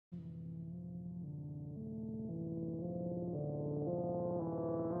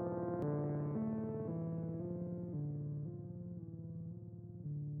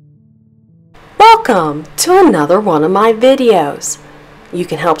Welcome to another one of my videos. You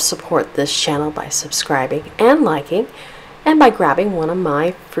can help support this channel by subscribing and liking, and by grabbing one of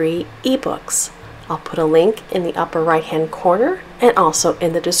my free ebooks. I'll put a link in the upper right hand corner and also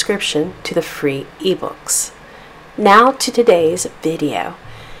in the description to the free ebooks. Now to today's video.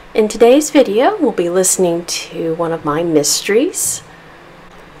 In today's video, we'll be listening to one of my mysteries.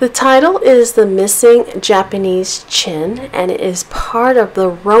 The title is The Missing Japanese Chin, and it is part of the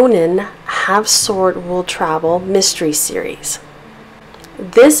Ronin Have Sword Will Travel mystery series.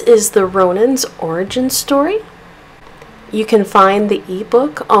 This is the Ronin's origin story. You can find the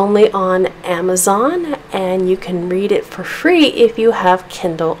ebook only on Amazon, and you can read it for free if you have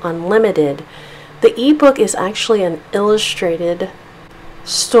Kindle Unlimited. The ebook is actually an illustrated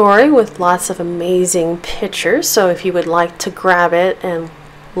story with lots of amazing pictures, so if you would like to grab it and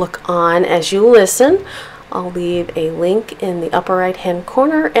look on as you listen, I'll leave a link in the upper right hand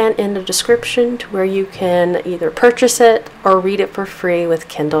corner and in the description to where you can either purchase it or read it for free with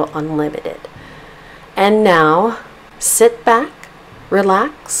Kindle Unlimited. And now, sit back,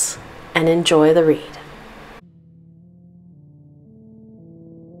 relax, and enjoy the read.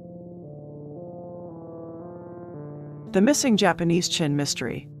 The Missing Japanese Chin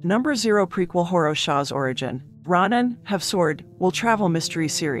Mystery, Number 0 Prequel Horo-sha's Origin, Ronin Have Sword Will Travel Mystery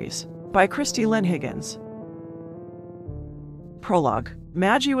Series, by Kristie Lynn Higgins. Prologue.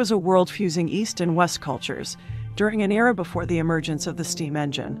 Magi was a world fusing East and West cultures during an era before the emergence of the steam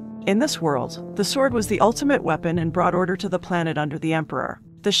engine. In this world, the sword was the ultimate weapon and brought order to the planet under the Emperor.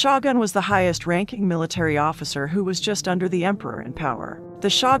 The shogun was the highest-ranking military officer who was just under the Emperor in power. The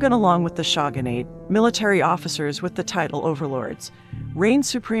shogun, along with the shogunate, military officers with the title overlords, reigned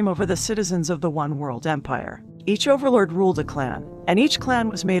supreme over the citizens of the One World Empire. Each overlord ruled a clan, and each clan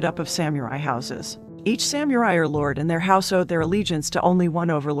was made up of samurai houses. Each samurai or lord and their house owed their allegiance to only one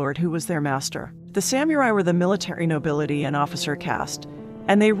overlord who was their master. The samurai were the military nobility and officer caste,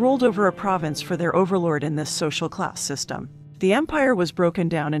 and they ruled over a province for their overlord in this social class system. The empire was broken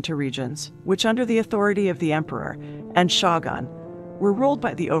down into regions, which under the authority of the emperor and shogun were ruled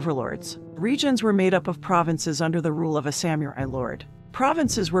by the overlords. Regions were made up of provinces under the rule of a samurai lord.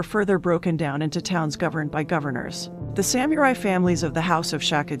 Provinces were further broken down into towns governed by governors. The samurai families of the House of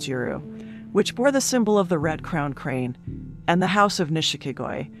Shakajuru, which bore the symbol of the red-crowned crane, and the House of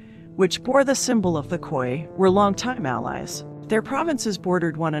Nishikigoi, which bore the symbol of the koi, were longtime allies. Their provinces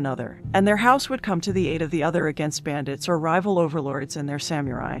bordered one another, and their house would come to the aid of the other against bandits or rival overlords and their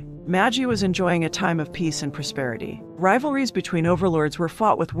samurai. Magi was enjoying a time of peace and prosperity. Rivalries between overlords were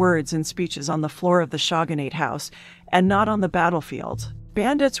fought with words and speeches on the floor of the shogunate house, and not on the battlefield.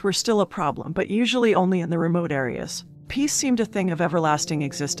 Bandits were still a problem, but usually only in the remote areas. Peace seemed a thing of everlasting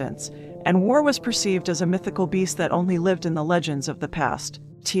existence, and war was perceived as a mythical beast that only lived in the legends of the past.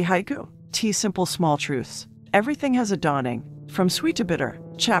 Tea haiku. Tea simple small truths. Everything has a dawning. From Sweet to Bitter.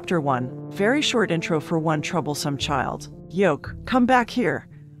 Chapter 1. Very short intro for one troublesome child. Yoke, come back here,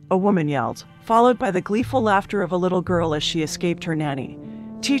 a woman yelled, followed by the gleeful laughter of a little girl as she escaped her nanny.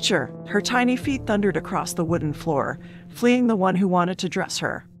 Teacher, her tiny feet thundered across the wooden floor, fleeing the one who wanted to dress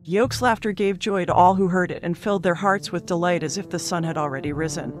her. Yoke's laughter gave joy to all who heard it and filled their hearts with delight as if the sun had already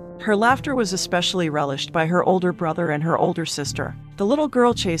risen. Her laughter was especially relished by her older brother and her older sister. The little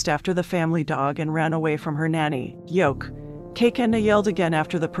girl chased after the family dog and ran away from her nanny. Yoke, Keikenna yelled again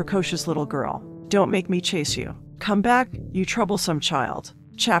after the precocious little girl. Don't make me chase you. Come back, you troublesome child.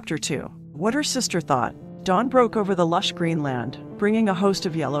 Chapter 2. What her sister thought. Dawn broke over the lush green land, bringing a host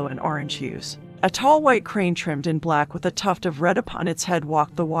of yellow and orange hues. A tall white crane trimmed in black with a tuft of red upon its head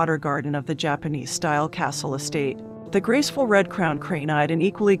walked the water garden of the Japanese-style castle estate. The graceful red-crowned crane eyed an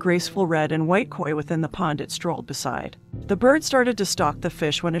equally graceful red and white koi within the pond it strolled beside. The bird started to stalk the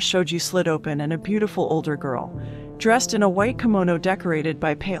fish when a shoji slid open and a beautiful older girl, dressed in a white kimono decorated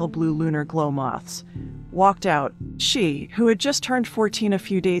by pale blue lunar glow moths, walked out. She, who had just turned 14 a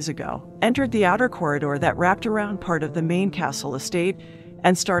few days ago, entered the outer corridor that wrapped around part of the main castle estate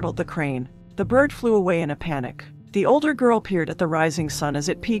and startled the crane. The bird flew away in a panic. The older girl peered at the rising sun as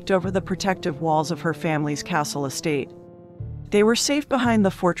it peeked over the protective walls of her family's castle estate. They were safe behind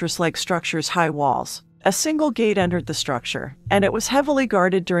the fortress-like structure's high walls. A single gate entered the structure, and it was heavily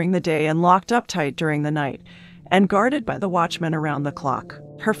guarded during the day and locked up tight during the night, and guarded by the watchmen around the clock.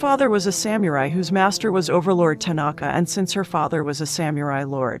 Her father was a samurai whose master was Overlord Tanaka, and since her father was a samurai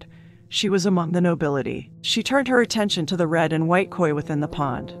lord, she was among the nobility. She turned her attention to the red and white koi within the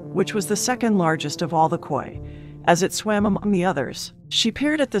pond, which was the second largest of all the koi, as it swam among the others. She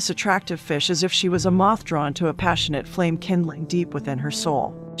peered at this attractive fish as if she was a moth drawn to a passionate flame kindling deep within her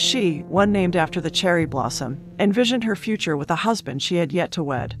soul. She, one named after the cherry blossom, envisioned her future with a husband she had yet to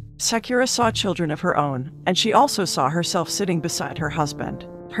wed. Sakura saw children of her own, and she also saw herself sitting beside her husband.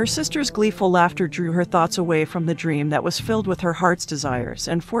 Her sister's gleeful laughter drew her thoughts away from the dream that was filled with her heart's desires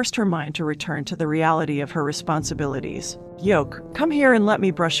and forced her mind to return to the reality of her responsibilities. "Yoke, come here and let me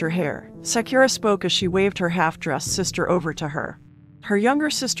brush your hair," Sakura spoke as she waved her half-dressed sister over to her. Her younger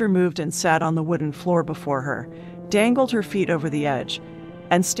sister moved and sat on the wooden floor before her, dangled her feet over the edge,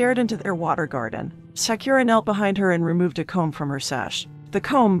 and stared into their water garden. Sakura knelt behind her and removed a comb from her sash. The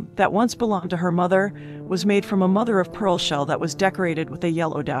comb, that once belonged to her mother, was made from a mother-of-pearl shell that was decorated with a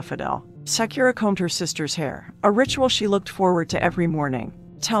yellow daffodil. Sakura combed her sister's hair, a ritual she looked forward to every morning.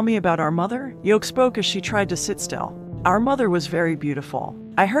 "Tell me about our mother," Yoke spoke as she tried to sit still. "Our mother was very beautiful.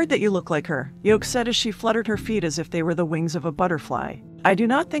 I heard that you look like her," Yoke said as she fluttered her feet as if they were the wings of a butterfly. "I do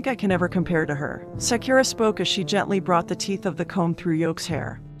not think I can ever compare to her," Sakura spoke as she gently brought the teeth of the comb through Yoke's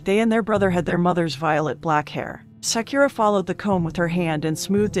hair. They and their brother had their mother's violet black hair. Sakura followed the comb with her hand and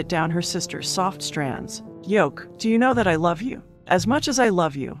smoothed it down her sister's soft strands. "Yoke, do you know that I love you?" "As much as I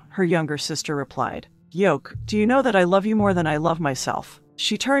love you," her younger sister replied. "Yoke, do you know that I love you more than I love myself?"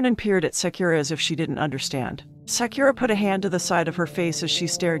 She turned and peered at Sakura as if she didn't understand. Sakura put a hand to the side of her face as she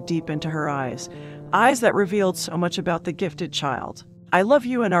stared deep into her eyes that revealed so much about the gifted child. "I love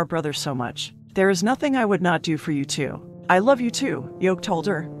you and our brother so much. There is nothing I would not do for you too." "I love you too," Yoke told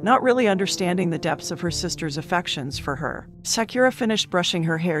her, not really understanding the depths of her sister's affections for her. Sakura finished brushing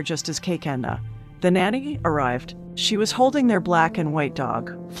her hair just as Keikenna, the nanny, arrived. She was holding their black and white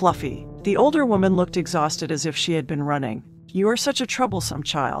dog, Fluffy. The older woman looked exhausted as if she had been running. "You are such a troublesome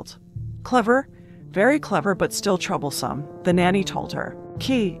child." "Clever? Very clever, but still troublesome," the nanny told her.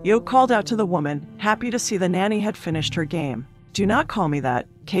 Yoke called out to the woman, happy to see the nanny had finished her game. "Do not call me that,"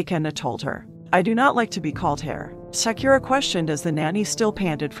 Keikenna told her. "I do not like to be called Hare," Sakura questioned as the nanny still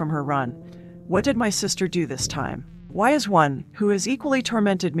panted from her run. "What did my sister do this time? Why is one, who has equally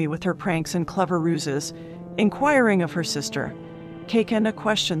tormented me with her pranks and clever ruses, inquiring of her sister?" Keikenna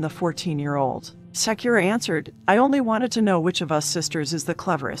questioned the 14-year-old. Sakura answered, "I only wanted to know which of us sisters is the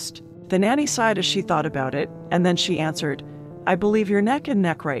cleverest." The nanny sighed as she thought about it, and then she answered, "I believe you're neck and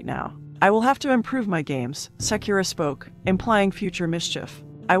neck right now." "I will have to improve my games," Sakura spoke, implying future mischief.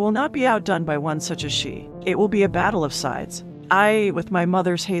 "I will not be outdone by one such as she. It will be a battle of sides. I, with my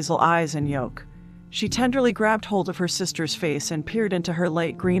mother's hazel eyes and Yoke." She tenderly grabbed hold of her sister's face and peered into her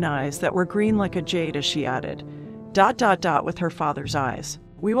light green eyes that were green like a jade as she added, ... with her father's eyes.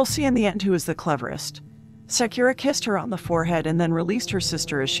 "We will see in the end who is the cleverest." Sakura kissed her on the forehead and then released her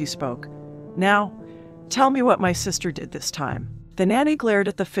sister as she spoke. "Now, tell me what my sister did this time." The nanny glared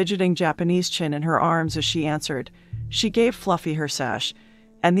at the fidgeting Japanese chin in her arms as she answered. She gave Fluffy her sash,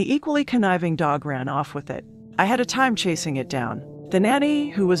 and the equally conniving dog ran off with it. "I had a time chasing it down." The nanny,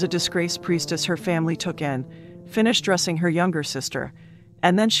 who was a disgraced priestess her family took in, finished dressing her younger sister,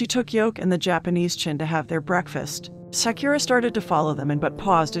 and then she took Yoke and the Japanese chin to have their breakfast. Sakura started to follow them but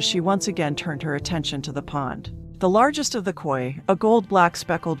paused as she once again turned her attention to the pond. The largest of the koi, a gold-black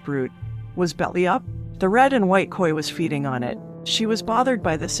speckled brute, was belly up. The red and white koi was feeding on it. She was bothered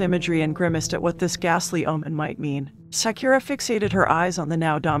by this imagery and grimaced at what this ghastly omen might mean. Sakura fixated her eyes on the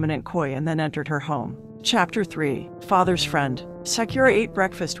now dominant koi and then entered her home. Chapter 3. Father's Friend. Sakura ate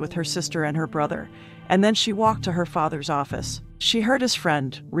breakfast with her sister and her brother, and then she walked to her father's office. She heard his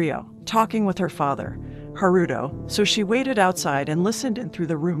friend, Ryo, talking with her father, Haruto, so she waited outside and listened in through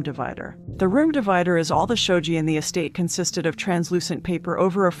the room divider. The room divider, as all the shoji in the estate, consisted of translucent paper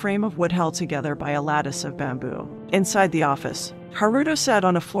over a frame of wood held together by a lattice of bamboo. Inside the office, Haruto sat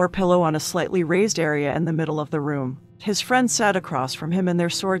on a floor pillow on a slightly raised area in the middle of the room. His friend sat across from him and their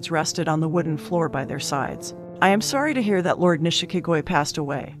swords rested on the wooden floor by their sides. "I am sorry to hear that Lord Nishikigoi passed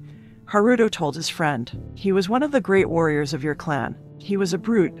away," Haruto told his friend. "He was one of the great warriors of your clan." "He was a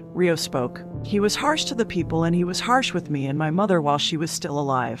brute," Ryo spoke. "He was harsh to the people and he was harsh with me and my mother while she was still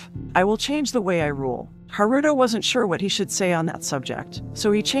alive. I will change the way I rule." Haruto wasn't sure what he should say on that subject,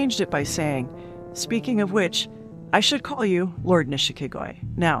 so he changed it by saying, "Speaking of which, I should call you Lord Nishikigoi.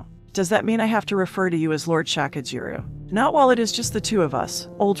 Now, does that mean I have to refer to you as Lord Shakadzuru?" "Not while it is just the two of us,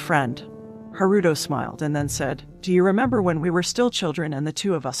 old friend." Haruto smiled and then said, "Do you remember when we were still children and the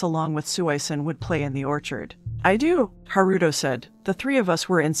two of us along with Suai-san would play in the orchard?" "I do," Haruto said. "The three of us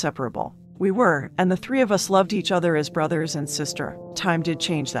were inseparable. We were, and the three of us loved each other as brothers and sister. Time did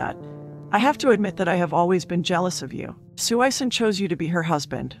change that. I have to admit that I have always been jealous of you. Suai-san chose you to be her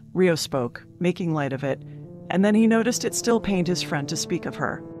husband," Ryo spoke, making light of it, and then he noticed it still pained his friend to speak of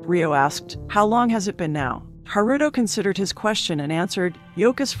her. Ryo asked, "How long has it been now?" Haruto considered his question and answered,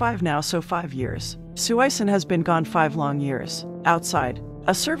 Yoke is 5 now, so 5 years. Suisen has been gone 5 long years. Outside,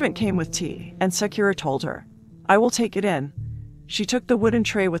 a servant came with tea, and Sakura told her, I will take it in. She took the wooden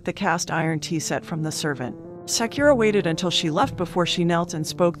tray with the cast iron tea set from the servant. Sakura waited until she left before she knelt and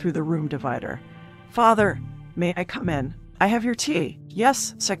spoke through the room divider. Father, may I come in? I have your tea.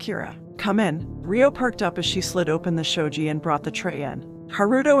 Yes, Sakura. Come in. Ryo perked up as she slid open the shoji and brought the tray in.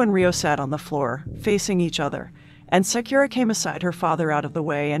 Haruto and Ryo sat on the floor, facing each other, and Sakura came aside her father out of the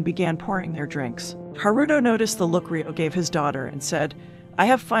way and began pouring their drinks. Haruto noticed the look Ryo gave his daughter and said, I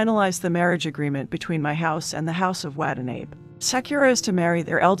have finalized the marriage agreement between my house and the house of Watanabe. Sakura is to marry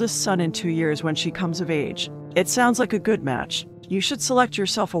their eldest son in 2 years when she comes of age. It sounds like a good match. You should select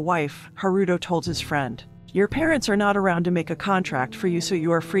yourself a wife, Haruto told his friend. Your parents are not around to make a contract for you, so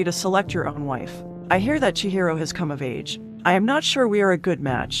you are free to select your own wife. I hear that Chihiro has come of age. I am not sure we are a good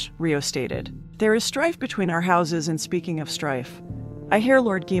match, Ryo stated. There is strife between our houses, and speaking of strife, I hear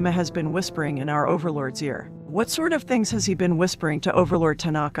Lord Gima has been whispering in our overlord's ear. What sort of things has he been whispering to Overlord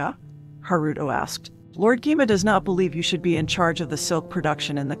Tanaka? Haruto asked. Lord Gima does not believe you should be in charge of the silk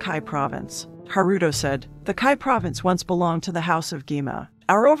production in the Kai province. Haruto said, the Kai province once belonged to the house of Gima.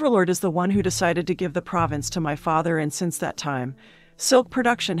 Our overlord is the one who decided to give the province to my father, and since that time, silk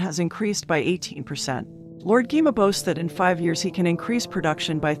production has increased by 18%. Lord Gima boasts that in 5 years he can increase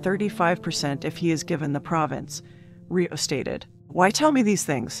production by 35% if he is given the province, Ryo stated. Why tell me these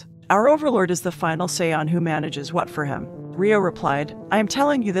things? Our overlord is the final say on who manages what for him. Ryo replied, I am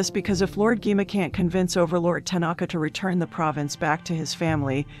telling you this because if Lord Gima can't convince Overlord Tanaka to return the province back to his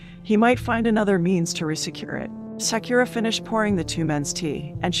family, he might find another means to resecure it. Sakura finished pouring the 2 men's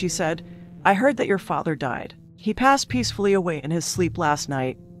tea, and she said, I heard that your father died. He passed peacefully away in his sleep last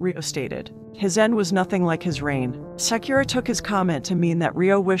night, Ryo stated. His end was nothing like his reign. Sakura took his comment to mean that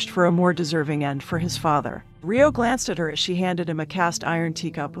Ryo wished for a more deserving end for his father. Ryo glanced at her as she handed him a cast iron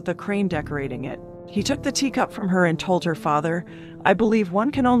teacup with a crane decorating it. He took the teacup from her and told her father, I believe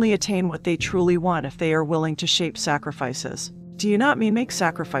one can only attain what they truly want if they are willing to shape sacrifices. Do you not mean make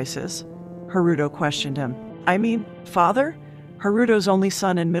sacrifices? Haruto questioned him. I mean, father? Haruto's only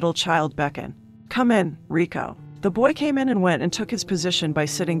son and middle child beckoned. Come in, Riko. The boy came in and went and took his position by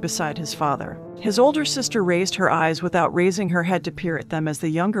sitting beside his father. His older sister raised her eyes without raising her head to peer at them, as the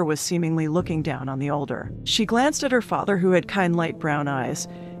younger was seemingly looking down on the older. She glanced at her father, who had kind light brown eyes,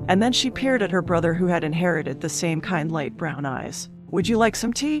 and then she peered at her brother, who had inherited the same kind light brown eyes. Would you like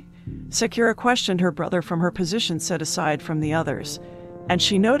some tea? Sakura questioned her brother from her position set aside from the others, and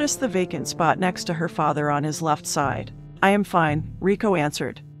she noticed the vacant spot next to her father on his left side. I am fine, Riko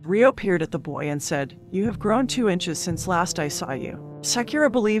answered. Ryo peered at the boy and said, You have grown 2 inches since last I saw you. Sakura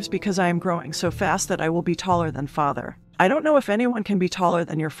believes because I am growing so fast that I will be taller than father. I don't know if anyone can be taller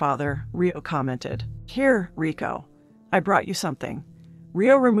than your father, Ryo commented. Here, Riko. I brought you something.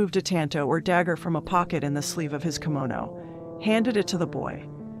 Ryo removed a tanto or dagger from a pocket in the sleeve of his kimono, handed it to the boy,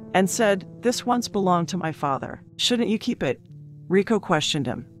 and said, This once belonged to my father. Shouldn't you keep it? Riko questioned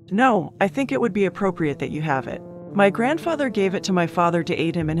him. No, I think it would be appropriate that you have it. My grandfather gave it to my father to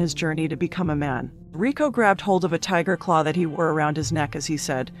aid him in his journey to become a man. Riko grabbed hold of a tiger claw that he wore around his neck as he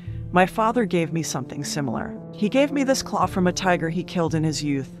said, My father gave me something similar. He gave me this claw from a tiger he killed in his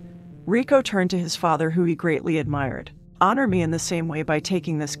youth. Riko turned to his father, who he greatly admired. Honor me in the same way by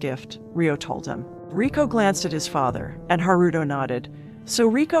taking this gift, Ryo told him. Riko glanced at his father, and Haruto nodded.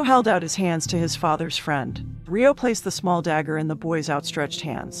 So Riko held out his hands to his father's friend. Ryo placed the small dagger in the boy's outstretched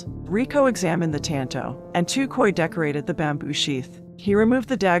hands. Riko examined the tanto, and 2 koi decorated the bamboo sheath. He removed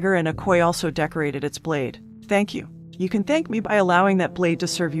the dagger, and a koi also decorated its blade. Thank you. You can thank me by allowing that blade to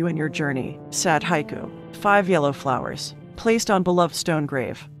serve you in your journey. Sad haiku. 5 yellow flowers. Placed on beloved stone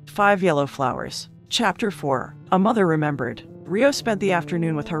grave. 5 yellow flowers. Chapter 4. A mother remembered. Ryo spent the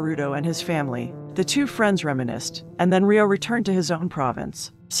afternoon with Haruto and his family. The 2 friends reminisced, and then Ryo returned to his own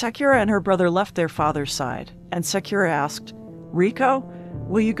province. Sakura and her brother left their father's side, and Sakura asked, Riko,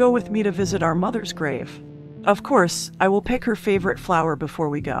 will you go with me to visit our mother's grave? Of course, I will pick her favorite flower before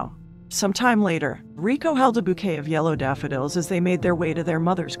we go. Some time later, Riko held a bouquet of yellow daffodils as they made their way to their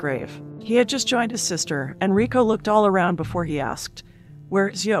mother's grave. He had just joined his sister, and Riko looked all around before he asked, Where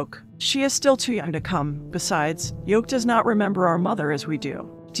is Yoke? She is still too young to come. Besides, Yoke does not remember our mother as we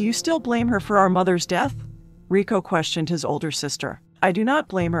do. Do you still blame her for our mother's death? Riko questioned his older sister. I do not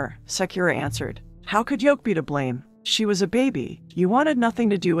blame her, Sakura answered. How could Yoke be to blame? She was a baby. You wanted nothing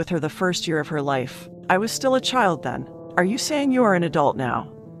to do with her the first year of her life. I was still a child then. Are you saying you are an adult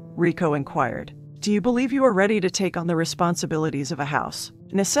now? Riko inquired. Do you believe you are ready to take on the responsibilities of a house?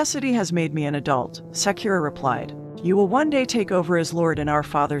 Necessity has made me an adult, Sakura replied. You will one day take over as lord in our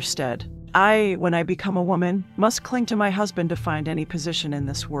father's stead. I, when I become a woman, must cling to my husband to find any position in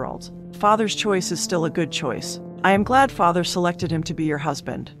this world. Father's choice is still a good choice. I am glad father selected him to be your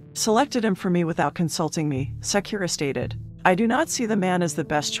husband. Selected him for me without consulting me, Sakura stated. I do not see the man as the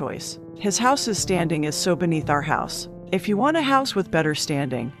best choice. His house's standing is so beneath our house. If you want a house with better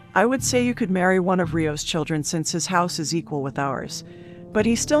standing, I would say you could marry one of Ryo's children since his house is equal with ours. But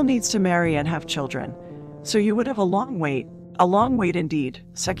he still needs to marry and have children. So you would have a long wait. A long wait indeed,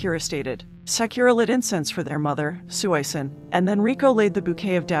 Sakura stated. Sakura lit incense for their mother, Suisun, and then Riko laid the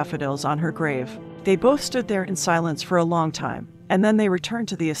bouquet of daffodils on her grave. They both stood there in silence for a long time, and then they returned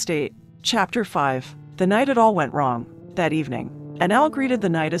to the estate. Chapter 5. The night it all went wrong. That evening, Anel greeted the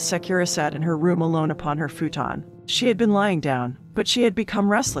night as Sakura sat in her room alone upon her futon. She had been lying down, but she had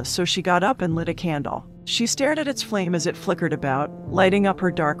become restless, so she got up and lit a candle. She stared at its flame as it flickered about, lighting up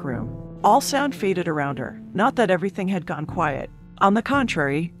her dark room. All sound faded around her, not that everything had gone quiet. On the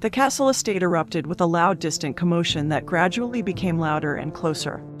contrary, the castle estate erupted with a loud, distant commotion that gradually became louder and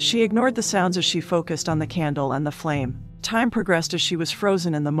closer. She ignored the sounds as she focused on the candle and the flame. Time progressed as she was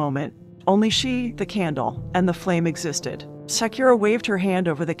frozen in the moment. Only she, the candle, and the flame existed. Sakura waved her hand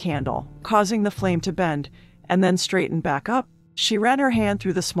over the candle, causing the flame to bend, and then straighten back up. She ran her hand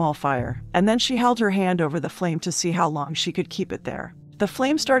through the small fire, and then she held her hand over the flame to see how long she could keep it there. The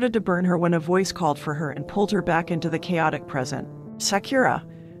flame started to burn her when a voice called for her and pulled her back into the chaotic present. Sakura.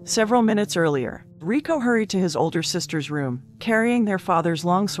 Several minutes earlier, Riko hurried to his older sister's room, carrying their father's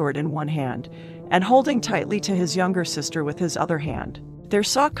longsword in one hand, and holding tightly to his younger sister with his other hand. Their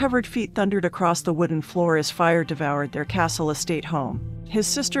sock-covered feet thundered across the wooden floor as fire devoured their castle estate home. His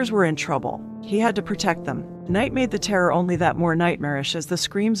sisters were in trouble. He had to protect them. Night made the terror only that more nightmarish as the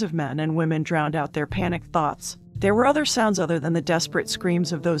screams of men and women drowned out their panicked thoughts. There were other sounds other than the desperate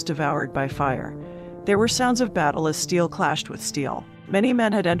screams of those devoured by fire. There were sounds of battle as steel clashed with steel. Many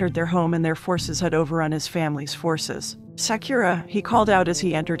men had entered their home and their forces had overrun his family's forces. Sakura, he called out as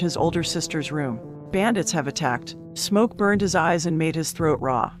he entered his older sister's room. Bandits have attacked. Smoke burned his eyes and made his throat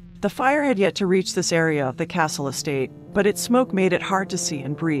raw. The fire had yet to reach this area of the castle estate, but its smoke made it hard to see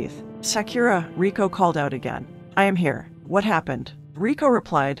and breathe. Sakura, Riko called out again. I am here. What happened? Riko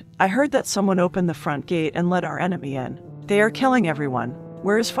replied, I heard that someone opened the front gate and let our enemy in. They are killing everyone.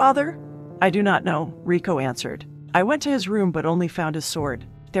 Where is father? I do not know, Riko answered. I went to his room but only found his sword.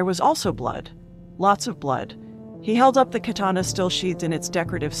 There was also blood. Lots of blood. He held up the katana still sheathed in its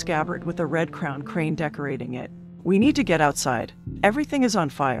decorative scabbard with a red crown crane decorating it. We need to get outside. Everything is on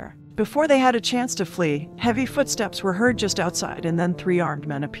fire. Before they had a chance to flee, heavy footsteps were heard just outside and then 3 armed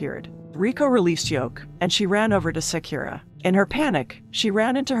men appeared. Riko released Yoke, and she ran over to Sakura. In her panic, she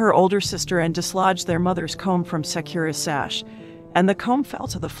ran into her older sister and dislodged their mother's comb from Sakura's sash, and the comb fell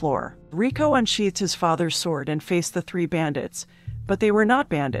to the floor. Riko unsheathed his father's sword and faced the 3 bandits, but they were not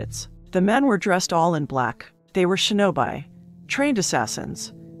bandits. The men were dressed all in black. They were shinobi, trained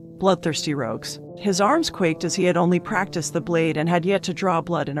assassins, bloodthirsty rogues. His arms quaked as he had only practiced the blade and had yet to draw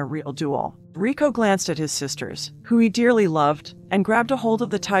blood in a real duel. Riko glanced at his sisters, who he dearly loved, and grabbed a hold of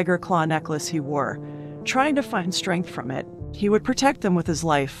the tiger claw necklace he wore, trying to find strength from it. He would protect them with his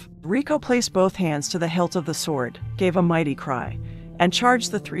life. Riko placed both hands to the hilt of the sword, gave a mighty cry, and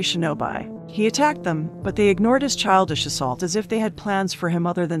charged the 3 shinobi. He attacked them, but they ignored his childish assault as if they had plans for him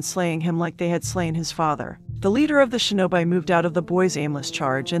other than slaying him like they had slain his father. The leader of the shinobi moved out of the boy's aimless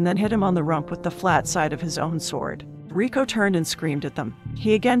charge and then hit him on the rump with the flat side of his own sword. Riko turned and screamed at them.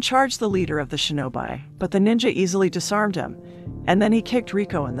 He again charged the leader of the shinobi, but the ninja easily disarmed him, and then he kicked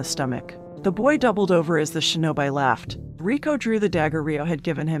Riko in the stomach. The boy doubled over as the shinobi laughed. Riko drew the dagger Ryo had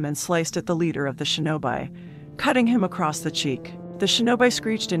given him and sliced at the leader of the shinobi, cutting him across the cheek. The shinobi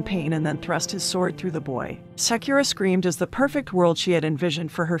screeched in pain and then thrust his sword through the boy. Sakura screamed as the perfect world she had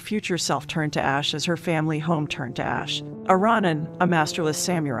envisioned for her future self turned to ash as her family home turned to ash. A Ronin, a masterless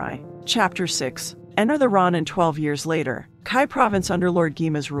samurai. Chapter 6. Enter the Ronin 12 years later. Kai province under Lord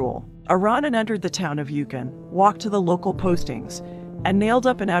Gima's rule. A Ronin entered the town of Yukon, walked to the local postings, and nailed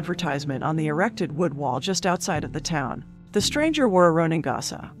up an advertisement on the erected wood wall just outside of the town. The stranger wore a Ronin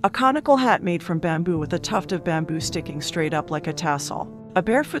gasa, a conical hat made from bamboo with a tuft of bamboo sticking straight up like a tassel. A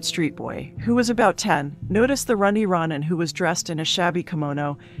barefoot street boy, who was about 10, noticed the runny Ronin who was dressed in a shabby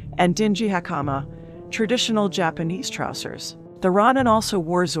kimono and dingy hakama, traditional Japanese trousers. The Ronin also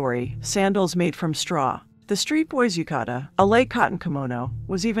wore zori, sandals made from straw. The street boy's yukata, a light cotton kimono,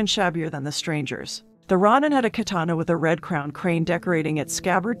 was even shabbier than the stranger's. The Ronin had a katana with a red crown crane decorating its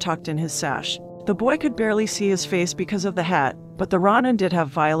scabbard tucked in his sash. The boy could barely see his face because of the hat, but the Ronin did have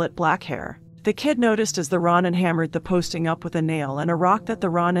violet black hair. The kid noticed as the Ronin hammered the posting up with a nail and a rock that the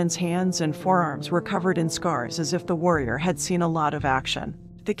Ronin's hands and forearms were covered in scars as if the warrior had seen a lot of action.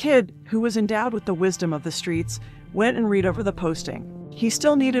 The kid, who was endowed with the wisdom of the streets, went and read over the posting. He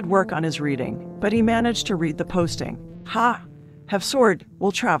still needed work on his reading, but he managed to read the posting. Ha! Have sword,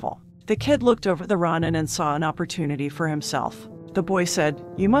 will travel. The kid looked over the Ronin and saw an opportunity for himself. The boy said,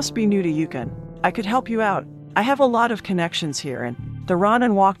 "You must be new to Yukon. I could help you out. I have a lot of connections here." And the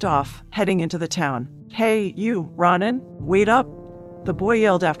Ronin walked off, heading into the town. "Hey, you, Ronin, wait up!" The boy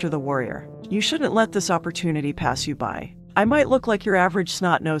yelled after the warrior. "You shouldn't let this opportunity pass you by. I might look like your average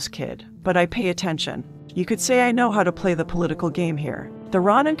snot-nosed kid, but I pay attention. You could say I know how to play the political game here." The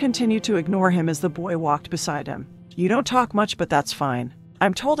Ronin continued to ignore him as the boy walked beside him. "You don't talk much, but that's fine.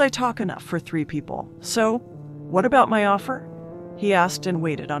 I'm told I talk enough for 3 people. So, what about my offer?" he asked and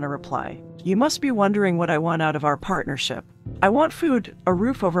waited on a reply. "You must be wondering what I want out of our partnership. I want food, a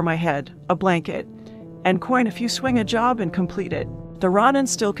roof over my head, a blanket, and coin if you swing a job and complete it." The Ronin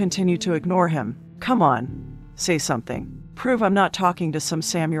still continued to ignore him. "Come on, say something. Prove I'm not talking to some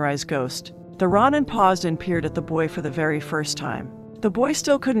samurai's ghost." The Ronin paused and peered at the boy for the very first time. The boy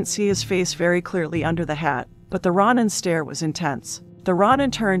still couldn't see his face very clearly under the hat, but the Ronin's stare was intense. The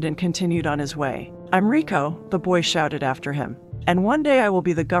Ronin turned and continued on his way. "I'm Rico," the boy shouted after him. "And one day I will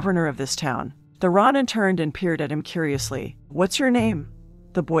be the governor of this town." The Ronin turned and peered at him curiously. "What's your name?"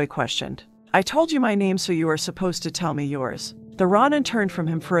 the boy questioned. "I told you my name, so you are supposed to tell me yours." The Ronin turned from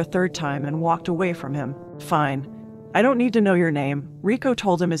him for a 3rd time and walked away from him. "Fine. I don't need to know your name," Rico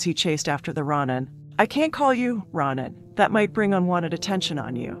told him as he chased after the Ronin. "I can't call you Ronin. That might bring unwanted attention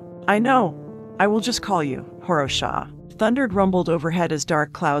on you." "I know. I will just call you Horo-sha." Thunder rumbled overhead as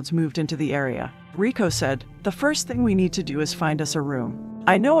dark clouds moved into the area. Rico said, "The first thing we need to do is find us a room.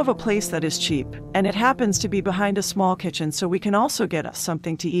 I know of a place that is cheap, and it happens to be behind a small kitchen, so we can also get us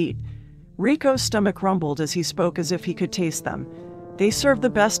something to eat." Rico's stomach rumbled as he spoke as if he could taste them. "They serve the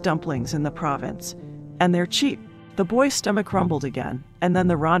best dumplings in the province, and they're cheap." The boy's stomach rumbled again, and then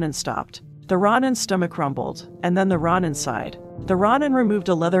the Ronin stopped. The Ronin's stomach rumbled, and then the Ronin sighed. The Ronin removed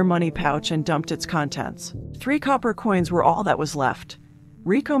a leather money pouch and dumped its contents. 3 copper coins were all that was left.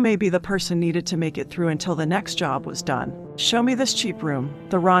 Rico may be the person needed to make it through until the next job was done. "Show me this cheap room,"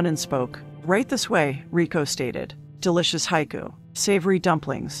 the Ronin spoke. "Right this way," Rico stated. "Delicious haiku. Savory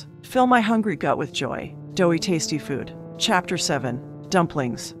dumplings. Fill my hungry gut with joy. Doughy tasty food." Chapter 7.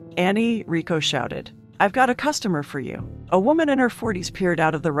 Dumplings. "Annie," Rico shouted. "I've got a customer for you." A woman in her 40s peered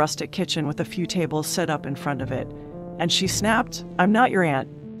out of the rustic kitchen with a few tables set up in front of it, and she snapped, "I'm not your aunt.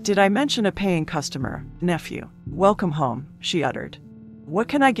 Did I mention a paying customer, nephew? Welcome home," she uttered. "What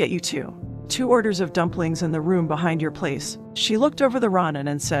can I get you to?" 2 orders of dumplings in the room behind your place." She looked over the Ronin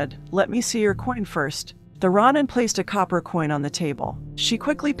and said, "Let me see your coin first." The Ronin placed a copper coin on the table. She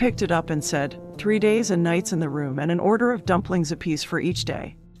quickly picked it up and said, 3 days and nights in the room and an order of dumplings apiece for each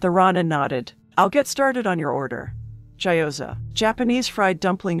day." The Ronin nodded. "I'll get started on your order." Gyoza, Japanese fried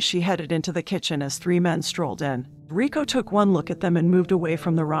dumplings. She headed into the kitchen as 3 men strolled in. Rico took one look at them and moved away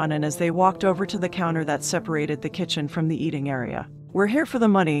from the Ronin as they walked over to the counter that separated the kitchen from the eating area. "We're here for the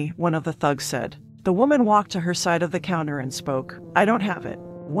money," one of the thugs said. The woman walked to her side of the counter and spoke. "I don't have it."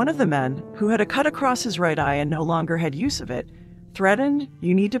 One of the men, who had a cut across his right eye and no longer had use of it, threatened,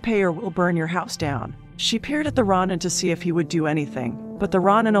 "You need to pay or we'll burn your house down." She peered at the Ronin to see if he would do anything, but the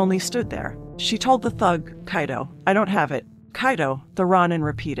Ronin only stood there. She told the thug, "Kaido, I don't have it." "Kaido," the Ronin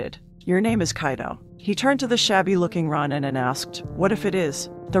repeated. "Your name is Kaido." He turned to the shabby-looking Ronin and asked, "What if it is?"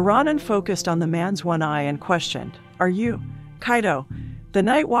 The Ronin focused on the man's one eye and questioned, "Are you Kaido, the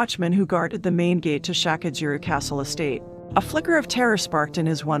night watchman who guarded the main gate to Shakadzuru Castle estate?" A flicker of terror sparked in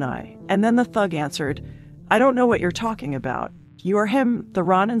his one eye, and then the thug answered, "I don't know what you're talking about." "You are him," the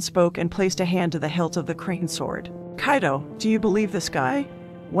Ronin spoke and placed a hand to the hilt of the crane sword. "Kaido, do you believe this guy?"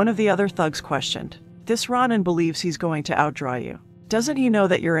 one of the other thugs questioned. "This Ronin believes he's going to outdraw you. Doesn't he know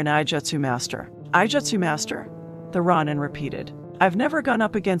that you're an Ijutsu master?" "Ijutsu master?" the Ronin repeated. "I've never gone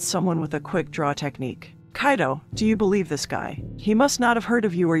up against someone with a quick draw technique." "Kaido, do you believe this guy? He must not have heard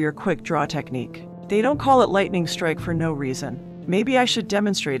of you or your quick draw technique. They don't call it lightning strike for no reason. Maybe I should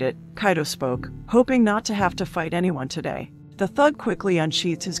demonstrate it," Kaido spoke, hoping not to have to fight anyone today. The thug quickly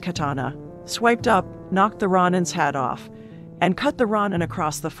unsheathed his katana, swiped up, knocked the Ronin's hat off, and cut the Ronin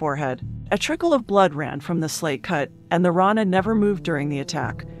across the forehead. A trickle of blood ran from the slate cut, and the Ronin never moved during the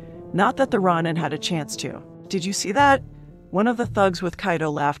attack. Not that the Ronin had a chance to. "Did you see that?" one of the thugs with Kaido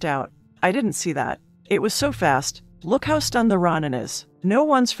laughed out. "I didn't see that. It was so fast. Look how stunned the Ronin is. No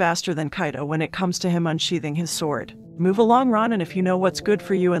one's faster than Kaido when it comes to him unsheathing his sword. Move along, Ronin, if you know what's good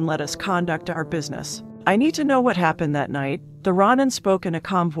for you, and let us conduct our business." "I need to know what happened that night." The Ronin spoke in a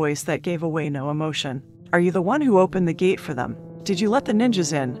calm voice that gave away no emotion. "Are you the one who opened the gate for them? Did you let the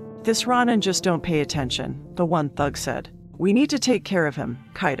ninjas in?" "This Ronin just don't pay attention," the one thug said. We need to take care of him,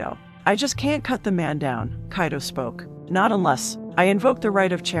 Kaido. I just can't cut the man down, Kaido spoke. Not unless I invoke the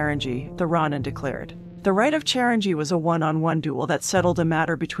right of Charanji, the Ronin declared. The right of Charanji was a one-on-one duel that settled a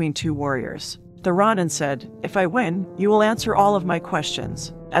matter between two warriors. The Ronin said, if I win, you will answer all of my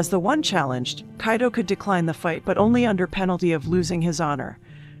questions. As the one challenged, Kaido could decline the fight but only under penalty of losing his honor,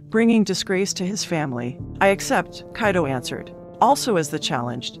 bringing disgrace to his family. I accept, Kaido answered. Also as the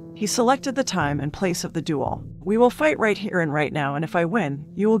challenged, he selected the time and place of the duel. We will fight right here and right now, and if I win,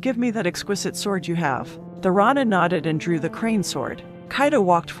 you will give me that exquisite sword you have. The Ronin nodded and drew the crane sword. Kaido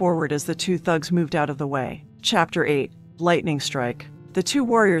walked forward as the two thugs moved out of the way. Chapter 8. Lightning Strike. The two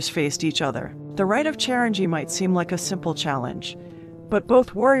warriors faced each other. The right of Charanji might seem like a simple challenge, but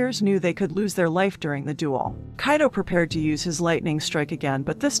both warriors knew they could lose their life during the duel. Kaido prepared to use his lightning strike again,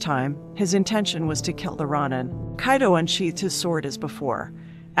 but this time, his intention was to kill the Ronin. Kaido unsheathed his sword as before.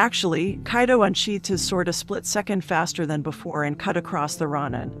 Actually, Kaido unsheathed his sword a split second faster than before and cut across the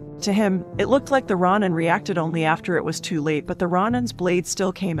Ronin. To him, it looked like the Ronin reacted only after it was too late, but the Ronin's blade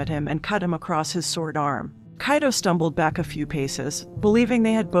still came at him and cut him across his sword arm. Kaido stumbled back a few paces, believing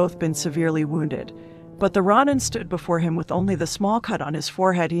they had both been severely wounded. But the Ronin stood before him with only the small cut on his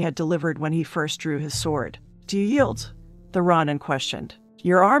forehead he had delivered when he first drew his sword. Do you yield? The Ronin questioned.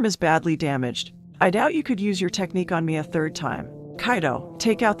 Your arm is badly damaged. I doubt you could use your technique on me a third time. Kaido,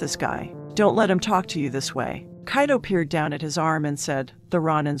 take out this guy. Don't let him talk to you this way. Kaido peered down at his arm and said, the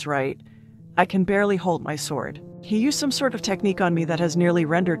Ronin's right. I can barely hold my sword. He used some sort of technique on me that has nearly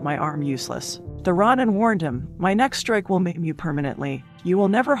rendered my arm useless. The Ronin warned him, my next strike will maim you permanently. You will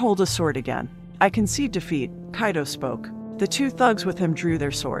never hold a sword again. I concede defeat, Kaido spoke. The two thugs with him drew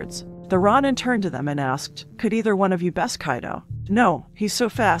their swords. The Ronin turned to them and asked, could either one of you best Kaido? No, he's so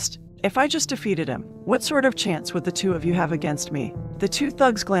fast. If I just defeated him, what sort of chance would the two of you have against me? The two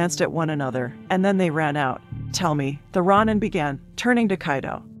thugs glanced at one another, and then they ran out. Tell me, the Ronin began, turning to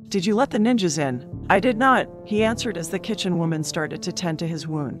Kaido. Did you let the ninjas in? I did not, he answered as the kitchen woman started to tend to his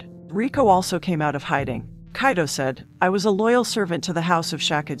wound. Riko also came out of hiding. Kaido said, I was a loyal servant to the house of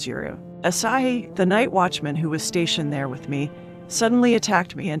Shakadzuru. Asahi, the night watchman who was stationed there with me, suddenly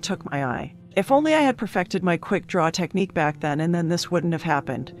attacked me and took my eye. If only I had perfected my quick draw technique back then, and then this wouldn't have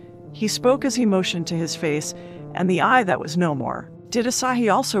happened. He spoke as he motioned to his face, and the eye that was no more. Did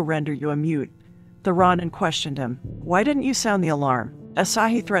Asahi also render you a mute? The Ronin questioned him. Why didn't you sound the alarm?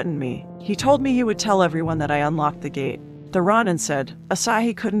 Asahi threatened me. He told me he would tell everyone that I unlocked the gate. The Ronin said,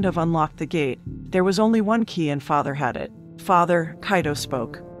 Asahi couldn't have unlocked the gate. There was only one key and father had it. Father, Kaido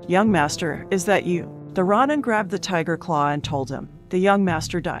spoke. Young master, is that you? The Ronin grabbed the tiger claw and told him. The young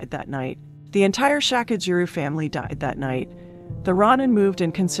master died that night. The entire Shakadzuru family died that night. The Ronin moved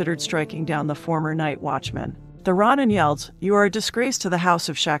and considered striking down the former night watchman. The Ronin yelled, you are a disgrace to the house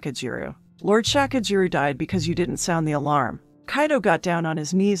of Shakadzuru. Lord Shakadzuru died because you didn't sound the alarm. Kaido got down on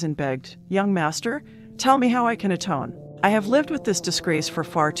his knees and begged, young master, tell me how I can atone. I have lived with this disgrace for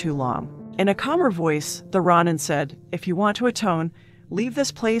far too long. In a calmer voice, the Ronin said, if you want to atone, leave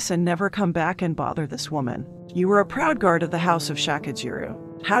this place and never come back and bother this woman. You were a proud guard of the house of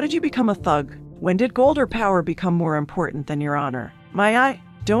Shakadzuru. How did you become a thug? When did gold or power become more important than your honor? My eye?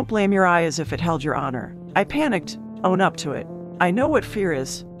 Don't blame your eye as if it held your honor. I panicked. Own up to it. I know what fear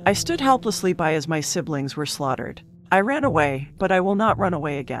is. I stood helplessly by as my siblings were slaughtered. I ran away, but I will not run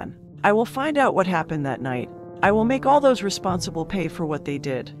away again. I will find out what happened that night. I will make all those responsible pay for what they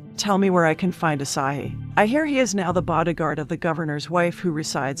did. Tell me where I can find Asahi. I hear he is now the bodyguard of the governor's wife who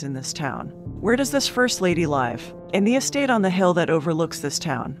resides in this town. Where does this first lady live? In the estate on the hill that overlooks this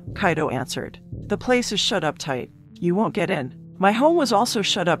town, Kaido answered. The place is shut up tight. You won't get in. My home was also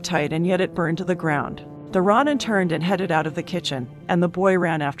shut up tight, and yet it burned to the ground. The Ronin turned and headed out of the kitchen, and the boy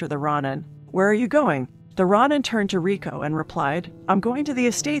ran after the Ronin. Where are you going? The Ronin turned to Riko and replied, I'm going to the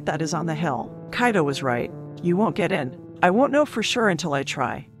estate that is on the hill. Kaido was right. You won't get in. I won't know for sure until I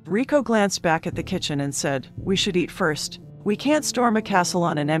try. Riko glanced back at the kitchen and said, we should eat first. We can't storm a castle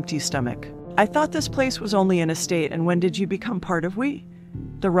on an empty stomach. I thought this place was only an estate, and when did you become part of we?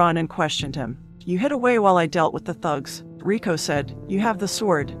 The Ronin questioned him. You hid away while I dealt with the thugs. Riko said, you have the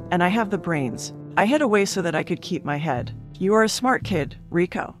sword, and I have the brains. I hid away so that I could keep my head. You are a smart kid,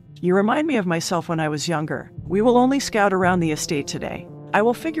 Riko. You remind me of myself when I was younger. We will only scout around the estate today. I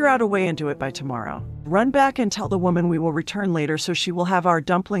will figure out a way and do it by tomorrow. Run back and tell the woman we will return later so she will have our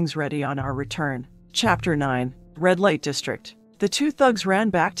dumplings ready on our return. Chapter 9. Red Light District. The two thugs ran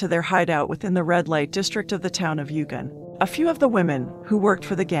back to their hideout within the red light district of the town of Yugen. A few of the women, who worked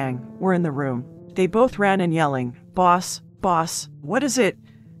for the gang, were in the room. They both ran in yelling, Boss, boss, what is it?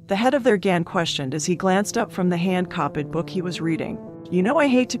 The head of their gang questioned as he glanced up from the hand-copied book he was reading. You know I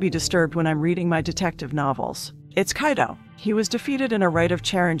hate to be disturbed when I'm reading my detective novels. It's Kaido. He was defeated in a rite of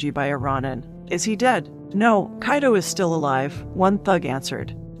Charanji by a Ronin. Is he dead? No, Kaido is still alive, one thug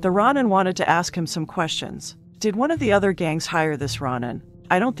answered. The Ronin wanted to ask him some questions. Did one of the other gangs hire this Ronin?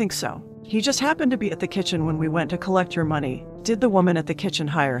 I don't think so. He just happened to be at the kitchen when we went to collect your money. Did the woman at the kitchen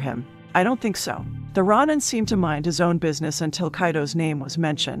hire him? I don't think so. The Ronin seemed to mind his own business until Kaido's name was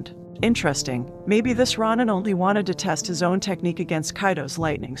mentioned. Interesting. Maybe this Ronin only wanted to test his own technique against Kaido's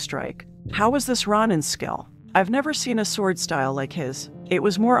lightning strike. How was this Ronin's skill? I've never seen a sword style like his. It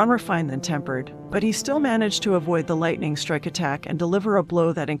was more unrefined than tempered, but he still managed to avoid the lightning strike attack and deliver a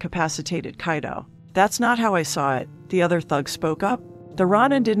blow that incapacitated Kaido. That's not how I saw it, the other thug spoke up. The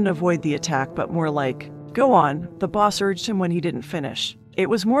Ronin didn't avoid the attack, but more like, go on, the boss urged him when he didn't finish. It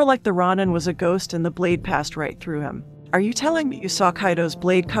was more like the Ronin was a ghost and the blade passed right through him. Are you telling me you saw Kaido's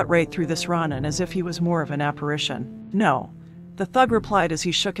blade cut right through this Ronin as if he was more of an apparition? No. The thug replied as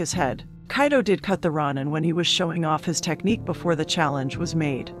he shook his head. Kaido did cut the Ronin when he was showing off his technique before the challenge was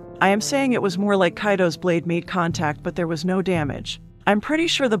made. I am saying it was more like Kaido's blade made contact but there was no damage. I'm pretty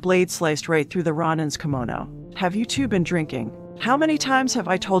sure the blade sliced right through the Ronin's kimono. Have you two been drinking? How many times have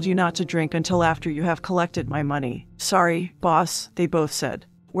I told you not to drink until after you have collected my money? Sorry, boss, they both said.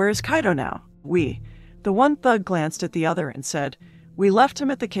 Where is Kaido now? The one thug glanced at the other and said, we left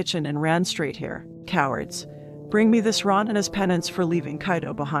him at the kitchen and ran straight here. Cowards. Bring me this Ronin as penance for leaving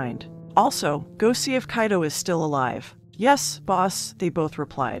Kaido behind. Also, go see if Kaido is still alive. Yes, boss, they both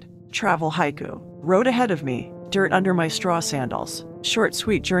replied. Travel haiku. Road ahead of me. Dirt under my straw sandals. Short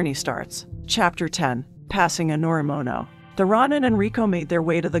sweet journey starts. Chapter 10. Passing a Norimono. The Ronin and Riko made their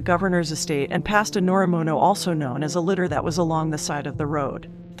way to the governor's estate and passed a Norimono, also known as a litter, that was along the side of the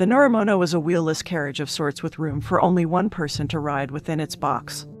road. The Norimono was a wheelless carriage of sorts with room for only one person to ride within its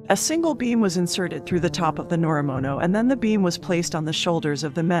box. A single beam was inserted through the top of the Norimono, and then the beam was placed on the shoulders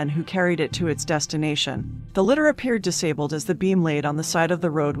of the men who carried it to its destination. The litter appeared disabled as the beam laid on the side of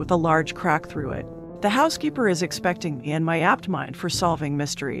the road with a large crack through it. The housekeeper is expecting me and my apt mind for solving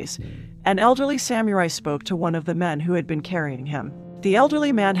mysteries. An elderly samurai spoke to one of the men who had been carrying him. The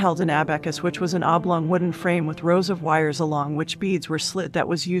elderly man held an abacus, which was an oblong wooden frame with rows of wires along which beads were slid that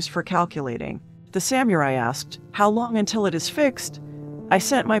was used for calculating. The samurai asked, how long until it is fixed? I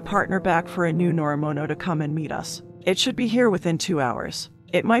sent my partner back for a new Norimono to come and meet us. It should be here within 2 hours.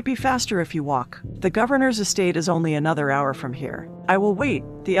 It might be faster if you walk. The governor's estate is only another hour from here. I will wait,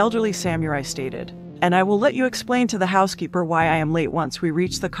 the elderly samurai stated. And I will let you explain to the housekeeper why I am late once we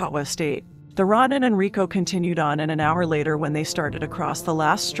reach the Kawa estate. The Ronin and Riko continued on, and an hour later, when they started across the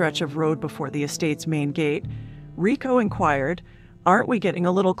last stretch of road before the estate's main gate, Riko inquired, aren't we getting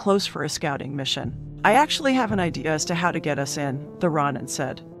a little close for a scouting mission? I actually have an idea as to how to get us in, the Ronin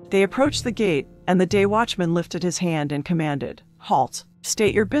said. They approached the gate, and the day watchman lifted his hand and commanded, halt.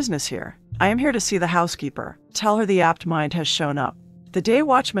 State your business here. I am here to see the housekeeper. Tell her the apt mind has shown up. The day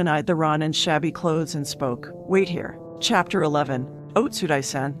watchman eyed the Ronin's shabby clothes and spoke, wait here. Chapter 11.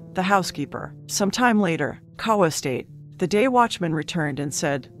 Otsudai-sen, the housekeeper. Some time later, Kawa Estate. The day watchman returned and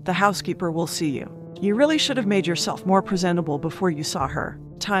said, the housekeeper will see you. You really should have made yourself more presentable before you saw her.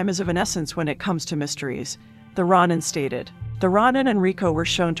 Time is of an essence when it comes to mysteries, the Ronin stated. The Ronin and Riko were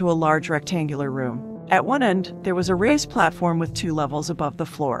shown to a large rectangular room. At one end, there was a raised platform with 2 levels above the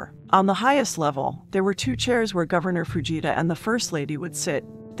floor. On the highest level, there were 2 chairs where Governor Fujita and the First Lady would sit.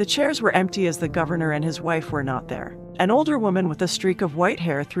 The chairs were empty as the governor and his wife were not there. An older woman with a streak of white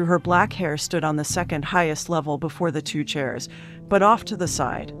hair through her black hair stood on the second highest level before the 2 chairs, but off to the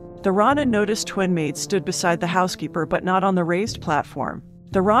side. The Ronin noticed twin maids stood beside the housekeeper but not on the raised platform.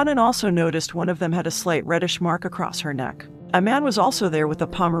 The Ronin also noticed one of them had a slight reddish mark across her neck. A man was also there with a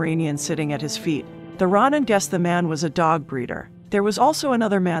Pomeranian sitting at his feet. The Ronin guessed the man was a dog breeder. There was also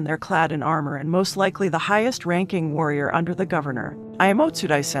another man there clad in armor and most likely the highest-ranking warrior under the governor. I am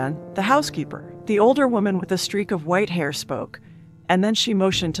Otsudai-sen, the housekeeper. The older woman with a streak of white hair spoke, and then she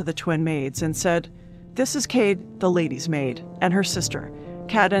motioned to the twin maids and said, this is Kade, the lady's maid, and her sister,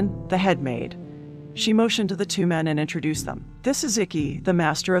 Kaden, the head maid. She motioned to the 2 men and introduced them. This is Iki, the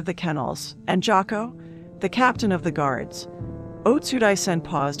master of the kennels, and Jocko, the captain of the guards. Otsudai-sen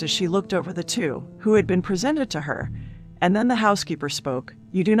paused as she looked over the 2, who had been presented to her, and then the housekeeper spoke.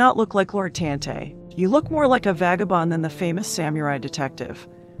 You do not look like Lord Tante. You look more like a vagabond than the famous samurai detective.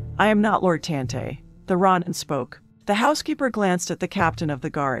 I am not Lord Tante. The Ronin spoke. The housekeeper glanced at the captain of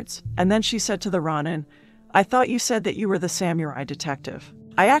the guards, and then she said to the Ronin, I thought you said that you were the samurai detective.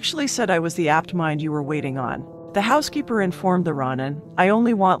 I actually said I was the apt mind you were waiting on. The housekeeper informed the Ronin, I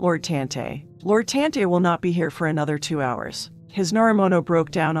only want Lord Tante. Lord Tante will not be here for another 2 hours. His Norimono broke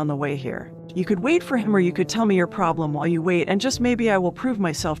down on the way here. You could wait for him or you could tell me your problem while you wait, and just maybe I will prove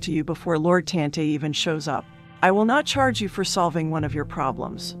myself to you before Lord Tante even shows up. I will not charge you for solving one of your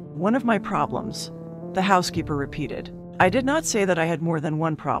problems. One of my problems, the housekeeper repeated. I did not say that I had more than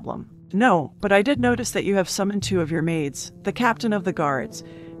one problem. No, but I did notice that you have summoned 2 of your maids, the captain of the guards,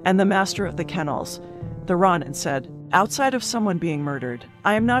 and the master of the kennels, the Ronin said. Outside of someone being murdered,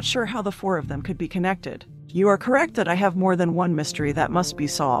 I am not sure how the 4 of them could be connected. You are correct that I have more than one mystery that must be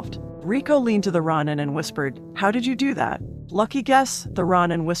solved. Rico leaned to the Ronin and whispered, how did you do that? Lucky guess, the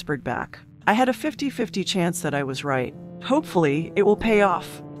Ronin whispered back. I had a 50-50 chance that I was right. Hopefully, it will pay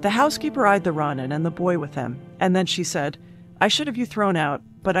off. The housekeeper eyed the Ronin and the boy with him, and then she said, I should have you thrown out,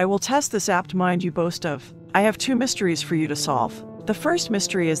 but I will test this apt mind you boast of. I have 2 mysteries for you to solve. The first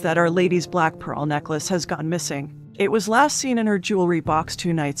mystery is that Our Lady's black pearl necklace has gone missing. It was last seen in her jewelry box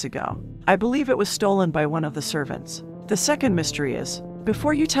 2 nights ago. I believe it was stolen by one of the servants. The second mystery is,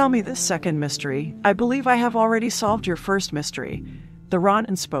 before you tell me this second mystery, I believe I have already solved your first mystery. The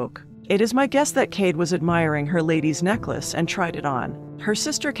Ronin spoke. It is my guess that Cade was admiring her lady's necklace and tried it on. Her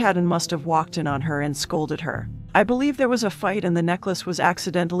sister Cadden must have walked in on her and scolded her. I believe there was a fight and the necklace was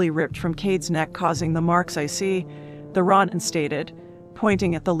accidentally ripped from Cade's neck, causing the marks I see, the Ronin stated,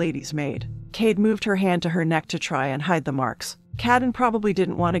 pointing at the lady's maid. Cade moved her hand to her neck to try and hide the marks. Cadden probably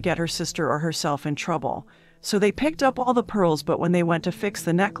didn't want to get her sister or herself in trouble, so they picked up all the pearls, but when they went to fix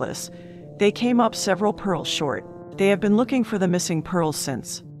the necklace, they came up several pearls short. They have been looking for the missing pearls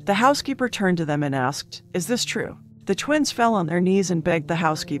since. The housekeeper turned to them and asked, is this true? The twins fell on their knees and begged the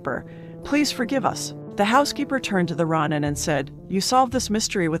housekeeper, please forgive us. The housekeeper turned to the Ronin and said, you solved this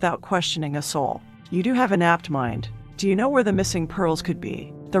mystery without questioning a soul. You do have an apt mind. Do you know where the missing pearls could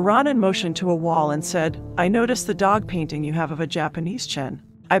be? The Ronin motioned to a wall and said, I noticed the dog painting you have of a Japanese chin.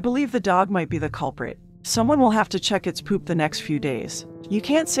 I believe the dog might be the culprit. Someone will have to check its poop the next few days. You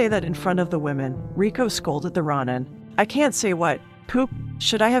can't say that in front of the women, Rico scolded the Ronin. I can't say what? Poop?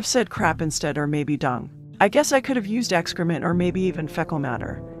 Should I have said crap instead, or maybe dung? I guess I could have used excrement or maybe even fecal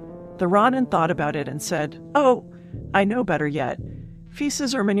matter. The Ronin thought about it and said, oh, I know better yet.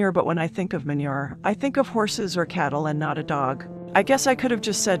 Feces or manure, but when I think of manure, I think of horses or cattle and not a dog. I guess I could have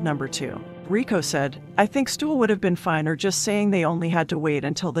just said number 2. Rico said, I think stool would have been fine, or just saying they only had to wait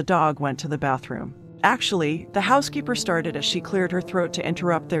until the dog went to the bathroom. Actually, the housekeeper started as she cleared her throat to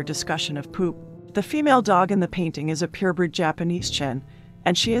interrupt their discussion of poop. The female dog in the painting is a purebred Japanese chin,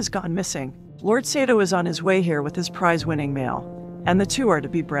 and she has gone missing. Lord Sato is on his way here with his prize-winning male, and the 2 are to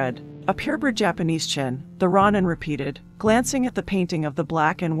be bred. A purebred Japanese chin, the Ronin repeated, glancing at the painting of the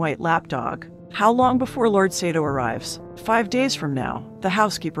black and white lapdog. How long before Lord Sato arrives? 5 days from now, the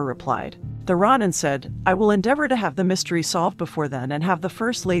housekeeper replied. The Ronin said, I will endeavor to have the mystery solved before then and have the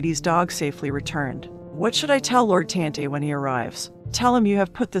First Lady's dog safely returned. What should I tell Lord Tante when he arrives? Tell him you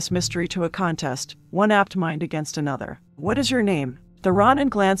have put this mystery to a contest, one apt mind against another. What is your name? The Ronin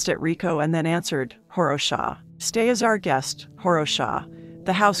glanced at Rico and then answered, Horo-sha. Stay as our guest, Horo-sha.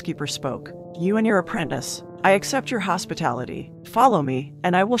 The housekeeper spoke. You and your apprentice. I accept your hospitality. Follow me,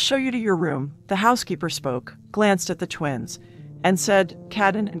 and I will show you to your room. The housekeeper spoke, glanced at the twins, and said,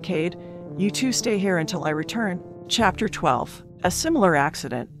 Cadden and Cade, you 2 stay here until I return. Chapter 12. A similar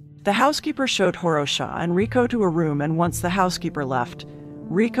accident. The housekeeper showed Horo-sha and Rico to a room, and once the housekeeper left,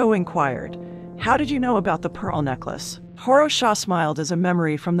 Rico inquired, how did you know about the pearl necklace? Horo-sha smiled as a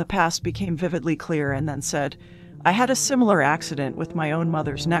memory from the past became vividly clear and then said, I had a similar accident with my own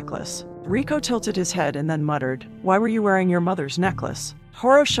mother's necklace. Rico tilted his head and then muttered, why were you wearing your mother's necklace?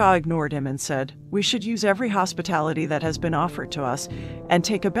 Horo-sha ignored him and said, we should use every hospitality that has been offered to us and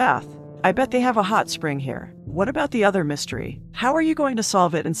take a bath. I bet they have a hot spring here. What about the other mystery? How are you going to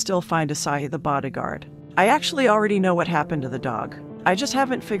solve it and still find Asahi the bodyguard? I actually already know what happened to the dog. I just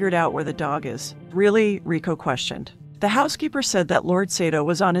haven't figured out where the dog is. Really? Rico questioned. The housekeeper said that Lord Sato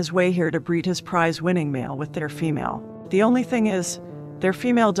was on his way here to breed his prize-winning male with their female. The only thing is, their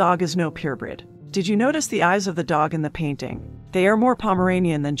female dog is no purebred. Did you notice the eyes of the dog in the painting? They are more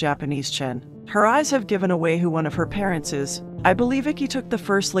Pomeranian than Japanese chin. Her eyes have given away who one of her parents is. I believe Icky took the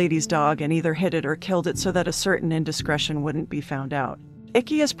First Lady's dog and either hid it or killed it so that a certain indiscretion wouldn't be found out.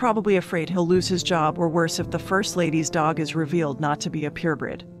 Icky is probably afraid he'll lose his job, or worse if the First Lady's dog is revealed not to be a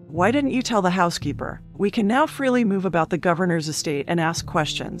purebred. Why didn't you tell the housekeeper? We can now freely move about the governor's estate and ask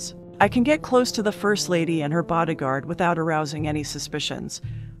questions. I can get close to the First Lady and her bodyguard without arousing any suspicions.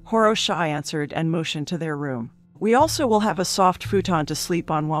 Horo-sha answered and motioned to their room. We also will have a soft futon to sleep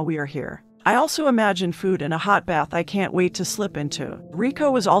on while we are here. I also imagine food and a hot bath I can't wait to slip into.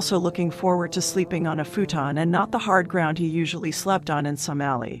 Rico was also looking forward to sleeping on a futon and not the hard ground he usually slept on in some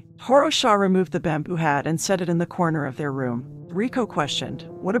alley. Horo-sha removed the bamboo hat and set it in the corner of their room. Rico questioned,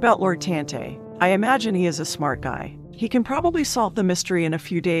 what about Lord Tante? I imagine he is a smart guy. He can probably solve the mystery in a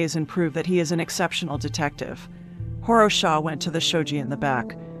few days and prove that he is an exceptional detective. Horo-sha went to the shoji in the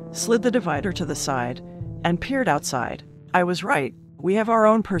back, slid the divider to the side, and peered outside. I was right. We have our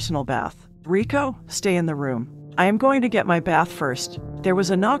own personal bath. Riko, stay in the room. I am going to get my bath first. There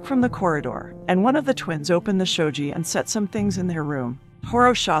was a knock from the corridor, and one of the twins opened the shoji and set some things in their room.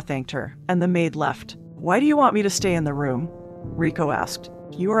 Horo-sha thanked her, and the maid left. Why do you want me to stay in the room? Riko asked.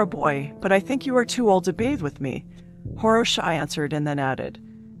 You are a boy, but I think you are too old to bathe with me. Horo-sha answered and then added,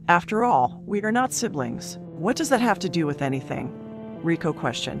 After all, we are not siblings. What does that have to do with anything? Riko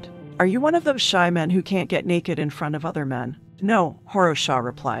questioned. Are you one of those shy men who can't get naked in front of other men? No, Horo-sha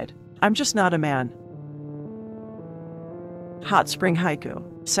replied. I'm just not a man. Hot Spring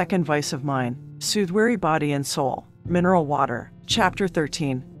Haiku, Second Vice of Mine, Soothe Weary Body and Soul, Mineral Water, Chapter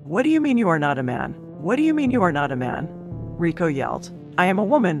 13. What do you mean you are not a man? What do you mean you are not a man? Riko yelled. I am a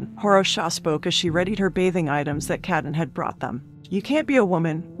woman, Horo-sha spoke as she readied her bathing items that Kaden had brought them. You can't be a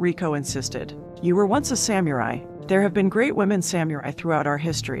woman, Riko insisted. You were once a samurai. There have been great women samurai throughout our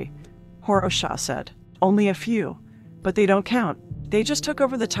history, Horo-sha said. Only a few, but they don't count. They just took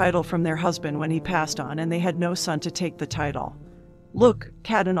over the title from their husband when he passed on, and they had no son to take the title. Look,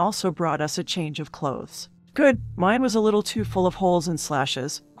 Kaden also brought us a change of clothes. Good, mine was a little too full of holes and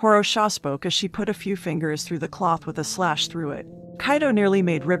slashes, Horo-sha spoke as she put a few fingers through the cloth with a slash through it. Kaido nearly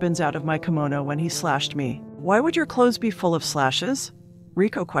made ribbons out of my kimono when he slashed me. Why would your clothes be full of slashes?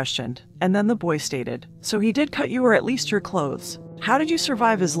 Riko questioned, and then the boy stated, So he did cut you, or at least your clothes. How did you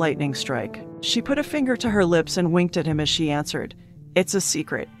survive his lightning strike? She put a finger to her lips and winked at him as she answered, It's a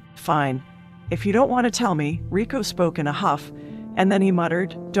secret. Fine. If you don't want to tell me, Riko spoke in a huff, and then he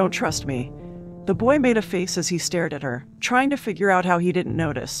muttered, Don't trust me. The boy made a face as he stared at her, trying to figure out how he didn't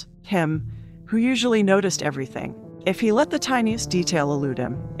notice. Him, who usually noticed everything. If he let the tiniest detail elude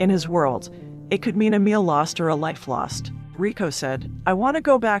him, in his world, it could mean a meal lost or a life lost. Riko said, I want to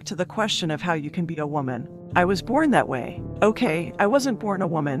go back to the question of how you can be a woman. I was born that way. Okay, I wasn't born a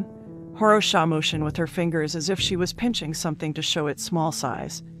woman. Horo-sha motioned with her fingers as if she was pinching something to show its small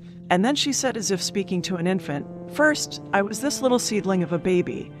size. And then she said as if speaking to an infant, First, I was this little seedling of a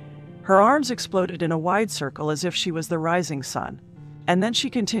baby. Her arms exploded in a wide circle as if she was the rising sun. And then she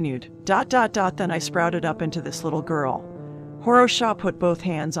continued, Then I sprouted up into this little girl. Horo-sha put both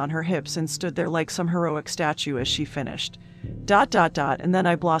hands on her hips and stood there like some heroic statue as she finished. And then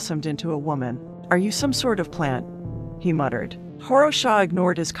I blossomed into a woman. Are you some sort of plant? He muttered. Horo-sha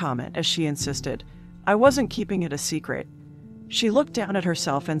ignored his comment as she insisted, I wasn't keeping it a secret. She looked down at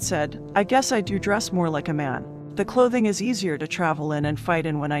herself and said, I guess I do dress more like a man. The clothing is easier to travel in and fight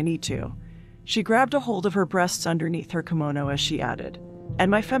in when I need to. She grabbed a hold of her breasts underneath her kimono as she added,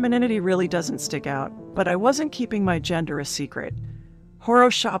 And my femininity really doesn't stick out, but I wasn't keeping my gender a secret.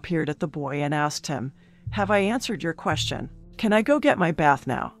 Horo-sha peered at the boy and asked him, Have I answered your question? Can I go get my bath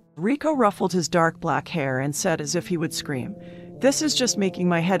now? Riko ruffled his dark black hair and said as if he would scream, This is just making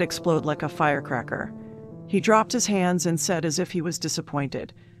my head explode like a firecracker. He dropped his hands and said as if he was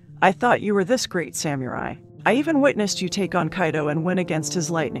disappointed, I thought you were this great samurai. I even witnessed you take on Kaido and win against his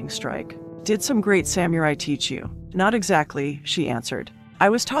lightning strike. Did some great samurai teach you? Not exactly, she answered. I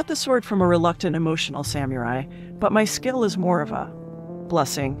was taught the sword from a reluctant emotional samurai, but my skill is more of a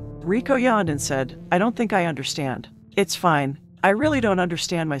blessing. Riko yawned and said, I don't think I understand. It's fine. I really don't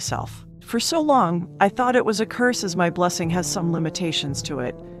understand myself. For so long, I thought it was a curse as my blessing has some limitations to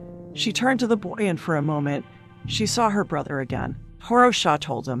it. She turned to the boy and for a moment, she saw her brother again. Horo-sha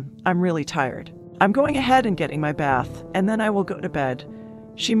told him, I'm really tired. I'm going ahead and getting my bath, and then I will go to bed.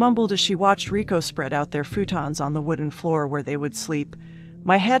 She mumbled as she watched Riko spread out their futons on the wooden floor where they would sleep.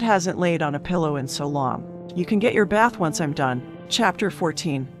 My head hasn't laid on a pillow in so long. You can get your bath once I'm done. Chapter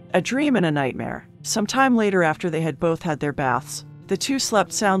 14. A Dream and a Nightmare. Some time later after they had both had their baths, the two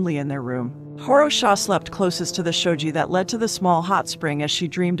slept soundly in their room. Horo-sha slept closest to the shoji that led to the small hot spring as she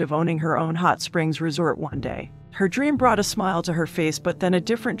dreamed of owning her own hot springs resort one day. Her dream brought a smile to her face, but then a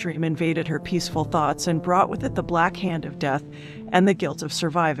different dream invaded her peaceful thoughts and brought with it the black hand of death and the guilt of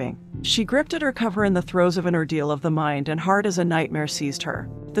surviving. She gripped at her cover in the throes of an ordeal of the mind, and hard as a nightmare seized her.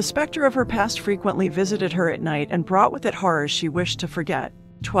 The specter of her past frequently visited her at night and brought with it horrors she wished to forget.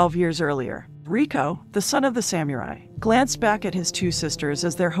 12 years earlier, Riko, the son of the samurai, glanced back at his two sisters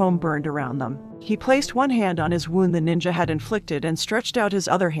as their home burned around them. He placed one hand on his wound the ninja had inflicted and stretched out his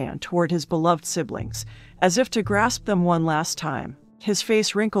other hand toward his beloved siblings, as if to grasp them one last time. His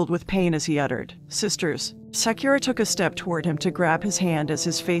face wrinkled with pain as he uttered, Sisters. Sakura took a step toward him to grab his hand as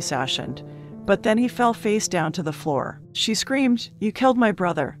his face ashened, but then he fell face down to the floor. She screamed, You killed my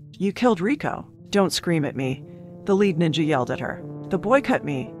brother. You killed Riko. Don't scream at me, the lead ninja yelled at her. The boy cut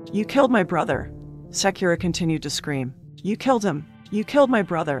me. You killed my brother. Sakura continued to scream. You killed him. You killed my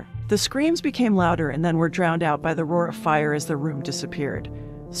brother. The screams became louder and then were drowned out by the roar of fire as the room disappeared,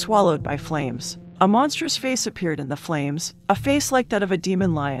 swallowed by flames. A monstrous face appeared in the flames, a face like that of a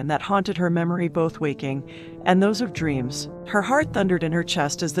demon lion that haunted her memory, both waking and those of dreams. Her heart thundered in her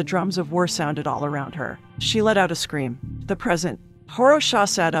chest as the drums of war sounded all around her. She let out a scream. The present. Horo-sha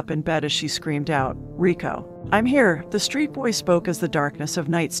sat up in bed as she screamed out, Riko. I'm here, the street boy spoke as the darkness of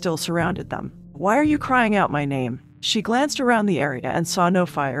night still surrounded them. Why are you crying out my name? She glanced around the area and saw no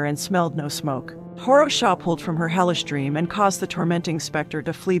fire and smelled no smoke. Horo-sha pulled from her hellish dream and caused the tormenting specter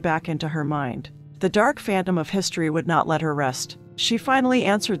to flee back into her mind. The dark phantom of history would not let her rest. She finally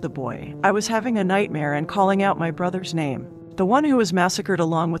answered the boy. I was having a nightmare and calling out my brother's name. The one who was massacred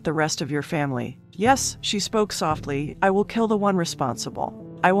along with the rest of your family. Yes, she spoke softly. I will kill the one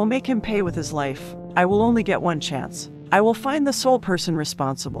responsible. I will make him pay with his life. I will only get one chance. I will find the sole person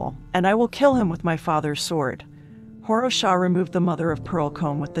responsible, and I will kill him with my father's sword. Horo-sha removed the mother-of-pearl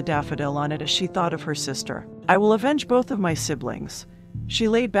comb with the daffodil on it as she thought of her sister. I will avenge both of my siblings. She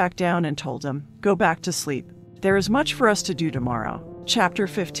laid back down and told him, go back to sleep. There is much for us to do tomorrow. Chapter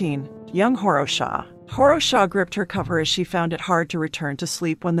 15. Young Horo-sha. Horo-sha gripped her cover as she found it hard to return to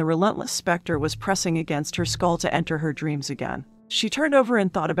sleep when the relentless specter was pressing against her skull to enter her dreams again. She turned over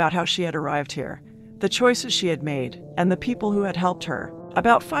and thought about how she had arrived here, the choices she had made, and the people who had helped her.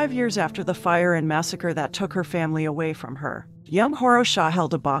 About 5 years after the fire and massacre that took her family away from her, young Horo-sha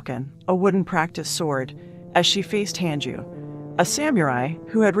held a bakken, a wooden practice sword, as she faced Hanju, a samurai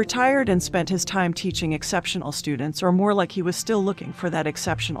who had retired and spent his time teaching exceptional students, or more like he was still looking for that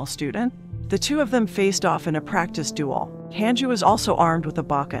exceptional student. The two of them faced off in a practice duel. Hanju was also armed with a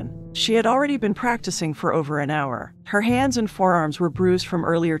bakken. She had already been practicing for over an hour. Her hands and forearms were bruised from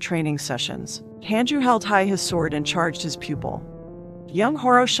earlier training sessions. Hanju held high his sword and charged his pupil. Young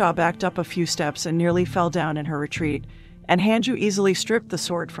Horo-sha backed up a few steps and nearly fell down in her retreat, and Hanju easily stripped the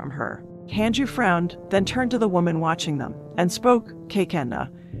sword from her. Hanju frowned, then turned to the woman watching them, and spoke, Keikenna.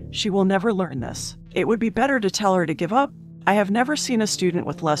 She will never learn this. It would be better to tell her to give up. I have never seen a student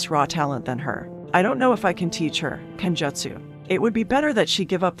with less raw talent than her. I don't know if I can teach her, Kenjutsu. It would be better that she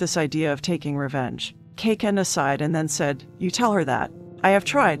give up this idea of taking revenge. Keikenna sighed and then said, you tell her that. I have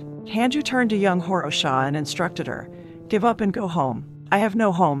tried. Hanju turned to young Horo-sha and instructed her. Give up and go home. I have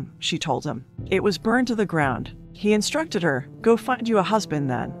no home, she told him. It was burned to the ground. He instructed her, go find you a husband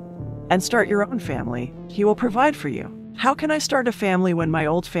then. And start your own family. He will provide for you. How can I start a family when my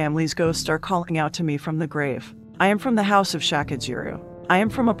old family's ghosts are calling out to me from the grave? I am from the house of Shakadzuru. I am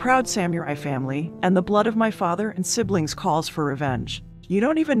from a proud samurai family, and the blood of my father and siblings calls for revenge. You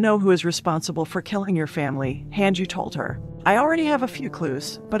don't even know who is responsible for killing your family, Hanju told her. I already have a few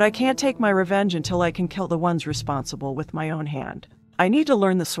clues, but I can't take my revenge until I can kill the ones responsible with my own hand. I need to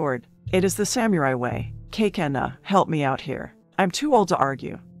learn the sword. It is the samurai way. Keikenna, help me out here. I'm too old to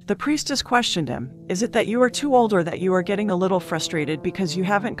argue. The priestess questioned him. Is it that you are too old or that you are getting a little frustrated because you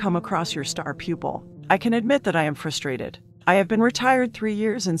haven't come across your star pupil? I can admit that I am frustrated. I have been retired 3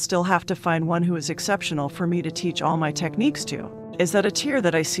 years and still have to find one who is exceptional for me to teach all my techniques to. Is that a tear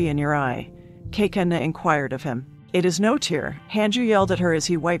that I see in your eye? Keikenna inquired of him. It is no tear, Hanju yelled at her as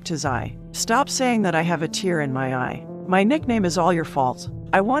he wiped his eye. Stop saying that I have a tear in my eye. My nickname is all your fault.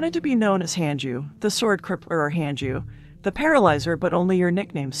 I wanted to be known as Hanju, the sword crippler, or Hanju, the paralyzer, but only your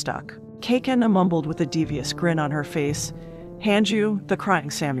nickname stuck. Keikenna mumbled with a devious grin on her face. Hanju, the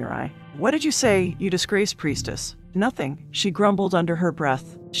crying samurai. What did you say, you disgraced priestess? Nothing, she grumbled under her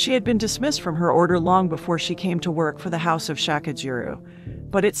breath. She had been dismissed from her order long before she came to work for the house of Shakadzuru,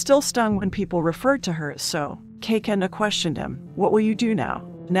 but it still stung when people referred to her as so. Keikenna questioned him. What will you do now?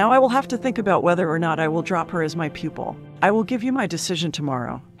 Now I will have to think about whether or not I will drop her as my pupil. I will give you my decision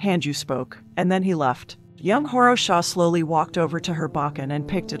tomorrow, Hanju spoke, and then he left. Young Horo-sha slowly walked over to her bakken and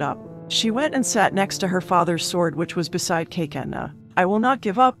picked it up. She went and sat next to her father's sword, which was beside Keikenna. I will not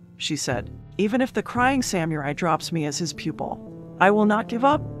give up, she said. Even if the crying samurai drops me as his pupil. I will not give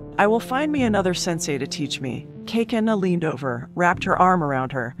up. I will find me another sensei to teach me. Keikenna leaned over, wrapped her arm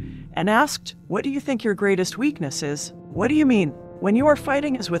around her, and asked, what do you think your greatest weakness is? What do you mean? When you are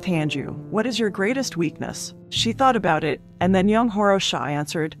fighting as with Hanju, what is your greatest weakness? She thought about it, and then young Horo-sha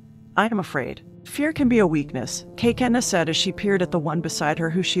answered, I am afraid. Fear can be a weakness, Keikenna said as she peered at the one beside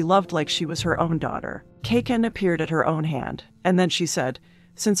her who she loved like she was her own daughter. Keikenna peered at her own hand, and then she said,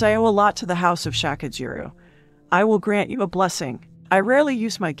 since I owe a lot to the house of Shakadzuru, I will grant you a blessing. I rarely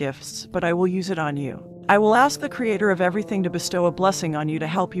use my gifts, but I will use it on you. I will ask the creator of everything to bestow a blessing on you to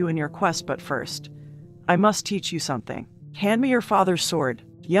help you in your quest, but first, I must teach you something. Hand me your father's sword.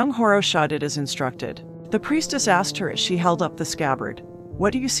 Young Horo-sha did as instructed. The priestess asked her as she held up the scabbard.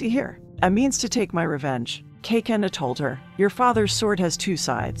 What do you see here? A means to take my revenge. Keikenna told her, your father's sword has two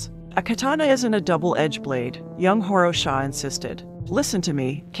sides. A katana isn't a double-edged blade, young Horo-sha insisted. Listen to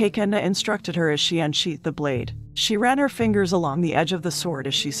me, Keikenna instructed her as she unsheathed the blade. She ran her fingers along the edge of the sword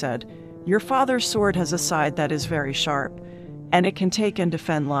as she said, your father's sword has a side that is very sharp, and it can take and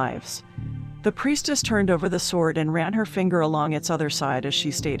defend lives. The priestess turned over the sword and ran her finger along its other side as she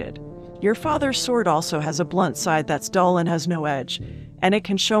stated, your father's sword also has a blunt side that's dull and has no edge, and it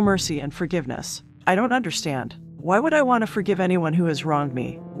can show mercy and forgiveness. I don't understand. Why would I want to forgive anyone who has wronged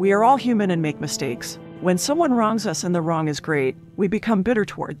me? We are all human and make mistakes. When someone wrongs us and the wrong is great, we become bitter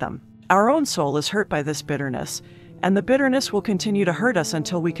toward them. Our own soul is hurt by this bitterness, and the bitterness will continue to hurt us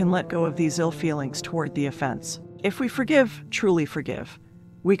until we can let go of these ill feelings toward the offense. If we forgive, truly forgive,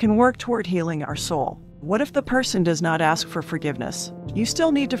 we can work toward healing our soul. What if the person does not ask for forgiveness? You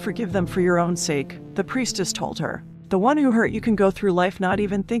still need to forgive them for your own sake, the priestess told her. The one who hurt you can go through life not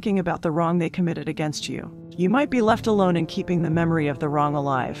even thinking about the wrong they committed against you. You might be left alone in keeping the memory of the wrong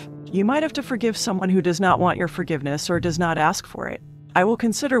alive. You might have to forgive someone who does not want your forgiveness or does not ask for it. I will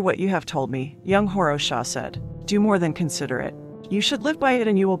consider what you have told me, young Horo-sha said. Do more than consider it. You should live by it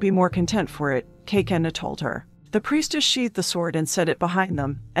and you will be more content for it, Keikenna told her. The priestess sheathed the sword and set it behind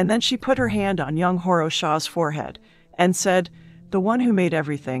them, and then she put her hand on young Horo-sha's forehead and said, the one who made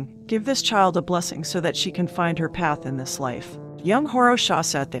everything, give this child a blessing so that she can find her path in this life. Young Horo-sha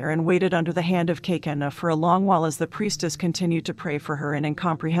sat there and waited under the hand of Keikenna for a long while as the priestess continued to pray for her in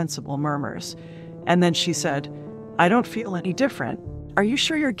incomprehensible murmurs. And then she said, I don't feel any different. Are you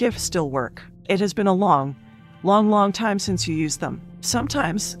sure your gifts still work? It has been a long time since you used them.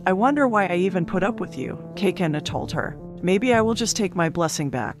 Sometimes, I wonder why I even put up with you, Keikenna told her. Maybe I will just take my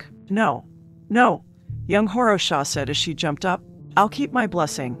blessing back. No, young Horo-sha said as she jumped up. I'll keep my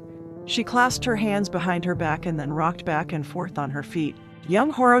blessing. She clasped her hands behind her back and then rocked back and forth on her feet.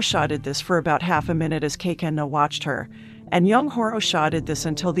 Young Horo-sha did this for about half a minute as Keikenna watched her, and young Horo-sha did this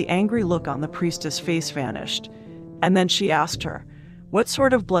until the angry look on the priestess' face vanished. And then she asked her, what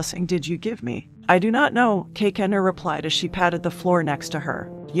sort of blessing did you give me? I do not know, Keikenna replied as she patted the floor next to her.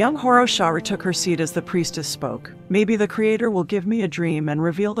 Young Horo-sha retook her seat as the priestess spoke. Maybe the Creator will give me a dream and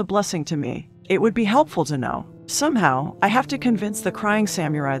reveal the blessing to me. It would be helpful to know. Somehow, I have to convince the crying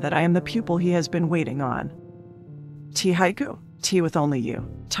samurai that I am the pupil he has been waiting on. Tea haiku. Tea with only you.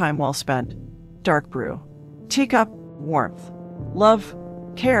 Time well spent. Dark brew. Teacup. Warmth. Love.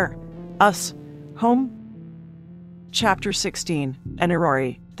 Care. Us. Home. Chapter 16. An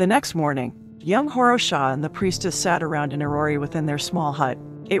Irori. The next morning, young Horo-sha and the priestess sat around an irori within their small hut.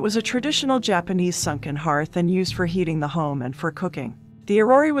 It was a traditional Japanese sunken hearth and used for heating the home and for cooking. The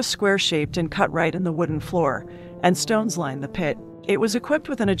irori was square-shaped and cut right in the wooden floor, and stones lined the pit. It was equipped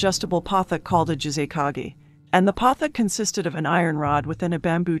with an adjustable pothook called a jizekage, and the pothook consisted of an iron rod within a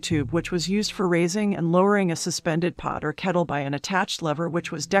bamboo tube which was used for raising and lowering a suspended pot or kettle by an attached lever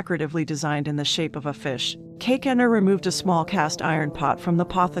which was decoratively designed in the shape of a fish. Keikenna removed a small cast iron pot from the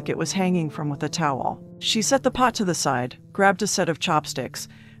pothook it was hanging from with a towel. She set the pot to the side, grabbed a set of chopsticks,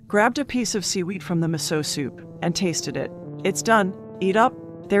 grabbed a piece of seaweed from the miso soup, and tasted it. It's done. Eat up.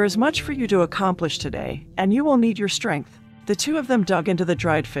 There is much for you to accomplish today, and you will need your strength. The two of them dug into the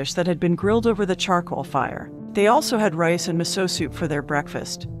dried fish that had been grilled over the charcoal fire. They also had rice and miso soup for their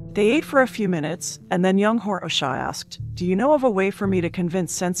breakfast. They ate for a few minutes, and then young Horo-sha asked, do you know of a way for me to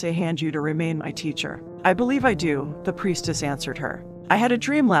convince Sensei Hanju to remain my teacher? I believe I do, the priestess answered her. I had a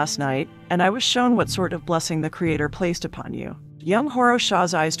dream last night, and I was shown what sort of blessing the Creator placed upon you. Young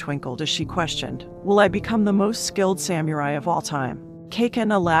Horo-sha's eyes twinkled as she questioned, will I become the most skilled samurai of all time?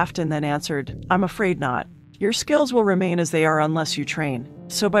 Keikenna laughed and then answered, I'm afraid not. Your skills will remain as they are unless you train.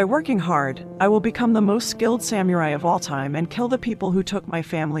 So by working hard, I will become the most skilled samurai of all time and kill the people who took my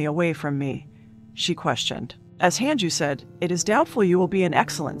family away from me. She questioned. As Hanju said, it is doubtful you will be an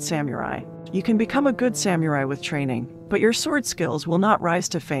excellent samurai. You can become a good samurai with training, but your sword skills will not rise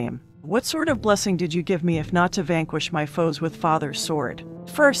to fame. What sort of blessing did you give me if not to vanquish my foes with father's sword?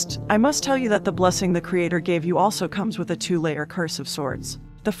 First, I must tell you that the blessing the Creator gave you also comes with a 2-layer curse of sorts.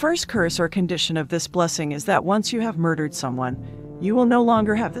 The first curse or condition of this blessing is that once you have murdered someone, you will no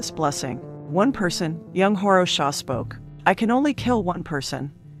longer have this blessing. One person, young Horo-sha spoke. I can only kill one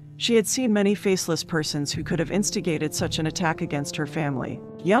person. She had seen many faceless persons who could have instigated such an attack against her family.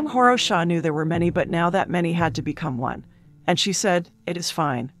 Young Horo-sha knew there were many, but now that many had to become one. And she said, it is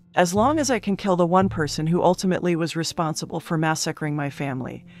fine. As long as I can kill the one person who ultimately was responsible for massacring my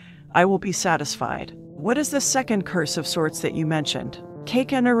family, I will be satisfied. What is the second curse of sorts that you mentioned?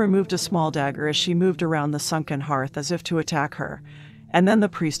 Keikenna removed a small dagger as she moved around the sunken hearth as if to attack her, and then the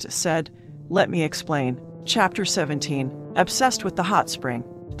priestess said, let me explain. Chapter 17. Obsessed with the hot spring.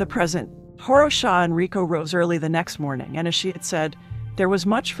 The present. Horo-sha and Riko rose early the next morning, and as she had said, there was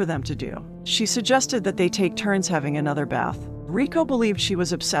much for them to do. She suggested that they take turns having another bath. Riko believed she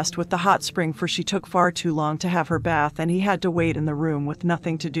was obsessed with the hot spring, for she took far too long to have her bath and he had to wait in the room with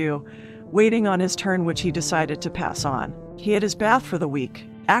nothing to do, waiting on his turn, which he decided to pass on. He had his bath for the week.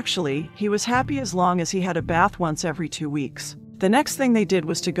 Actually, he was happy as long as he had a bath once every 2 weeks. The next thing they did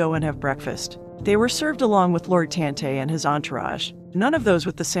was to go and have breakfast. They were served along with Lord Tante and his entourage. None of those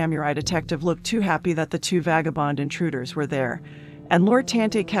with the samurai detective looked too happy that the 2 vagabond intruders were there, and Lord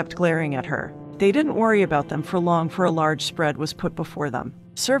Tante kept glaring at her. They didn't worry about them for long, for a large spread was put before them.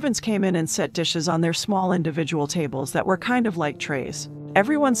 Servants came in and set dishes on their small individual tables that were kind of like trays.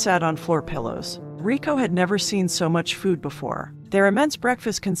 Everyone sat on floor pillows. Riko had never seen so much food before. Their immense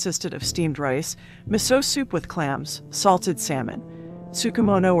breakfast consisted of steamed rice, miso soup with clams, salted salmon,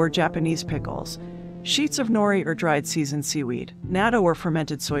 tsukemono or Japanese pickles, sheets of nori or dried seasoned seaweed, natto or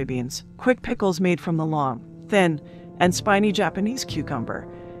fermented soybeans, quick pickles made from the long, thin, and spiny Japanese cucumber,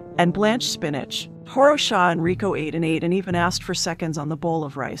 and blanched spinach. Horo-sha and Riko ate and even asked for seconds on the bowl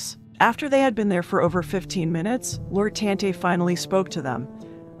of rice. After they had been there for over 15 minutes, Lord Tante finally spoke to them.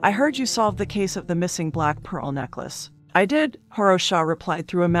 "I heard you solved the case of the missing black pearl necklace." "I did," Horo-sha replied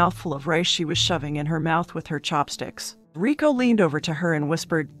through a mouthful of rice she was shoving in her mouth with her chopsticks. Riko leaned over to her and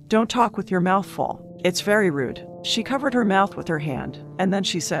whispered, "Don't talk with your mouth full. It's very rude." She covered her mouth with her hand, and then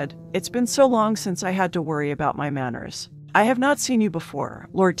she said, "It's been so long since I had to worry about my manners." "I have not seen you before,"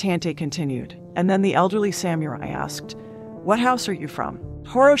 Lord Tante continued, and then the elderly samurai asked, "What house are you from?"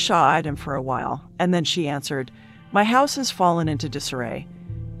 Horo-sha eyed him for a while, and then she answered, "My house has fallen into disarray,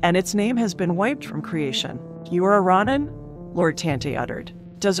 and its name has been wiped from creation." "You are a Ronin?" Lord Tante uttered.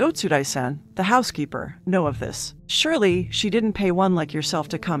 "Does Otsudai-san, the housekeeper, know of this? Surely she didn't pay one like yourself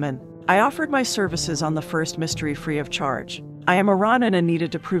to come in." "I offered my services on the first mystery free of charge. I am a Ronin and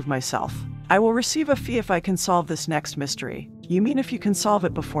needed to prove myself. I will receive a fee if I can solve this next mystery." "You mean if you can solve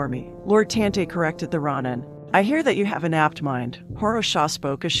it before me?" Lord Tante corrected the Ronin. "I hear that you have an apt mind," Horo-sha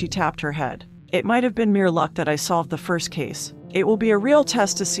spoke as she tapped her head. "It might have been mere luck that I solved the first case. It will be a real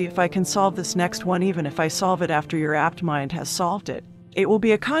test to see if I can solve this next one, even if I solve it after your apt mind has solved it." "It will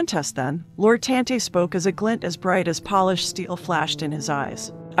be a contest then," Lord Tante spoke as a glint as bright as polished steel flashed in his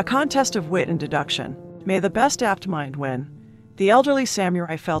eyes. "A contest of wit and deduction. May the best apt mind win." The elderly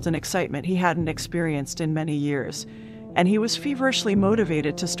samurai felt an excitement he hadn't experienced in many years, and he was feverishly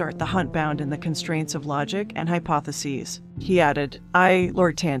motivated to start the hunt, bound in the constraints of logic and hypotheses. He added,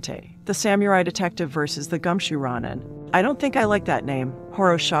 Lord Tante, the samurai detective versus the Gumshoe Ronin. "I don't think I like that name,"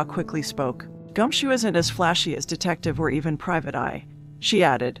 Horo-sha quickly spoke. "Gumshoe isn't as flashy as detective or even private eye," she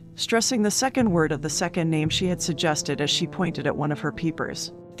added, stressing the second word of the second name she had suggested as she pointed at one of her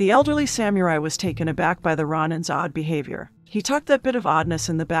peepers. The elderly samurai was taken aback by the Ronin's odd behavior. He tucked that bit of oddness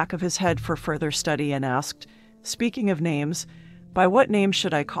in the back of his head for further study and asked, "Speaking of names, by what name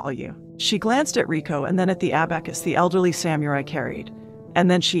should I call you?" She glanced at Riko and then at the abacus the elderly samurai carried,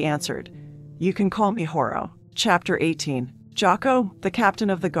 and then she answered, "You can call me Horo." Chapter 18. Jocko, the captain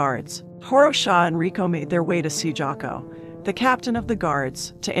of the guards. Horo-sha and Riko made their way to see Jocko, the captain of the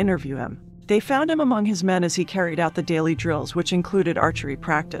guards, to interview him. They found him among his men as he carried out the daily drills, which included archery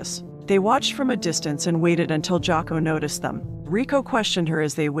practice. They watched from a distance and waited until Jocko noticed them. Riko questioned her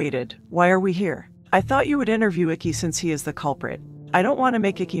as they waited. "Why are we here?" "I thought you would interview Ikki since he is the culprit. I don't want to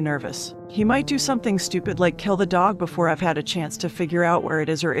make Ikki nervous. He might do something stupid like kill the dog before I've had a chance to figure out where it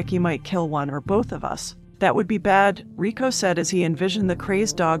is, or Ikki might kill one or both of us. That would be bad," Riko said as he envisioned the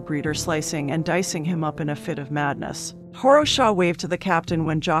crazed dog breeder slicing and dicing him up in a fit of madness. Horo-sha waved to the captain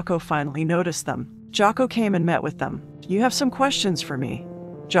when Jocko finally noticed them. Jocko came and met with them. "You have some questions for me?"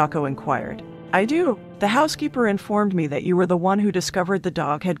 Jocko inquired. "I do. The housekeeper informed me that you were the one who discovered the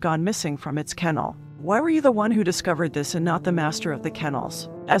dog had gone missing from its kennel. Why were you the one who discovered this and not the master of the kennels?"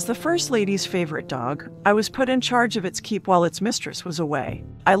 "As the First Lady's favorite dog, I was put in charge of its keep while its mistress was away.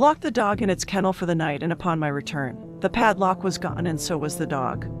 I locked the dog in its kennel for the night, and upon my return, the padlock was gone and so was the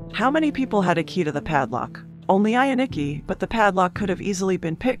dog." "How many people had a key to the padlock?" "Only I and Ikki, but the padlock could have easily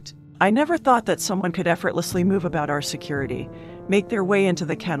been picked. I never thought that someone could effortlessly move about our security, make their way into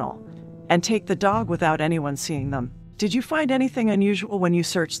the kennel, and take the dog without anyone seeing them." "Did you find anything unusual when you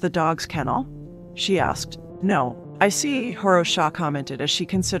searched the dog's kennel?" she asked. "No." "I see," Horo-sha commented as she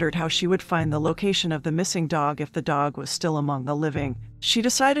considered how she would find the location of the missing dog if the dog was still among the living. She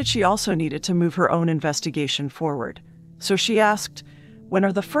decided she also needed to move her own investigation forward. So she asked, "When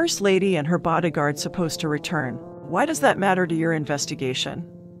are the First Lady and her bodyguard supposed to return?" "Why does that matter to your investigation?"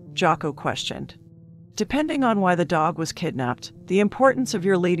 Jocko questioned. "Depending on why the dog was kidnapped, the importance of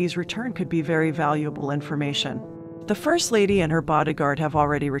your lady's return could be very valuable information." The First Lady and her bodyguard have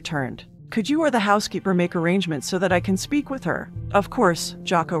already returned. Could you or the housekeeper make arrangements so that I can speak with her? Of course,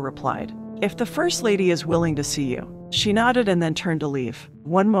 Jocko replied. If the First Lady is willing to see you. She nodded and then turned to leave.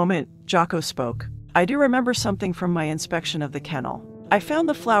 One moment, Jocko spoke. I do remember something from my inspection of the kennel. I found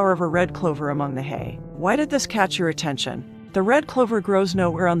the flower of a red clover among the hay. Why did this catch your attention? The red clover grows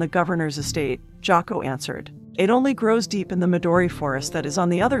nowhere on the governor's estate, Jocko answered. It only grows deep in the Midori forest that is on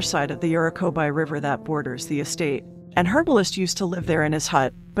the other side of the Urukobai River that borders the estate. An herbalist used to live there in his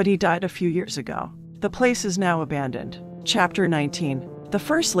hut, but he died a few years ago. The place is now abandoned. Chapter 19. The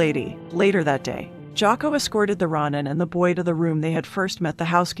First Lady. Later that day, Jocko escorted the Ronin and the boy to the room they had first met the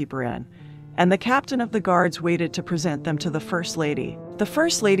housekeeper in, and the captain of the guards waited to present them to the First Lady. The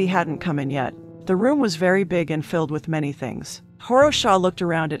First Lady hadn't come in yet. The room was very big and filled with many things. Horo-sha looked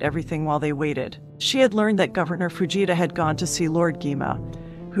around at everything while they waited. She had learned that Governor Fujita had gone to see Lord Gima,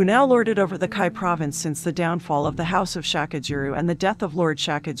 who now lorded over the Kai province since the downfall of the House of Shakajuru and the death of Lord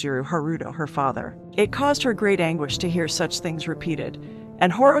Shakajuru Haruto, her father. It caused her great anguish to hear such things repeated,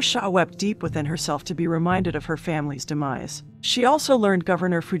 and Horo-sha wept deep within herself to be reminded of her family's demise. She also learned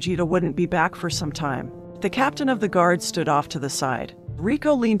Governor Fujita wouldn't be back for some time. The captain of the guard stood off to the side.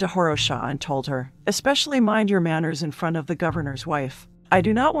 Riko leaned to Horo-sha and told her, especially mind your manners in front of the governor's wife. I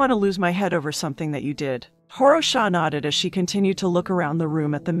do not want to lose my head over something that you did. Horo-sha nodded as she continued to look around the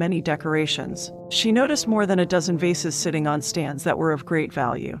room at the many decorations. She noticed more than a dozen vases sitting on stands that were of great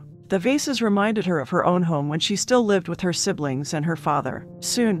value. The vases reminded her of her own home when she still lived with her siblings and her father.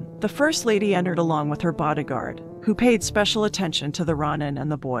 Soon, the First Lady entered along with her bodyguard, who paid special attention to the Ronin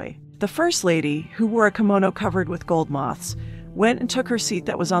and the boy. The First Lady, who wore a kimono covered with gold moths, went and took her seat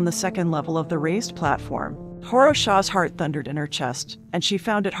that was on the second level of the raised platform. Horo-sha's heart thundered in her chest, and she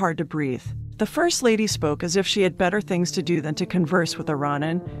found it hard to breathe. The First Lady spoke as if she had better things to do than to converse with a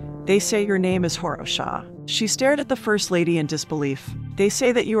Ronin. They say your name is Horo-sha. She stared at the First Lady in disbelief. They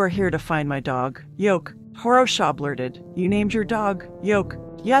say that you are here to find my dog, Yoke. Horo-sha blurted. You named your dog, Yoke.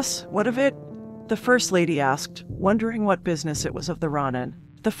 Yes, what of it? The First Lady asked, wondering what business it was of the Ronin.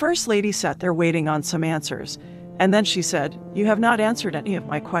 The First Lady sat there waiting on some answers, and then she said, you have not answered any of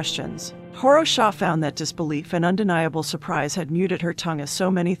my questions. Horo-sha found that disbelief and undeniable surprise had muted her tongue as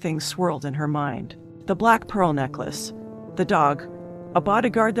so many things swirled in her mind. The black pearl necklace, the dog, a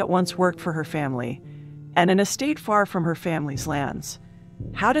bodyguard that once worked for her family, and an estate far from her family's lands.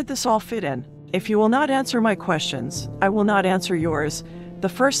 How did this all fit in? If you will not answer my questions, I will not answer yours, the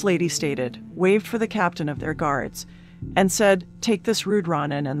First Lady stated, waved for the captain of their guards, and said, take this rude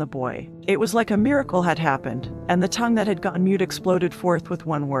Ronin and the boy. It was like a miracle had happened, and the tongue that had gone mute exploded forth with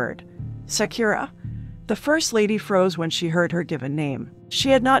one word. Sakura? The First Lady froze when she heard her given name. She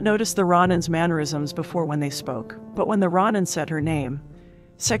had not noticed the Ronin's mannerisms before when they spoke, but when the Ronin said her name,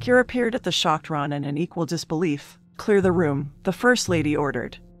 Sakura peered at the shocked Ronin in equal disbelief. Clear the room, the First Lady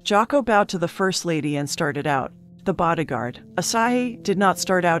ordered. Jocko bowed to the First Lady and started out. The bodyguard, Asahi, did not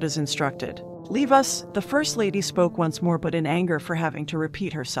start out as instructed. Leave us, the First Lady spoke once more but in anger for having to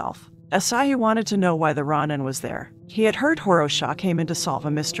repeat herself. Asahi wanted to know why the Ronin was there. He had heard Horo-sha came in to solve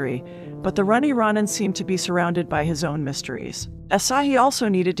a mystery, but the runny Ronin seemed to be surrounded by his own mysteries. Asahi also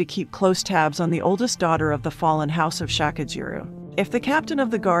needed to keep close tabs on the oldest daughter of the fallen house of Shakajuru. If the captain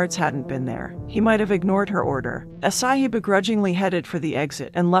of the guards hadn't been there, he might have ignored her order. Asahi begrudgingly headed for the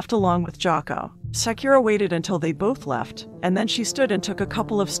exit and left along with Jocko. Sakura waited until they both left, and then she stood and took a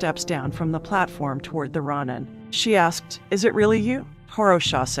couple of steps down from the platform toward the Ronin. She asked, is it really you?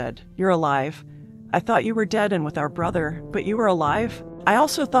 Horo-sha said, you're alive. I thought you were dead and with our brother, but you were alive? I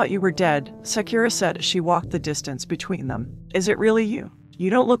also thought you were dead, Sakura said as she walked the distance between them. Is it really you? You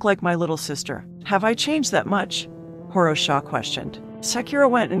don't look like my little sister. Have I changed that much? Horo-sha questioned. Sakura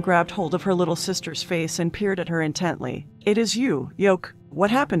went and grabbed hold of her little sister's face and peered at her intently. It is you, Yoke.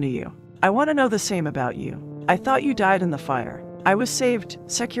 What happened to you? I want to know the same about you. I thought you died in the fire. I was saved,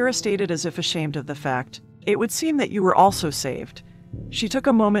 Sakura stated as if ashamed of the fact. It would seem that you were also saved. She took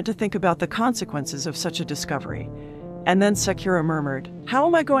a moment to think about the consequences of such a discovery. And then Sakura murmured, how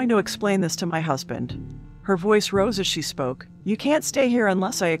am I going to explain this to my husband? Her voice rose as she spoke. You can't stay here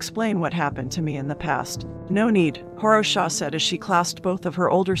unless I explain what happened to me in the past. No need, Horo-sha said as she clasped both of her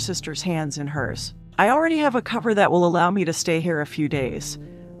older sister's hands in hers. I already have a cover that will allow me to stay here a few days.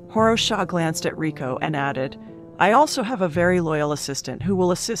 Horo-sha glanced at Riko and added, I also have a very loyal assistant who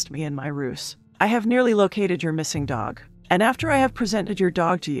will assist me in my ruse. I have nearly located your missing dog. And after I have presented your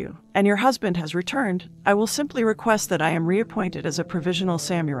dog to you, and your husband has returned, I will simply request that I am reappointed as a provisional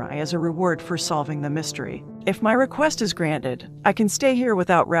samurai as a reward for solving the mystery. If my request is granted, I can stay here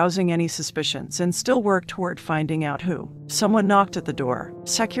without rousing any suspicions and still work toward finding out who. Someone knocked at the door.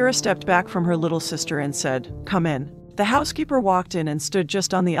 Sakura stepped back from her little sister and said, "Come in." The housekeeper walked in and stood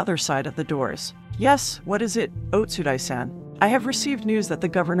just on the other side of the doors. "Yes, what is it, Otsudai-san?" "I have received news that the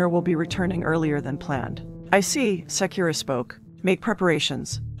governor will be returning earlier than planned." "I see," Sakura spoke. "Make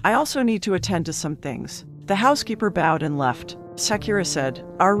preparations. I also need to attend to some things." The housekeeper bowed and left. Sakura said,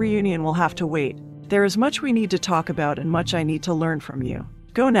 "Our reunion will have to wait. There is much we need to talk about and much I need to learn from you.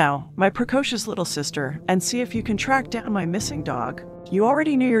 Go now, my precocious little sister, and see if you can track down my missing dog." "You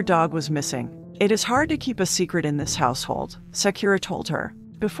already knew your dog was missing. It is hard to keep a secret in this household," Sakura told her.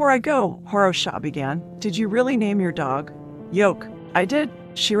 "Before I go," Horo-sha began, "did you really name your dog?" "Yoke." "I did.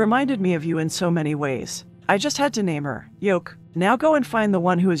 She reminded me of you in so many ways. I just had to name her, Yoke. Now go and find the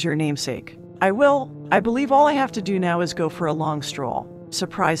one who is your namesake." "I will. I believe all I have to do now is go for a long stroll."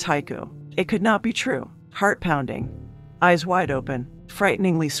 Surprise haiku. It could not be true. Heart-pounding. Eyes wide open.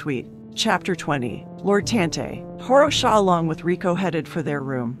 Frighteningly sweet. Chapter 20. Lord Tante. Horo-sha along with Riko headed for their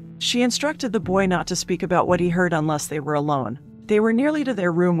room. She instructed the boy not to speak about what he heard unless they were alone. They were nearly to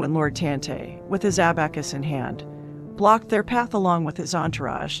their room when Lord Tante, with his abacus in hand, blocked their path along with his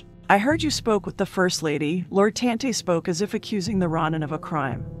entourage. "I heard you spoke with the First Lady." Lord Tante spoke as if accusing the Ronin of a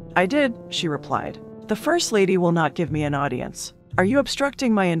crime. "I did," she replied. "The First Lady will not give me an audience. Are you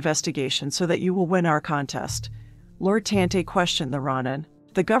obstructing my investigation so that you will win our contest?" Lord Tante questioned the Ronin.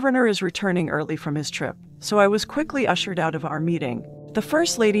 "The governor is returning early from his trip, so I was quickly ushered out of our meeting. The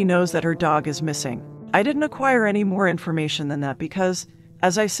First Lady knows that her dog is missing. I didn't acquire any more information than that because,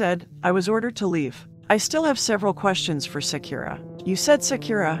 as I said, I was ordered to leave. I still have several questions for Sakura." "You said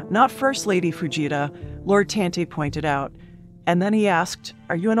Sakura, not First Lady Fujita," Lord Tante pointed out. And then he asked,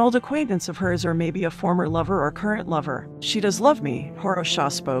 "Are you an old acquaintance of hers or maybe a former lover or current lover?" "She does love me," Horo-sha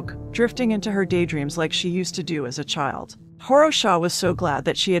spoke, drifting into her daydreams like she used to do as a child. Horo-sha was so glad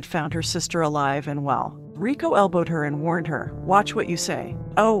that she had found her sister alive and well. Riko elbowed her and warned her, "Watch what you say."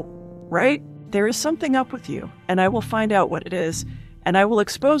 "Oh, right? There is something up with you, and I will find out what it is, and I will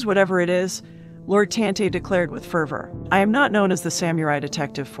expose whatever it is," Lord Tante declared with fervor. "I am not known as the samurai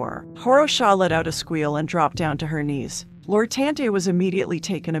detective for." Horo-sha let out a squeal and dropped down to her knees. Lord Tante was immediately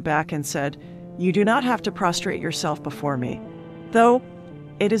taken aback and said, "You do not have to prostrate yourself before me. Though,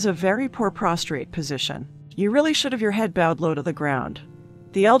 it is a very poor prostrate position. You really should have your head bowed low to the ground."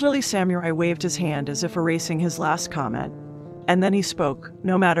 The elderly samurai waved his hand as if erasing his last comment. And then he spoke,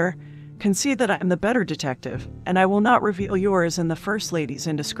 "No matter. Concede that I am the better detective, and I will not reveal yours and the First Lady's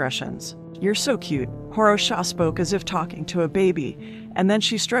indiscretions." "You're so cute," Horo-sha spoke as if talking to a baby, and then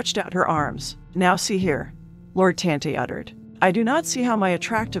she stretched out her arms. "Now see here," Lord Tante uttered. "I do not see how my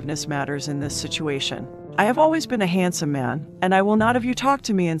attractiveness matters in this situation. I have always been a handsome man, and I will not have you talk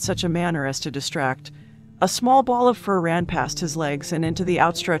to me in such a manner as to distract." A small ball of fur ran past his legs and into the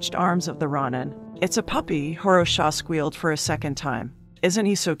outstretched arms of the Ronin. "It's a puppy," Horo-sha squealed for a second time. "Isn't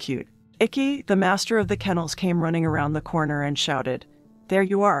he so cute?" Ikki, the master of the kennels, came running around the corner and shouted, "There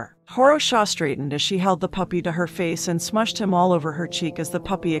you are." Horo-sha straightened as she held the puppy to her face and smushed him all over her cheek as the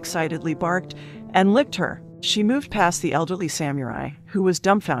puppy excitedly barked and licked her. She moved past the elderly samurai, who was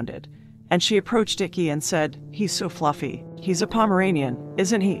dumbfounded, and she approached Ikki and said, "He's so fluffy. He's a Pomeranian,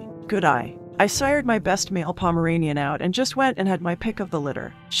 isn't he?" "Good eye. I sired my best male Pomeranian out and just went and had my pick of the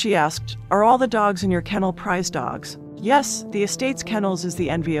litter." She asked, "Are all the dogs in your kennel prize dogs?" "Yes, the estate's kennels is the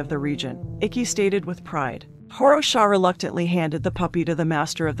envy of the region," Ikki stated with pride. Horo-sha reluctantly handed the puppy to the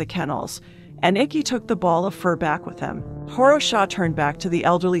master of the kennels, and Ikki took the ball of fur back with him. Horo-sha turned back to the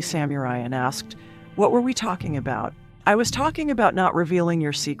elderly samurai and asked, "What were we talking about?" "I was talking about not revealing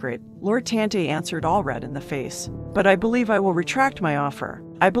your secret," Lord Tante answered, all red in the face. "But I believe I will retract my offer.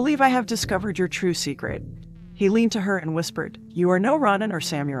 I believe I have discovered your true secret." He leaned to her and whispered, "You are no Ronin or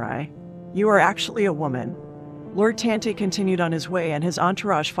samurai. You are actually a woman." Lord Tante continued on his way, and his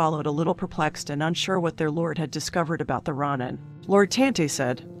entourage followed, a little perplexed and unsure what their lord had discovered about the Ronin. Lord Tante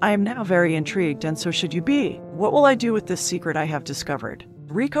said, "I am now very intrigued, and so should you be. What will I do with this secret I have discovered?"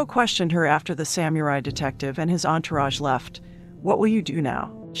 Riko questioned her after the samurai detective and his entourage left. "What will you do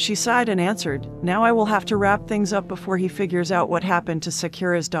now?" She sighed and answered, "Now I will have to wrap things up before he figures out what happened to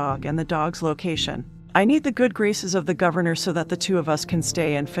Sakura's dog and the dog's location. I need the good graces of the governor so that the two of us can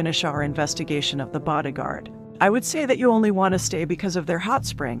stay and finish our investigation of the bodyguard. I would say that you only want to stay because of their hot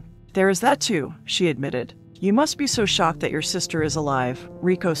spring." "There is that too," she admitted. "You must be so shocked that your sister is alive,"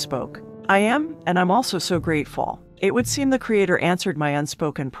 Riko spoke. "I am, and I'm also so grateful. It would seem the Creator answered my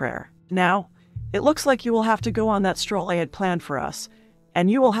unspoken prayer. Now, It looks like you will have to go on that stroll I had planned for us, and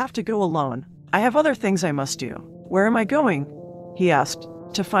you will have to go alone. I have other things I must do. Where am I going? He asked.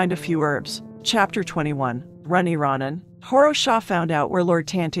 To find a few herbs. Chapter 21. Ronin. Horo-sha found out where Lord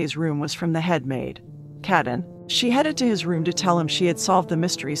Tante's room was from the head maid, Kaden. She headed to his room to tell him she had solved the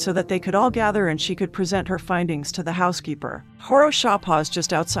mystery so that they could all gather and she could present her findings to the housekeeper. Horo-sha paused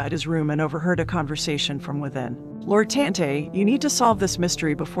just outside his room and overheard a conversation from within. Lord Tante, you need to solve this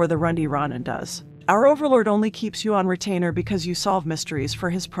mystery before the Ronin does. Our overlord only keeps you on retainer because you solve mysteries for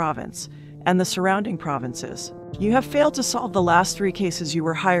his province and the surrounding provinces. You have failed to solve the last 3 cases you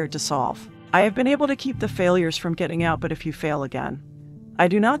were hired to solve. I have been able to keep the failures from getting out, but if you fail again, I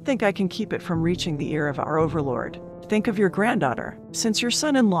do not think I can keep it from reaching the ear of our overlord. Think of your granddaughter. Since your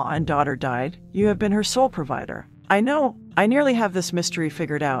son-in-law and daughter died, you have been her sole provider. I know, I nearly have this mystery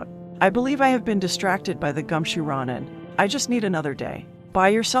figured out. I believe I have been distracted by the gumshoe Ronin. I just need another day. Buy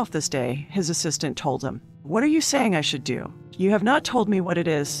yourself this day, his assistant told him. What are you saying I should do? You have not told me what it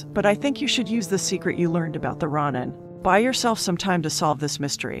is, but I think you should use the secret you learned about the Ronin. Buy yourself some time to solve this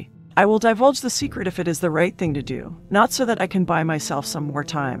mystery. I will divulge the secret if it is the right thing to do, not so that I can buy myself some more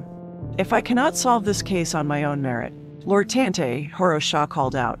time. If I cannot solve this case on my own merit, Lord Tante, Horo-sha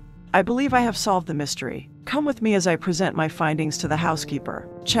called out, I believe I have solved the mystery. Come with me as I present my findings to the housekeeper.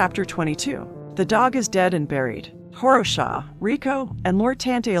 Chapter 22. The dog is dead and buried. Horo-sha, Riko, and Lord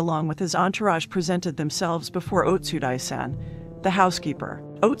Tante along with his entourage presented themselves before Otsudai-san, the housekeeper.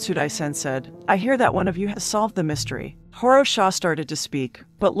 Otsudai-san said, I hear that one of you has solved the mystery. Horo-sha started to speak,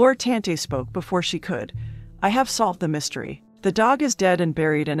 but Lord Tante spoke before she could. I have solved the mystery. The dog is dead and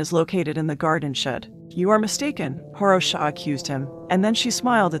buried and is located in the garden shed. You are mistaken, Horo-sha accused him, and then she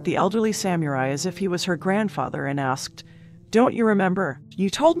smiled at the elderly samurai as if he was her grandfather and asked, Don't you remember? You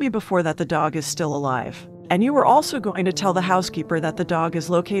told me before that the dog is still alive. And you were also going to tell the housekeeper that the dog is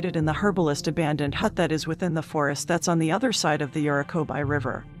located in the herbalist abandoned hut that is within the forest that's on the other side of the Yurakobai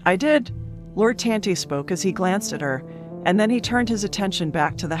River. I did. Lord Tante spoke as he glanced at her, and then he turned his attention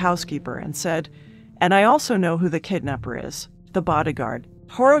back to the housekeeper and said, And I also know who the kidnapper is. The bodyguard.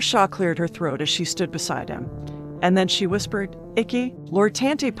 Horo-sha cleared her throat as she stood beside him. And then she whispered, Ikki? Lord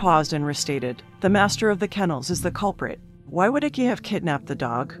Tante paused and restated, The master of the kennels is the culprit. Why would Ikki have kidnapped the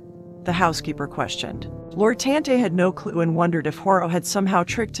dog? The housekeeper questioned. Lord Tante had no clue and wondered if Horo had somehow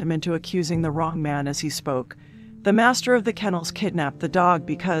tricked him into accusing the wrong man as he spoke. The master of the kennels kidnapped the dog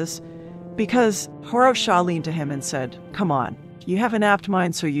because Horo-sha leaned to him and said, Come on, you have an apt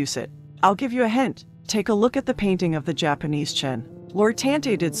mind, so use it. I'll give you a hint. Take a look at the painting of the Japanese chin. Lord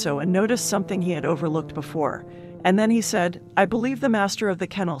Tante did so and noticed something he had overlooked before. And then he said, I believe the master of the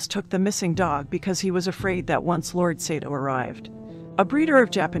kennels took the missing dog because he was afraid that once Lord Sato arrived, a breeder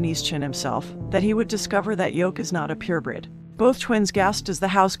of Japanese chin himself, that he would discover that Yoke is not a purebred. Both twins gasped as the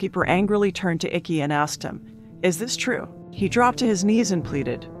housekeeper angrily turned to Ikki and asked him, Is this true? He dropped to his knees and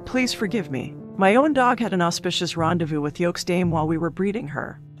pleaded, Please forgive me. My own dog had an auspicious rendezvous with Yoke's dame while we were breeding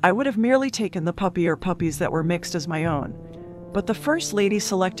her. I would have merely taken the puppy or puppies that were mixed as my own. But the first lady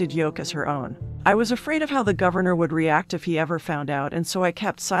selected Yoke as her own. I was afraid of how the governor would react if he ever found out, and so I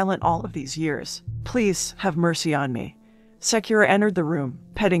kept silent all of these years. Please have mercy on me. Sekira entered the room,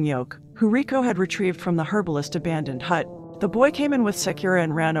 petting Yoke, who Riko had retrieved from the herbalist abandoned hut. The boy came in with Sekira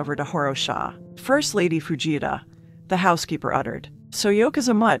and ran over to Horo-sha. First Lady Fujita, the housekeeper uttered. So Yoke is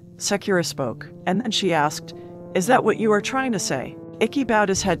a mutt, Sekira spoke, and then she asked, Is that what you are trying to say? Ikki bowed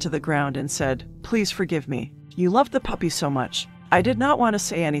his head to the ground and said, Please forgive me. You loved the puppy so much. I did not want to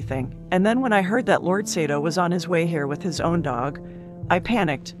say anything, and then when I heard that Lord Sato was on his way here with his own dog, I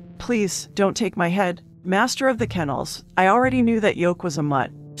panicked. Please, don't take my head. Master of the kennels, I already knew that Yoke was a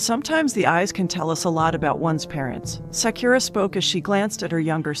mutt. Sometimes the eyes can tell us a lot about one's parents. Sekira spoke as she glanced at her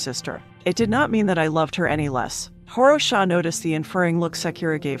younger sister. It did not mean that I loved her any less. Horo-sha noticed the inferring look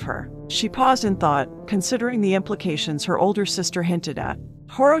Sekira gave her. She paused in thought, considering the implications her older sister hinted at.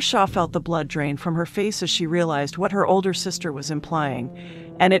 Horo-sha felt the blood drain from her face as she realized what her older sister was implying,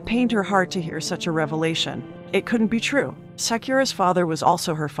 and it pained her heart to hear such a revelation. It couldn't be true. Sekira's father was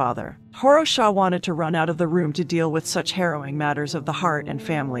also her father. Horo-sha wanted to run out of the room to deal with such harrowing matters of the heart and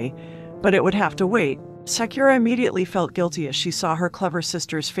family, but it would have to wait. Sekira immediately felt guilty as she saw her clever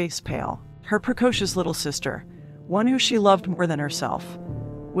sister's face pale. Her precocious little sister, one who she loved more than herself,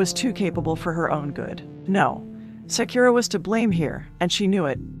 was too capable for her own good. No, Sekira was to blame here, and she knew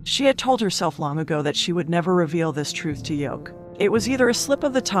it. She had told herself long ago that she would never reveal this truth to Yoke. It was either a slip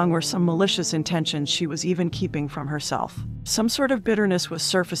of the tongue or some malicious intention she was even keeping from herself. Some sort of bitterness was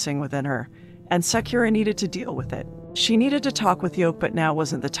surfacing within her, and Sekira needed to deal with it. She needed to talk with Yoke, but now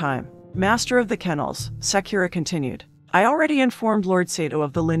wasn't the time. Master of the kennels, Sekira continued. I already informed Lord Sato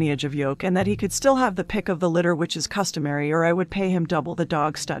of the lineage of Yoke and that he could still have the pick of the litter which is customary, or I would pay him double the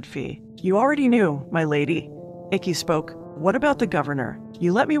dog stud fee. You already knew, my lady. Ikki spoke. What about the governor?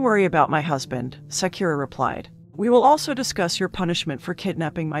 You let me worry about my husband, Sakura replied. We will also discuss your punishment for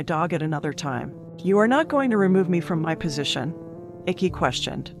kidnapping my dog at another time. You are not going to remove me from my position? Ikki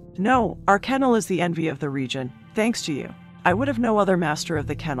questioned. No, our kennel is the envy of the region, thanks to you. I would have no other master of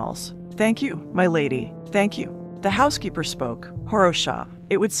the kennels. Thank you, my lady, thank you. The housekeeper spoke. Horo-sha,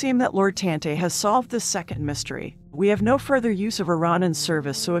 it would seem that Lord Tante has solved this second mystery. We have no further use of a Ronin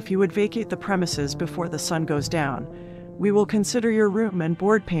service, so if you would vacate the premises before the sun goes down, we will consider your room and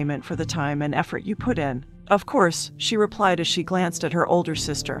board payment for the time and effort you put in. Of course, she replied as she glanced at her older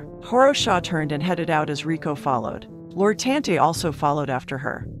sister. Horo-sha turned and headed out as Riko followed. Lord Tante also followed after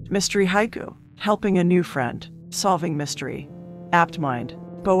her. Mystery haiku. Helping a new friend. Solving mystery. Apt mind.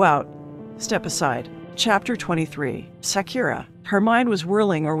 Bow out. Step aside. Chapter 23. Sakura. Her mind was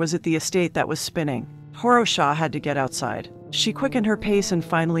whirling, or was it the estate that was spinning? Horo-sha had to get outside. She quickened her pace and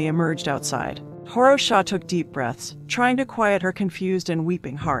finally emerged outside. Horo-sha took deep breaths, trying to quiet her confused and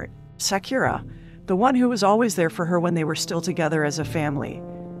weeping heart. Sakura, the one who was always there for her when they were still together as a family.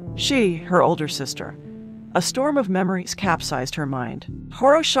 She, her older sister. A storm of memories capsized her mind.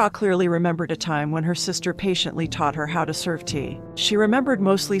 Horo-sha clearly remembered a time when her sister patiently taught her how to serve tea. She remembered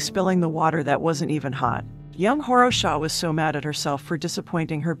mostly spilling the water that wasn't even hot. Young Horo-sha was so mad at herself for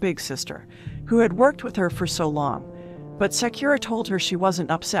disappointing her big sister, who had worked with her for so long. But Sakura told her she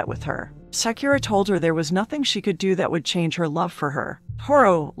wasn't upset with her. Sakura told her there was nothing she could do that would change her love for her.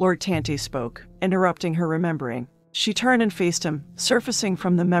 Horo, Lord Tante spoke, interrupting her remembering. She turned and faced him, surfacing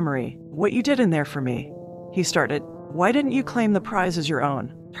from the memory. What you did in there for me? He started. Why didn't you claim the prize as your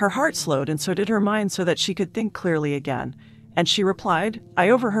own? Her heart slowed, and so did her mind, so that she could think clearly again. And she replied, I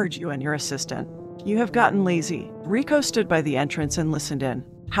overheard you and your assistant. You have gotten lazy. Riko stood by the entrance and listened in.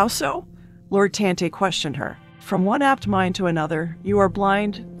 How so? Lord Tante questioned her. From one apt mind to another, you are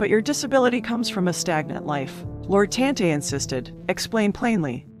blind, but your disability comes from a stagnant life. Lord Tante insisted. Explain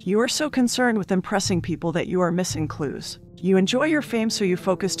plainly. You are so concerned with impressing people that you are missing clues. You enjoy your fame, so you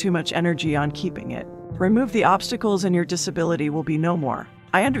focus too much energy on keeping it. Remove the obstacles and your disability will be no more.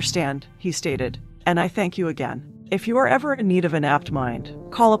 I understand, he stated, and I thank you again. If you are ever in need of an apt mind,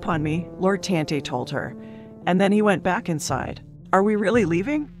 call upon me, Lord Tante told her. And then he went back inside. Are we really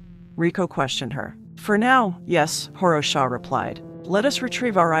leaving? Riko questioned her. For now, yes, Horo-sha replied. Let us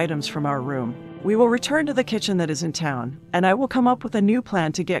retrieve our items from our room. We will return to the kitchen that is in town, and I will come up with a new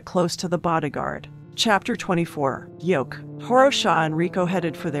plan to get close to the bodyguard. Chapter 24. Yoke. Horo-sha and Riko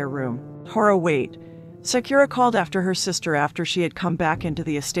headed for their room. Horo, wait. Sakura called after her sister after she had come back into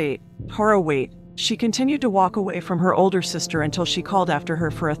the estate. Horo, wait. She continued to walk away from her older sister until she called after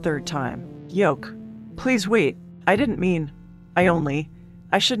her for a third time. Yoke. Please wait. I didn't mean.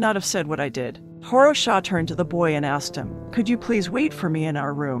 I should not have said what I did. Horo-sha turned to the boy and asked him, could you please wait for me in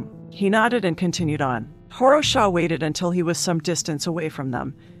our room? He nodded and continued on. Horo-sha waited until he was some distance away from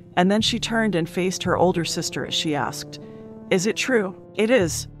them, and then she turned and faced her older sister as she asked, is it true? It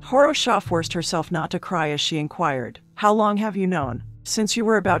is. Horo-sha forced herself not to cry as she inquired, how long have you known? Since you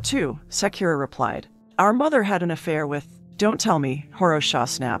were about 2, Sakura replied. Our mother had an affair with... Don't tell me, Horo-sha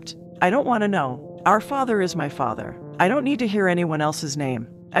snapped. I don't want to know. Our father is my father. I don't need to hear anyone else's name.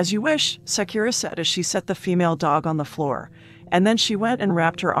 As you wish, Sakura said as she set the female dog on the floor, and then she went and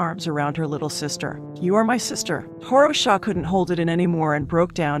wrapped her arms around her little sister. You are my sister. Horo-sha couldn't hold it in anymore and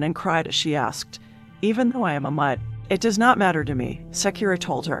broke down and cried as she asked, even though I am a mutt. It does not matter to me, Sakura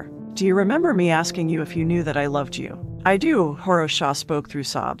told her. Do you remember me asking you if you knew that I loved you? I do, Horo-sha spoke through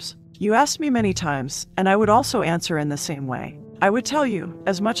sobs. You asked me many times, and I would also answer in the same way. I would tell you,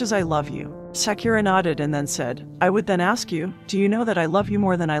 as much as I love you. Sakura nodded and then said, I would then ask you, do you know that I love you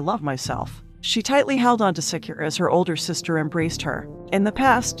more than I love myself? She tightly held on to Sakura as her older sister embraced her. In the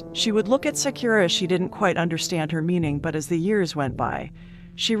past, she would look at Sakura as she didn't quite understand her meaning, but as the years went by,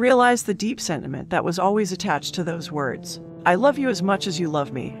 she realized the deep sentiment that was always attached to those words. I love you as much as you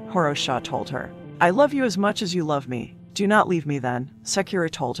love me, Horo-sha told her. I love you as much as you love me. Do not leave me then, Sakura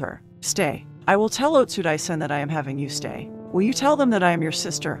told her. Stay. I will tell Otsudai-sen that I am having you stay. Will you tell them that I am your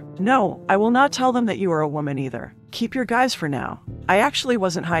sister? No, I will not tell them that you are a woman either. Keep your guys for now. I actually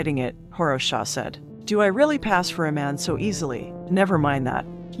wasn't hiding it, Horo-sha said. Do I really pass for a man so easily? Never mind that.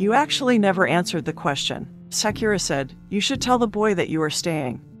 You actually never answered the question. Sakura said, you should tell the boy that you are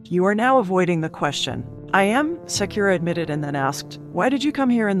staying. You are now avoiding the question. I am, Sakura admitted and then asked, why did you come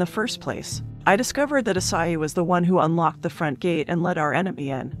here in the first place? I discovered that Asahi was the one who unlocked the front gate and let our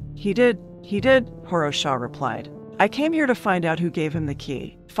enemy in. He did, Horo-sha replied. I came here to find out who gave him the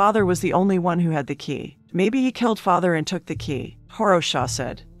key. Father was the only one who had the key. Maybe he killed father and took the key. Horo-sha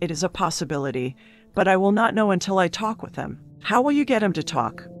said, "It is a possibility, but I will not know until I talk with him." "How will you get him to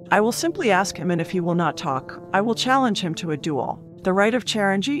talk?" "I will simply ask him, and if he will not talk, I will challenge him to a duel." "The right of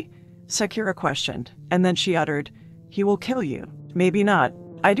Charanji?" Sakura questioned, and then she uttered, "He will kill you." "Maybe not.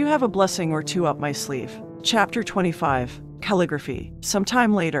 I do have a blessing or two up my sleeve." Chapter 25. Calligraphy. Some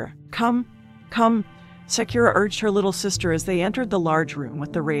time later. Come. Sakura urged her little sister as they entered the large room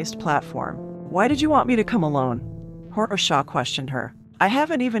with the raised platform. "Why did you want me to come alone?" Horo-sha questioned her. "I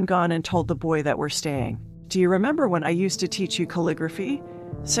haven't even gone and told the boy that we're staying." "Do you remember when I used to teach you calligraphy?"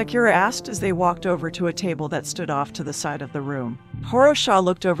 Sakura asked as they walked over to a table that stood off to the side of the room. Horo-sha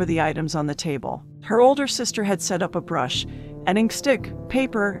looked over the items on the table. Her older sister had set up a brush, an ink stick,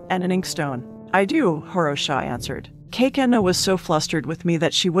 paper, and an inkstone. "I do," Horo-sha answered. "Keikenna was so flustered with me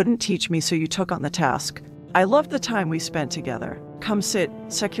that she wouldn't teach me, so you took on the task. I loved the time we spent together." "Come sit,"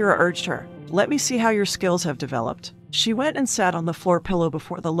 Sakura urged her. "Let me see how your skills have developed." She went and sat on the floor pillow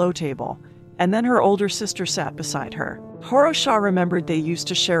before the low table, and then her older sister sat beside her. Horo-sha remembered they used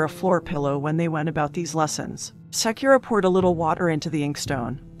to share a floor pillow when they went about these lessons. Sakura poured a little water into the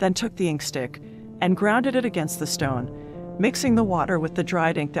inkstone, then took the ink stick and grounded it against the stone, mixing the water with the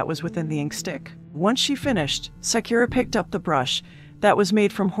dried ink that was within the ink stick. Once she finished, Sakura picked up the brush that was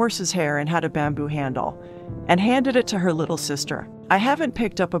made from horse's hair and had a bamboo handle, and handed it to her little sister. "I haven't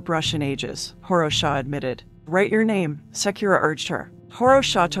picked up a brush in ages," Horo-sha admitted. "Write your name," Sakura urged her.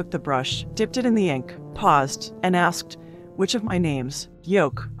 Horo-sha took the brush, dipped it in the ink, paused, and asked, "Which of my names?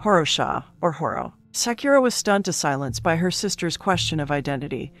 Yoke, Horo-sha, or Horo?" Sakura was stunned to silence by her sister's question of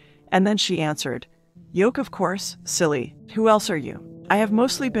identity, and then she answered, "Yoke, of course, silly. Who else are you?" "I have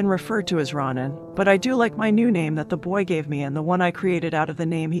mostly been referred to as Ronin, but I do like my new name that the boy gave me and the one I created out of the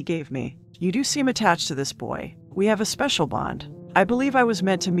name he gave me. You do seem attached to this boy. We have a special bond. I believe I was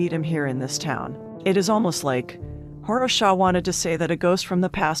meant to meet him here in this town. It is almost like..." Horo-sha wanted to say that a ghost from the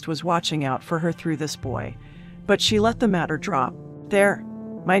past was watching out for her through this boy, but she let the matter drop. "There.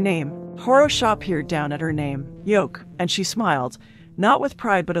 My name." Horo-sha peered down at her name, Yoke, and she smiled, not with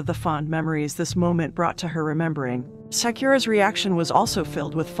pride but of the fond memories this moment brought to her remembering. Sakura's reaction was also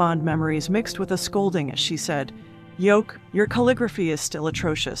filled with fond memories mixed with a scolding as she said, "Yoke, your calligraphy is still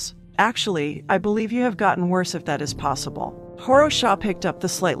atrocious. Actually, I believe you have gotten worse if that is possible." Horo-sha picked up the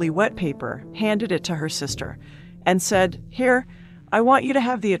slightly wet paper, handed it to her sister, and said, "Here, I want you to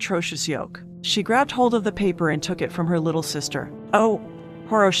have the atrocious Yoke." She grabbed hold of the paper and took it from her little sister. "Oh,"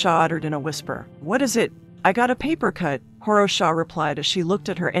 Horo-sha uttered in a whisper. "What is it?" "I got a paper cut," Horo-sha replied as she looked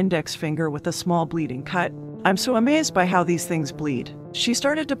at her index finger with a small bleeding cut. "I'm so amazed by how these things bleed." She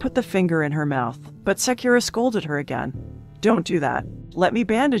started to put the finger in her mouth, but Sakura scolded her again. "Don't do that. Let me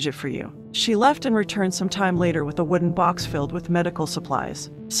bandage it for you." She left and returned some time later with a wooden box filled with medical supplies.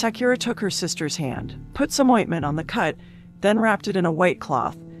 Sakura took her sister's hand, put some ointment on the cut, then wrapped it in a white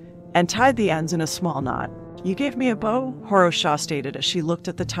cloth, and tied the ends in a small knot. "You gave me a bow?" Horo-sha stated as she looked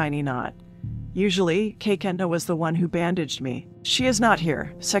at the tiny knot. "Usually, Keikenna was the one who bandaged me." "She is not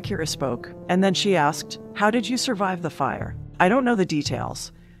here," Sakura spoke, and then she asked, "How did you survive the fire?" "I don't know the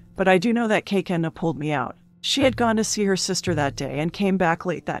details, but I do know that Keikenna pulled me out. She had gone to see her sister that day and came back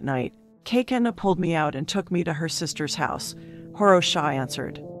late that night. Keikenna pulled me out and took me to her sister's house," Horo-sha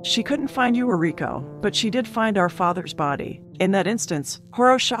answered. "She couldn't find Yuriko, but she did find our father's body." In that instance,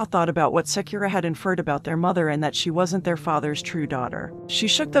 Horo-sha thought about what Sakura had inferred about their mother and that she wasn't their father's true daughter. She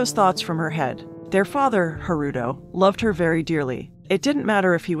shook those thoughts from her head. Their father, Haruto, loved her very dearly. It didn't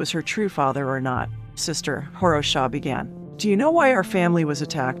matter if he was her true father or not. "Sister," Horo-sha began, "do you know why our family was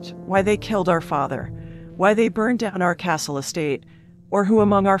attacked? Why they killed our father? Why they burned down our castle estate? Or who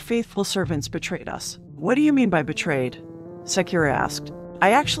among our faithful servants betrayed us?" "What do you mean by betrayed?" Sakura asked.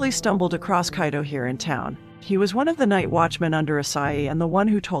 "I actually stumbled across Kaido here in town. He was one of the night watchmen under Asahi and the one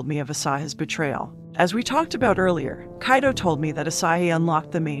who told me of Asahi's betrayal. As we talked about earlier, Kaido told me that Asahi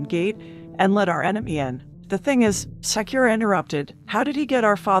unlocked the main gate and let our enemy in. The thing is," Sakura interrupted, "how did he get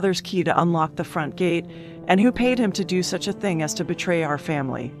our father's key to unlock the front gate, and who paid him to do such a thing as to betray our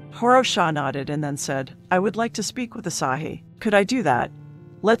family?" Horo-sha nodded and then said, "I would like to speak with Asahi. Could I do that?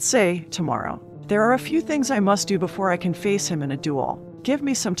 Let's say tomorrow. There are a few things I must do before I can face him in a duel. Give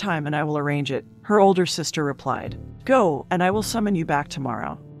me some time and I will arrange it," her older sister replied. "Go, and I will summon you back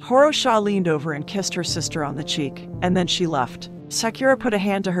tomorrow." Horo-sha leaned over and kissed her sister on the cheek, and then she left. Sakura put a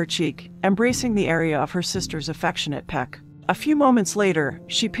hand to her cheek, embracing the area of her sister's affectionate peck. A few moments later,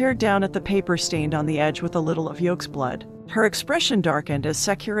 she peered down at the paper stained on the edge with a little of Yoke's blood. Her expression darkened as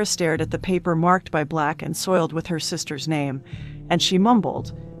Sakura stared at the paper marked by black and soiled with her sister's name, and she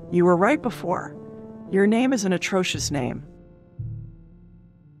mumbled, "You were right before. Your name is an atrocious name."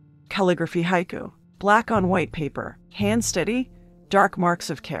 Calligraphy haiku. Black on white paper. Hand steady. Dark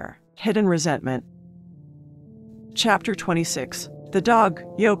marks of care. Hidden resentment. Chapter 26. The dog,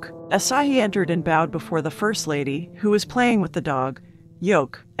 Yoke. Asahi entered and bowed before the First Lady, who was playing with the dog,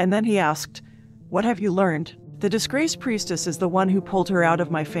 Yoke, and then he asked, "What have you learned?" "The disgraced priestess is the one who pulled her out of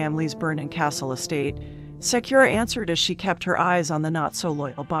my family's burning castle estate," Sakura answered as she kept her eyes on the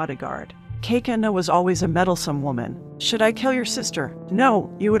not-so-loyal bodyguard. "Keikenna was always a meddlesome woman. Should I kill your sister?"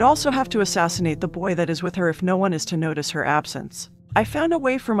 "No, you would also have to assassinate the boy that is with her if no one is to notice her absence. I found a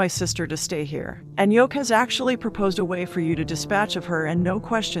way for my sister to stay here, and Yoke has actually proposed a way for you to dispatch of her and no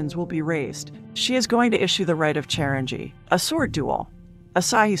questions will be raised. She is going to issue the rite of Charanji, a sword duel."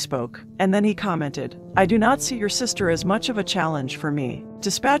 Asahi spoke, and then he commented, "I do not see your sister as much of a challenge for me.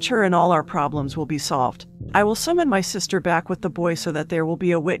 Dispatch her and all our problems will be solved. I will summon my sister back with the boy so that there will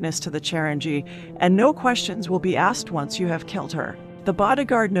be a witness to the Charanji, and no questions will be asked once you have killed her." The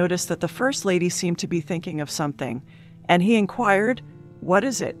bodyguard noticed that the First Lady seemed to be thinking of something, and he inquired, "What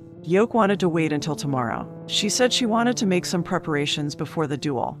is it?" Yoke wanted to wait until tomorrow. She said she wanted to make some preparations before the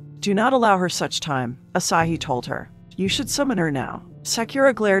duel. "Do not allow her such time," Asahi told her. "You should summon her now."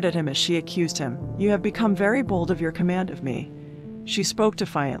 Sakura glared at him as she accused him. "You have become very bold of your command of me." She spoke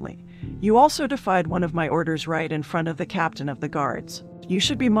defiantly. "You also defied one of my orders right in front of the captain of the guards. You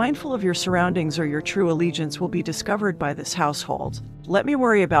should be mindful of your surroundings or your true allegiance will be discovered by this household. Let me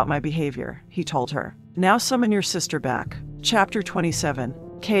worry about my behavior," he told her. "Now summon your sister back." Chapter 27.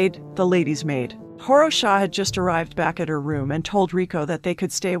 Kade, the lady's maid. Horo-sha had just arrived back at her room and told Riko that they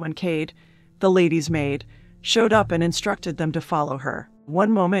could stay when Kade, the lady's maid, showed up and instructed them to follow her.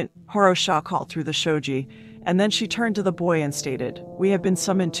 One moment, Horo-sha called through the shoji, and then she turned to the boy and stated, "We have been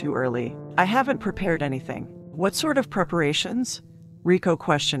summoned too early. I haven't prepared anything." "What sort of preparations?" Riko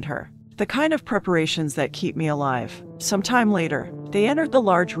questioned her. "The kind of preparations that keep me alive." Sometime later, they entered the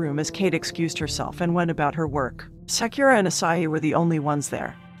large room as Kate excused herself and went about her work. Sakura and Asahi were the only ones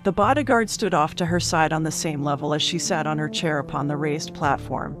there. The bodyguard stood off to her side on the same level as she sat on her chair upon the raised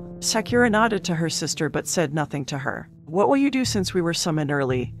platform. Sakura nodded to her sister but said nothing to her. "What will you do since we were summoned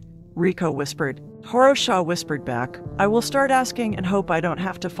early?" Riko whispered. Horo-sha whispered back, "I will start asking and hope I don't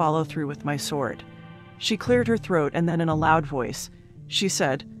have to follow through with my sword." She cleared her throat and then in a loud voice, she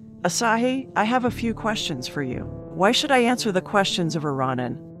said, "Asahi, I have a few questions for you." "Why should I answer the questions of a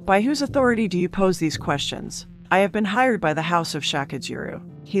Ronin? By whose authority do you pose these questions?" "I have been hired by the House of Shakadzuru."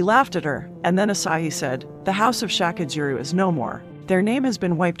 He laughed at her, and then Asahi said, "The House of Shakadzuru is no more. Their name has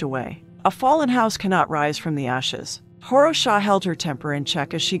been wiped away. A fallen house cannot rise from the ashes." Horo-sha held her temper in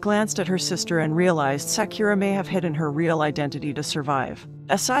check as she glanced at her sister and realized Sakura may have hidden her real identity to survive.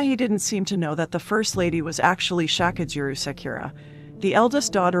 Asahi didn't seem to know that the First Lady was actually Shakadzuru Sakura, the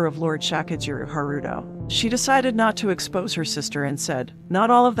eldest daughter of Lord Shakadzuru Haruto. She decided not to expose her sister and said,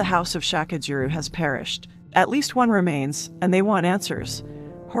 "Not all of the House of Shakadzuru has perished. At least one remains, and they want answers."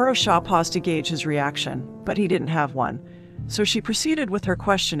 Horo-sha paused to gauge his reaction, but he didn't have one. So she proceeded with her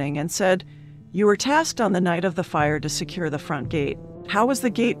questioning and said, "You were tasked on the night of the fire to secure the front gate. How was the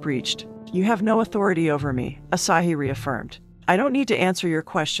gate breached?" "You have no authority over me," Asahi reaffirmed. "I don't need to answer your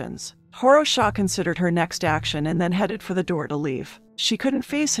questions." Horo-sha considered her next action and then headed for the door to leave. She couldn't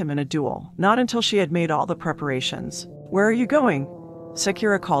face him in a duel, not until she had made all the preparations. "Where are you going?"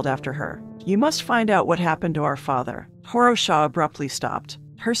 Sakura called after her. "You must find out what happened to our father." Horo-sha abruptly stopped.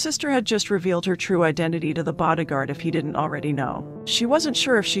 Her sister had just revealed her true identity to the bodyguard if he didn't already know. She wasn't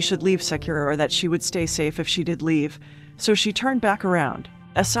sure if she should leave Sakura or that she would stay safe if she did leave, so she turned back around.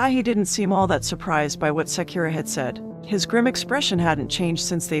 Asahi didn't seem all that surprised by what Sakura had said. His grim expression hadn't changed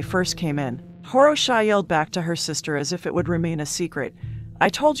since they first came in. Horo-sha yelled back to her sister as if it would remain a secret, "I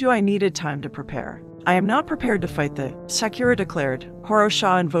told you I needed time to prepare." "I am not prepared to fight the," Sakura declared.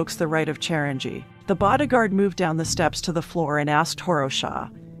 Horo-sha invokes the rite of Charanji. The bodyguard moved down the steps to the floor and asked Horo-sha,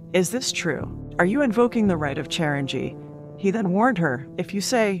 "Is this true? Are you invoking the rite of Charanji?" He then warned her, "If you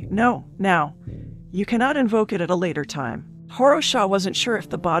say, no, now, you cannot invoke it at a later time." Horo-sha wasn't sure if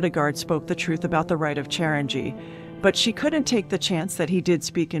the bodyguard spoke the truth about the rite of Charanji, but she couldn't take the chance that he did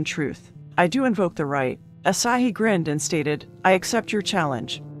speak in truth. "I do invoke the rite." Asahi grinned and stated, "I accept your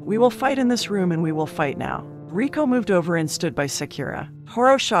challenge. We will fight in this room and we will fight now." Riko moved over and stood by Sakura.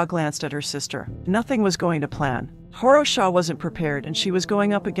 Horo-sha glanced at her sister. Nothing was going to plan. Horo-sha wasn't prepared and she was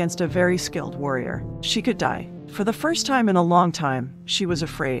going up against a very skilled warrior. She could die. For the first time in a long time, she was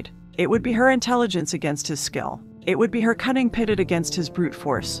afraid. It would be her intelligence against his skill. It would be her cunning pitted against his brute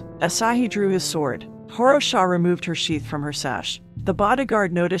force. Asahi drew his sword. Horo-sha removed her sheath from her sash. The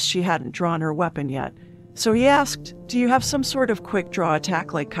bodyguard noticed she hadn't drawn her weapon yet, so he asked, "Do you have some sort of quick draw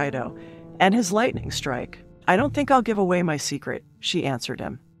attack like Kaido and his lightning strike?" "I don't think I'll give away my secret," she answered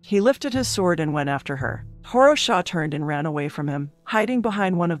him. He lifted his sword and went after her. Horo-sha turned and ran away from him, hiding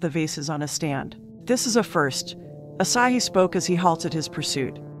behind one of the vases on a stand. "This is a first," Asahi spoke as he halted his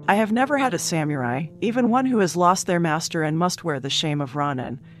pursuit. "I have never had a samurai, even one who has lost their master and must wear the shame of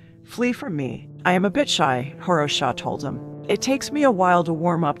Ronin, flee from me. I am a bit shy," Horo-sha told him. "It takes me a while to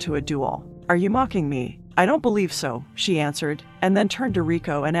warm up to a duel. Are you mocking me?" "I don't believe so," she answered, and then turned to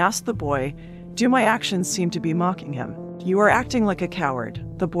Riko and asked the boy, "Do my actions seem to be mocking him?" "You are acting like a coward,"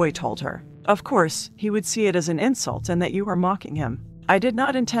 the boy told her. "Of course, he would see it as an insult and that you are mocking him." "I did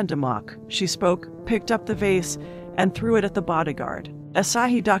not intend to mock," she spoke, picked up the vase, and threw it at the bodyguard.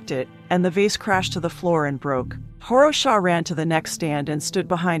 Asahi ducked it, and the vase crashed to the floor and broke. Horo-sha ran to the next stand and stood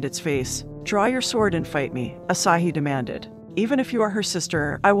behind its vase. "Draw your sword and fight me," Asahi demanded. "Even if you are her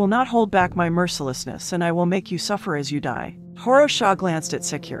sister, I will not hold back my mercilessness, and I will make you suffer as you die." Horo-sha glanced at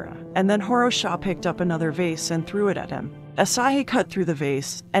Sakura, and then Horo-sha picked up another vase and threw it at him. Asahi cut through the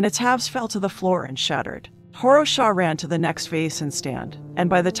vase, and its halves fell to the floor and shattered. Horo-sha ran to the next vase and stand, and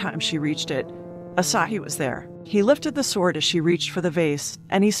by the time she reached it, Asahi was there. He lifted the sword as she reached for the vase,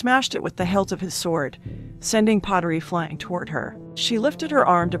 and he smashed it with the hilt of his sword, sending pottery flying toward her. She lifted her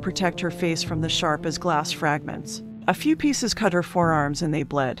arm to protect her face from the sharp as glass fragments. A few pieces cut her forearms and they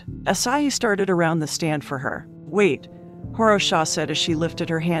bled. Asahi started around the stand for her. "Wait," Horo-sha said as she lifted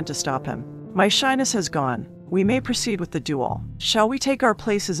her hand to stop him. "My shyness has gone. We may proceed with the duel. Shall we take our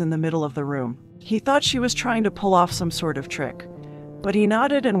places in the middle of the room?" He thought she was trying to pull off some sort of trick, but he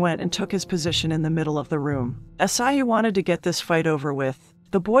nodded and went and took his position in the middle of the room. Asahi wanted to get this fight over with.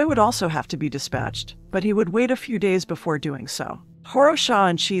 The boy would also have to be dispatched, but he would wait a few days before doing so. Horo-sha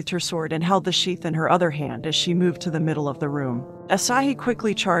unsheathed her sword and held the sheath in her other hand as she moved to the middle of the room. Asahi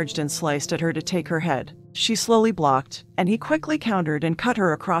quickly charged and sliced at her to take her head. She slowly blocked, and he quickly countered and cut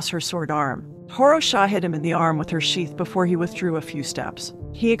her across her sword arm. Horo-sha hit him in the arm with her sheath before he withdrew a few steps.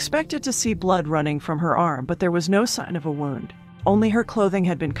 He expected to see blood running from her arm, but there was no sign of a wound. Only her clothing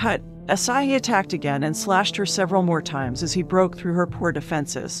had been cut. Asahi attacked again and slashed her several more times as he broke through her poor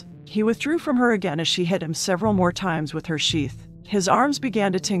defenses. He withdrew from her again as she hit him several more times with her sheath. His arms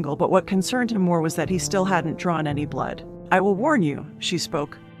began to tingle, but what concerned him more was that he still hadn't drawn any blood. "I will warn you," she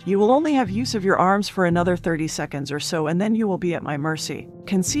spoke. "You will only have use of your arms for another 30 seconds or so, and then you will be at my mercy.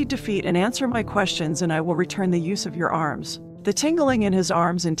 Concede defeat and answer my questions, and I will return the use of your arms." The tingling in his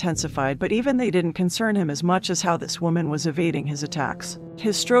arms intensified, but even they didn't concern him as much as how this woman was evading his attacks.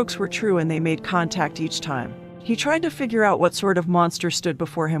 His strokes were true and they made contact each time. He tried to figure out what sort of monster stood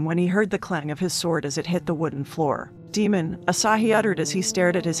before him when he heard the clang of his sword as it hit the wooden floor. "Demon," Asahi uttered as he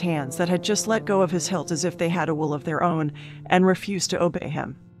stared at his hands that had just let go of his hilt as if they had a will of their own and refused to obey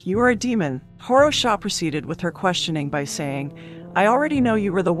him. "You are a demon." Horo-sha proceeded with her questioning by saying, "I already know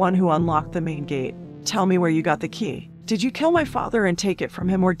you were the one who unlocked the main gate. Tell me where you got the key. Did you kill my father and take it from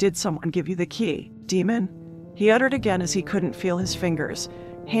him, or did someone give you the key? Demon?" He uttered again as he couldn't feel his fingers,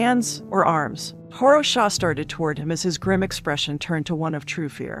 hands, or arms. Horo-sha started toward him as his grim expression turned to one of true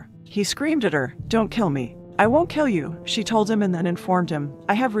fear. He screamed at her, "Don't kill me." "I won't kill you," she told him, and then informed him,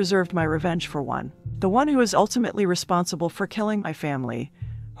 "I have reserved my revenge for one. The one who is ultimately responsible for killing my family."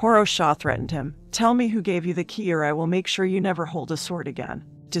 Horo-sha threatened him, "Tell me who gave you the key, or I will make sure you never hold a sword again."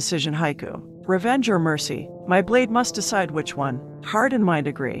 Decision haiku. Revenge or mercy? My blade must decide which one. Heart and mind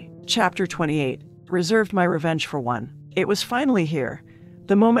agree. Chapter 28. Reserved my revenge for one. It was finally here.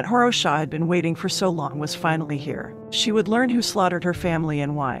 The moment Horo-sha had been waiting for so long was finally here. She would learn who slaughtered her family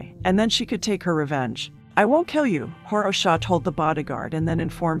and why, and then she could take her revenge. "I won't kill you," Horo-sha told the bodyguard and then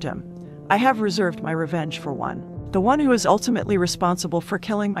informed him. "I have reserved my revenge for one. The one who is ultimately responsible for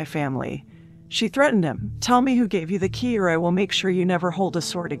killing my family." She threatened him, "Tell me who gave you the key, or I will make sure you never hold a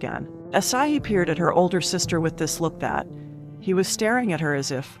sword again." Asahi peered at her older sister with this look that he was staring at her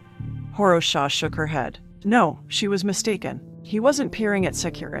as if. Horo-sha shook her head. No, she was mistaken. He wasn't peering at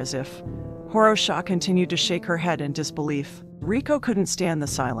Sakura as if. Horo-sha continued to shake her head in disbelief. Riko couldn't stand the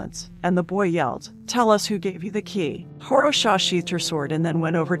silence, and the boy yelled, "Tell us who gave you the key." Horo-sha sheathed her sword and then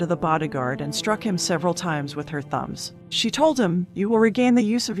went over to the bodyguard and struck him several times with her thumbs. She told him, "You will regain the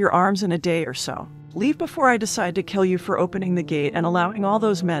use of your arms in a day or so. Leave before I decide to kill you for opening the gate and allowing all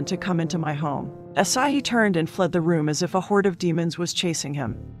those men to come into my home." Asahi turned and fled the room as if a horde of demons was chasing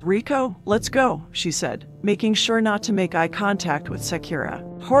him. "Riko, let's go," she said, making sure not to make eye contact with Sakura.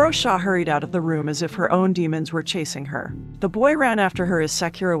 Horo-sha hurried out of the room as if her own demons were chasing her. The boy ran after her as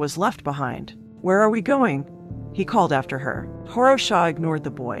Sakura was left behind. "Where are we going?" he called after her. Horo-sha ignored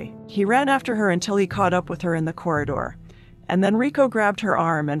the boy. He ran after her until he caught up with her in the corridor. And then Riko grabbed her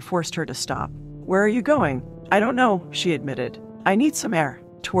arm and forced her to stop. "Where are you going?" "I don't know," she admitted. "I need some air."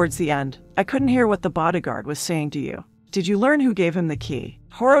 Towards the end, "I couldn't hear what the bodyguard was saying to you." Did you learn who gave him the key?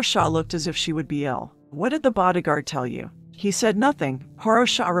 Horo-sha looked as if she would be ill. What did the bodyguard tell you? He said nothing,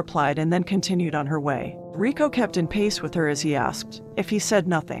 Horo-sha replied and then continued on her way. Riko kept in pace with her as he asked, if he said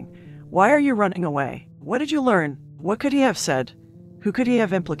nothing, why are you running away? What did you learn? What could he have said? Who could he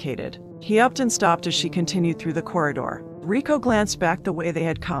have implicated? He upped and stopped as she continued through the corridor. Riko glanced back the way they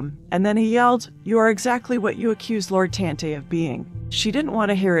had come, and then he yelled, you are exactly what you accused Lord Tante of being. She didn't want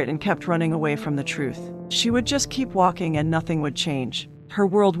to hear it and kept running away from the truth. She would just keep walking and nothing would change. Her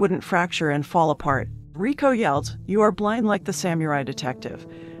world wouldn't fracture and fall apart. Riko yelled, you are blind like the samurai detective,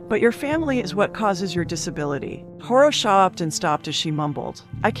 but your family is what causes your disability. Horo-sha upped and stopped as she mumbled,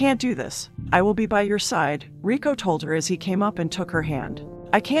 I can't do this. I will be by your side, Riko told her as he came up and took her hand.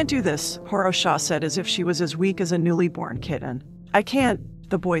 I can't do this, Horo-sha said as if she was as weak as a newly born kitten. I can't,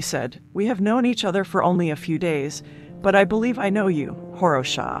 the boy said. We have known each other for only a few days, but I believe I know you,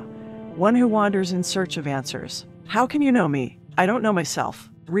 Horo-sha, one who wanders in search of answers. How can you know me? I don't know myself.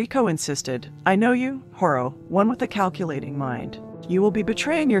 Riko insisted. I know you, Horo, one with a calculating mind. You will be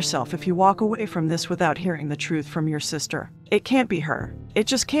betraying yourself if you walk away from this without hearing the truth from your sister. It can't be her. It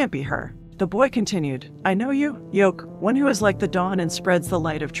just can't be her. The boy continued. I know you, Yoke, one who is like the dawn and spreads the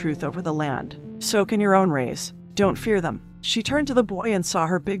light of truth over the land. Soak in your own rays. Don't fear them. She turned to the boy and saw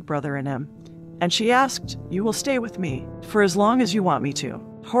her big brother in him. And she asked, you will stay with me for as long as you want me to.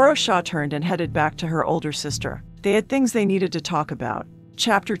 Horo-sha turned and headed back to her older sister. They had things they needed to talk about.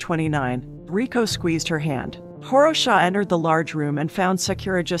 Chapter 29. Riko squeezed her hand. Horo-sha entered the large room and found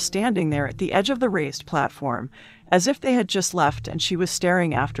Sakura just standing there at the edge of the raised platform, as if they had just left and she was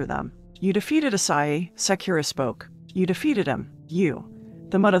staring after them. You defeated Asahi, Sakura spoke. You defeated him. You.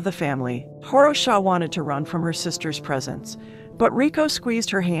 The mud of the family. Horo-sha wanted to run from her sister's presence, but Riko squeezed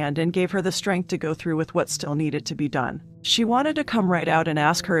her hand and gave her the strength to go through with what still needed to be done. She wanted to come right out and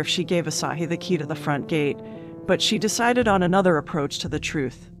ask her if she gave Asahi the key to the front gate, but she decided on another approach to the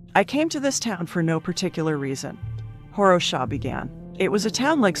truth. I came to this town for no particular reason. Horo-sha began. It was a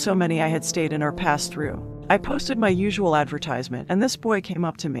town like so many I had stayed in or passed through. I posted my usual advertisement, and this boy came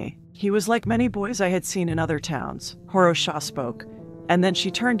up to me. He was like many boys I had seen in other towns. Horo-sha spoke, and then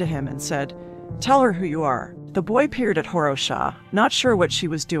she turned to him and said, tell her who you are. The boy peered at Horo-sha, not sure what she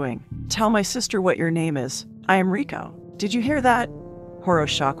was doing. Tell my sister what your name is. I am Riko. Did you hear that?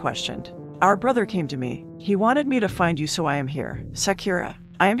 Horo-sha questioned. Our brother came to me. He wanted me to find you, so I am here. Sakura,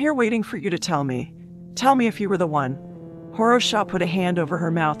 I am here waiting for you to tell me. Tell me if you were the one. Horo-sha put a hand over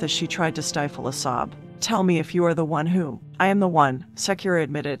her mouth as she tried to stifle a sob. Tell me if you are the one who. I am the one, Sakura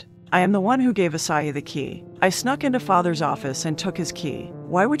admitted. I am the one who gave Asahi the key. I snuck into father's office and took his key.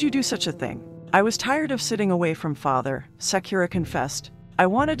 Why would you do such a thing? I was tired of sitting away from father, Sakura confessed. I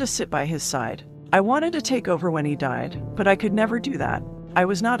wanted to sit by his side. I wanted to take over when he died, but I could never do that. I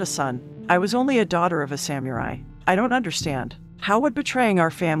was not a son. I was only a daughter of a samurai. I don't understand. How would betraying our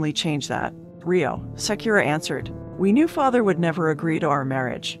family change that? Ryo, Sakura answered. We knew father would never agree to our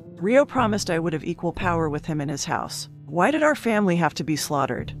marriage. Ryo promised I would have equal power with him in his house. Why did our family have to be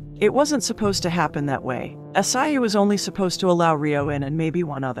slaughtered? It wasn't supposed to happen that way. Asahi was only supposed to allow Ryo in and maybe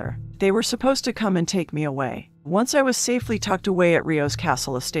one other. They were supposed to come and take me away. Once I was safely tucked away at Ryo's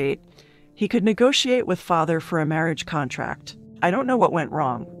castle estate, he could negotiate with father for a marriage contract. I don't know what went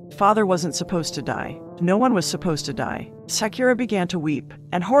wrong. Father wasn't supposed to die. No one was supposed to die. Sakura began to weep,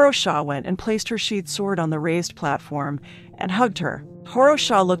 and Horo-sha went and placed her sheathed sword on the raised platform and hugged her.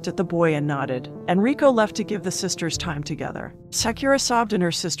 Horo-sha looked at the boy and nodded, and Riko left to give the sisters time together. Sakura sobbed in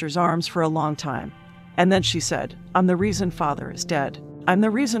her sister's arms for a long time. And then she said, I'm the reason father is dead. I'm the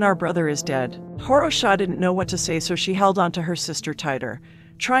reason our brother is dead. Horo-sha didn't know what to say, so she held onto her sister tighter,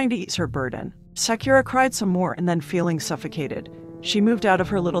 trying to ease her burden. Sakura cried some more, and then, feeling suffocated, she moved out of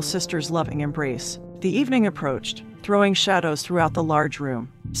her little sister's loving embrace. The evening approached, throwing shadows throughout the large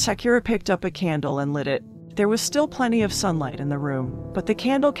room. Sakura picked up a candle and lit it. There was still plenty of sunlight in the room, but the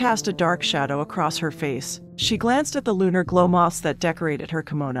candle cast a dark shadow across her face. She glanced at the lunar glow moths that decorated her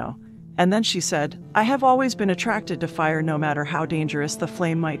kimono, and then she said, I have always been attracted to fire, no matter how dangerous the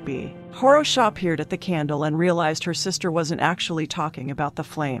flame might be. Horo-sha peered at the candle and realized her sister wasn't actually talking about the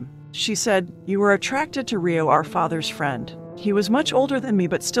flame. She said, You were attracted to Ryo, our father's friend. He was much older than me,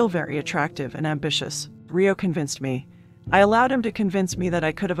 but still very attractive and ambitious. Ryo convinced me. I allowed him to convince me that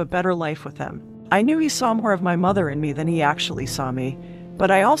I could have a better life with him. I knew he saw more of my mother in me than he actually saw me,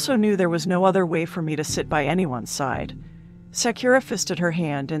 but I also knew there was no other way for me to sit by anyone's side. Sakura fisted her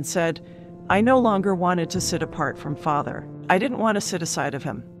hand and said, I no longer wanted to sit apart from father. I didn't want to sit aside of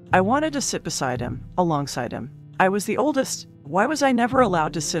him. I wanted to sit beside him, alongside him. I was the oldest. Why was I never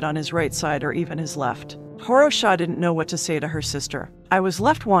allowed to sit on his right side or even his left? Horo-sha didn't know what to say to her sister. I was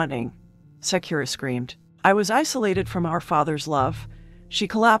left wanting. Sakura screamed. I was isolated from our father's love. She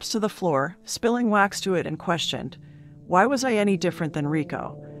collapsed to the floor, spilling wax to it, and questioned, why was I any different than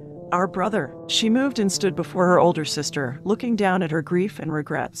Rico? Our brother. She moved and stood before her older sister, looking down at her grief and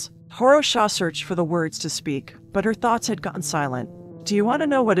regrets. Horo-sha searched for the words to speak, but her thoughts had gone silent. Do you want to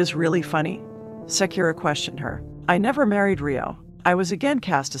know what is really funny? Sakura questioned her. I never married Rio. I was again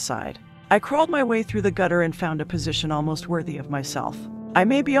cast aside. I crawled my way through the gutter and found a position almost worthy of myself. I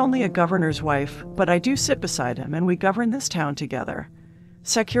may be only a governor's wife, but I do sit beside him and we govern this town together.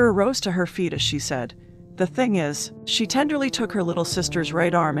 Sakura rose to her feet as she said, the thing is, she tenderly took her little sister's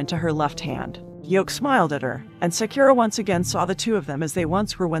right arm into her left hand. Yoke smiled at her, and Sakura once again saw the two of them as they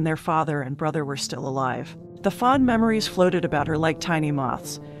once were when their father and brother were still alive. The fond memories floated about her like tiny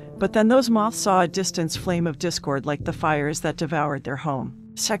moths, but then those moths saw a distant flame of discord like the fires that devoured their home.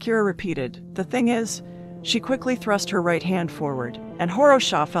 Sakura repeated, the thing is, she quickly thrust her right hand forward, and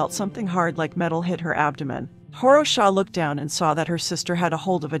Horo-sha felt something hard like metal hit her abdomen. Horo-sha looked down and saw that her sister had a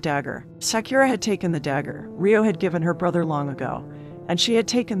hold of a dagger. Sakura had taken the dagger Rio had given her brother long ago, and she had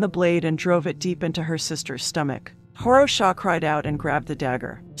taken the blade and drove it deep into her sister's stomach. Horo-sha cried out and grabbed the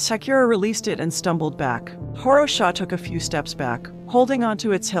dagger. Sakura released it and stumbled back. Horo-sha took a few steps back, holding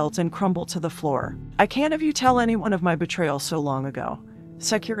onto its hilt, and crumbled to the floor. I can't have you tell anyone of my betrayal so long ago.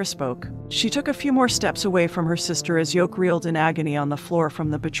 Sakura spoke. She took a few more steps away from her sister as Yoke reeled in agony on the floor from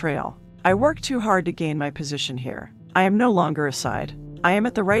the betrayal. I worked too hard to gain my position here. I am no longer aside. I am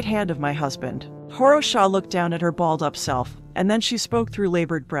at the right hand of my husband. Horo-sha looked down at her balled-up self, and then she spoke through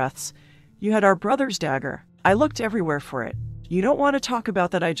labored breaths. You had our brother's dagger. I looked everywhere for it. You don't want to talk about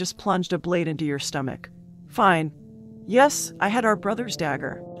that I just plunged a blade into your stomach. Fine. Yes, I had our brother's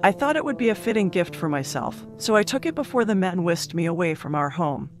dagger. I thought it would be a fitting gift for myself, so I took it before the men whisked me away from our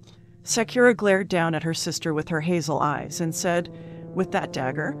home. Sakura glared down at her sister with her hazel eyes and said, with that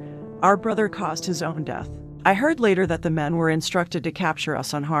dagger, our brother caused his own death. I heard later that the men were instructed to capture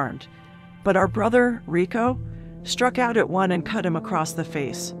us unharmed. But our brother, Rico, struck out at one and cut him across the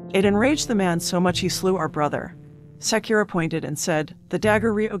face. It enraged the man so much he slew our brother. Sakura pointed and said, the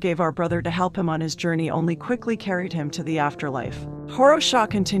dagger Rio gave our brother to help him on his journey only quickly carried him to the afterlife. Horo-sha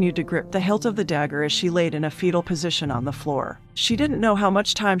continued to grip the hilt of the dagger as she laid in a fetal position on the floor. She didn't know how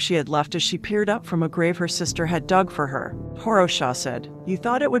much time she had left as she peered up from a grave her sister had dug for her. Horo-sha said, you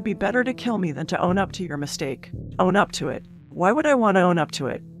thought it would be better to kill me than to own up to your mistake. Own up to it. Why would I want to own up to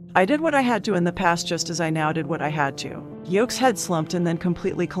it? I did what I had to in the past just as I now did what I had to. Yoke's head slumped and then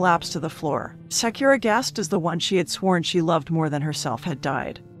completely collapsed to the floor. Sakura gasped as the one she had sworn she loved more than herself had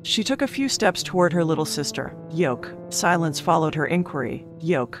died. She took a few steps toward her little sister. Yoke. Silence followed her inquiry.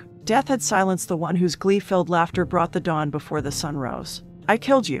 Yoke. Death had silenced the one whose glee-filled laughter brought the dawn before the sun rose. I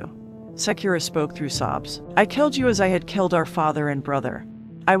killed you. Sakura spoke through sobs. I killed you as I had killed our father and brother.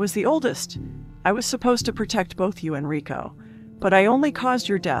 I was the oldest. I was supposed to protect both you and Rico. But I only caused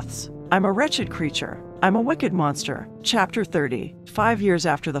your deaths. I'm a wretched creature. I'm a wicked monster. Chapter 30. 5 years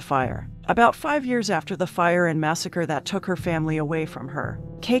after the fire. About 5 years after the fire and massacre that took her family away from her,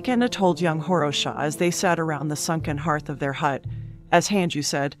 Keikenna told young Horo-sha as they sat around the sunken hearth of their hut. As Hanju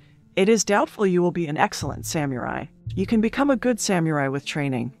said, it is doubtful you will be an excellent samurai. You can become a good samurai with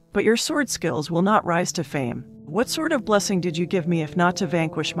training, but your sword skills will not rise to fame. What sort of blessing did you give me if not to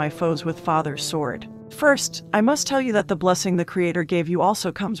vanquish my foes with father's sword? First, I must tell you that the blessing the Creator gave you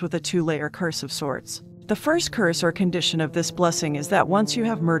also comes with a 2-layer curse of sorts. The first curse or condition of this blessing is that once you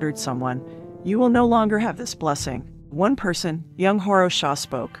have murdered someone, you will no longer have this blessing. One person, young Horo-sha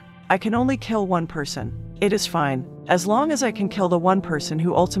spoke. I can only kill one person. It is fine, as long as I can kill the one person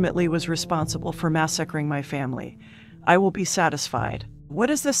who ultimately was responsible for massacring my family. I will be satisfied. What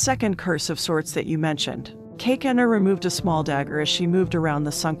is the second curse of sorts that you mentioned? Keikenna removed a small dagger as she moved around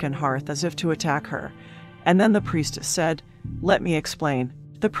the sunken hearth as if to attack her. And then the priestess said, let me explain.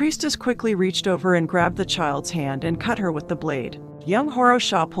 The priestess quickly reached over and grabbed the child's hand and cut her with the blade. Young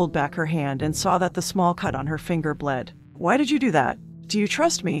Horo-sha pulled back her hand and saw that the small cut on her finger bled. Why did you do that? Do you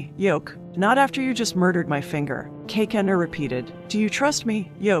trust me, Yoke? Not after you just murdered my finger. Keikenna repeated. Do you trust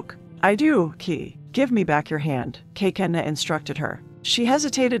me, Yoke? I do, Ki. Give me back your hand, Keikenna instructed her. She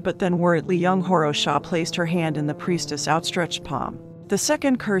hesitated, but then worriedly young Horo-sha placed her hand in the priestess' outstretched palm. The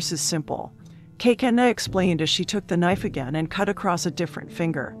second curse is simple. Keikenna explained as she took the knife again and cut across a different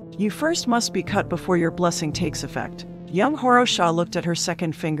finger. You first must be cut before your blessing takes effect. Young Horo-sha looked at her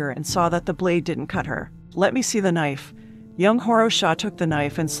second finger and saw that the blade didn't cut her. Let me see the knife. Young Horo-sha took the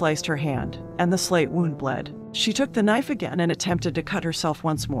knife and sliced her hand, and the slight wound bled. She took the knife again and attempted to cut herself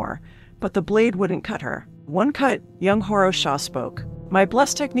once more, but the blade wouldn't cut her. One cut, young Horo-sha spoke. My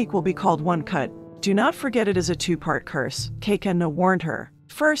blessed technique will be called one cut. Do not forget it is a 2-part curse, Keikenna warned her.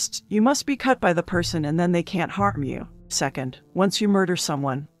 First, you must be cut by the person and then they can't harm you. Second, once you murder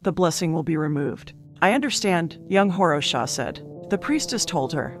someone, the blessing will be removed. I understand, young Horo-sha said. The priestess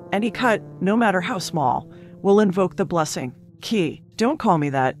told her, any cut, no matter how small, will invoke the blessing. Ki, don't call me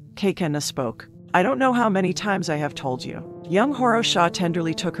that, Keikenna spoke. I don't know how many times I have told you. Young Horo-sha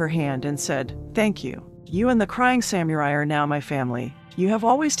tenderly took her hand and said, thank you. You and the crying samurai are now my family. You have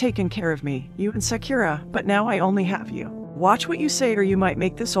always taken care of me, you and Sakura, but now I only have you. Watch what you say or you might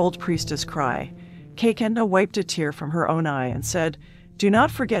make this old priestess cry. Keikenna wiped a tear from her own eye and said, do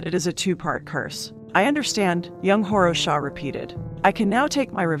not forget it is a two-part curse. I understand, young Horo-sha repeated. I can now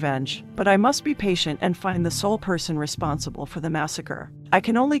take my revenge, but I must be patient and find the sole person responsible for the massacre. I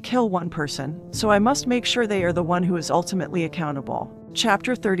can only kill one person, so I must make sure they are the one who is ultimately accountable.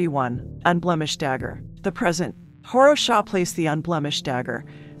 Chapter 31, Unblemished Dagger. The present. Horo-sha placed the unblemished dagger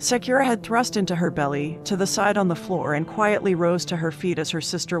Sakura had thrust into her belly, to the side on the floor and quietly rose to her feet as her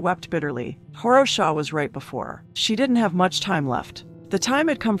sister wept bitterly. Horo-sha was right before her. She didn't have much time left. The time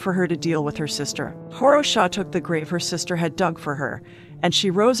had come for her to deal with her sister. Horo-sha took the grave her sister had dug for her, and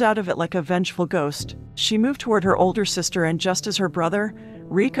she rose out of it like a vengeful ghost. She moved toward her older sister, and just as her brother,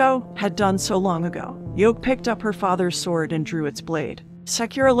 Riko, had done so long ago, Yoke picked up her father's sword and drew its blade.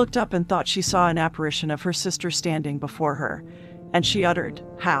 Sakura looked up and thought she saw an apparition of her sister standing before her, and she uttered,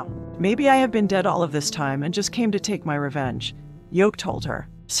 how? Maybe I have been dead all of this time and just came to take my revenge, Yoke told her.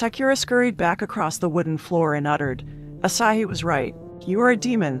 Sakura scurried back across the wooden floor and uttered, Asahi was right. You are a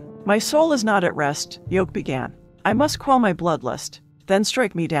demon. My soul is not at rest, Yoke began. I must quell my bloodlust. Then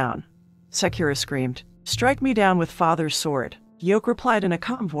strike me down. Sakura screamed. Strike me down with father's sword. Yoke replied in a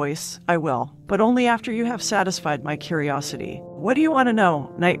calm voice, I will, but only after you have satisfied my curiosity. What do you want to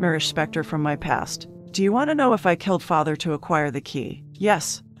know, nightmarish specter from my past? Do you want to know if I killed father to acquire the key?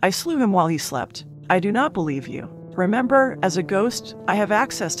 Yes, I slew him while he slept. I do not believe you. Remember, as a ghost, I have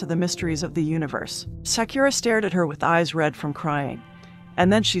access to the mysteries of the universe. Sakura stared at her with eyes red from crying.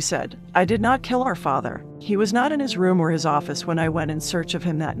 And then she said, I did not kill our father. He was not in his room or his office when I went in search of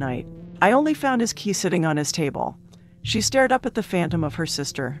him that night. I only found his key sitting on his table. She stared up at the phantom of her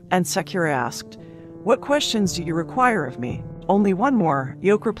sister, and Sakura asked, what questions do you require of me? Only one more,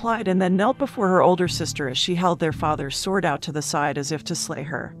 Yoke replied, and then knelt before her older sister as she held their father's sword out to the side as if to slay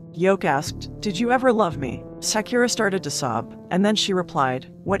her. Yoke asked, did you ever love me? Sakura started to sob, and then she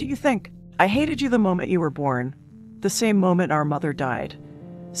replied, what do you think? I hated you the moment you were born, the same moment our mother died.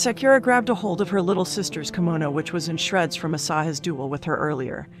 Sakura grabbed a hold of her little sister's kimono, which was in shreds from Asahi's duel with her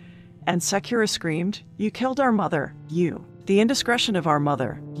earlier. And Sakura screamed, you killed our mother, you. The indiscretion of our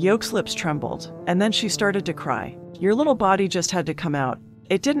mother. Yoke's lips trembled, and then she started to cry. Your little body just had to come out.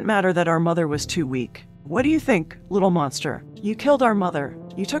 It didn't matter that our mother was too weak. What do you think, little monster? You killed our mother.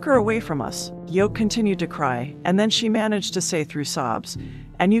 You took her away from us. Yoke continued to cry, and then she managed to say through sobs,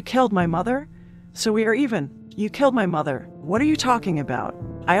 and you killed my mother? So we are even. You killed my mother. What are you talking about?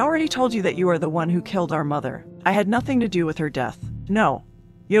 I already told you that you are the one who killed our mother. I had nothing to do with her death. No.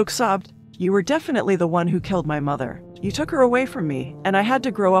 Yoke sobbed. You were definitely the one who killed my mother. You took her away from me, and I had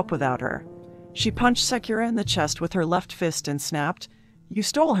to grow up without her. She punched Sakura in the chest with her left fist and snapped, you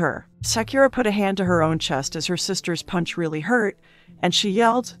stole her. Sakura put a hand to her own chest as her sister's punch really hurt, and she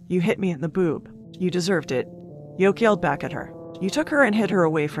yelled, you hit me in the boob. You deserved it. Yoke yelled back at her. You took her and hid her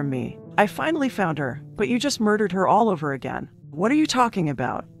away from me. I finally found her, but you just murdered her all over again. What are you talking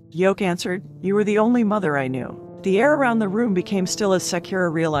about? Yoke answered, you were the only mother I knew. The air around the room became still as Sakura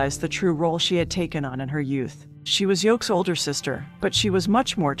realized the true role she had taken on in her youth. She was Yoke's older sister, but she was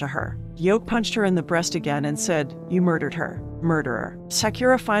much more to her. Yoke punched her in the breast again and said, you murdered her. Murderer.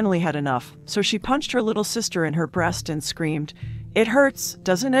 Sakura finally had enough, so she punched her little sister in her breast and screamed, it hurts,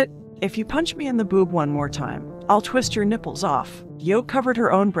 doesn't it? If you punch me in the boob one more time, I'll twist your nipples off. Yoke covered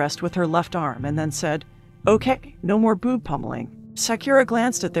her own breast with her left arm and then said, okay, no more boob pummeling. Sakura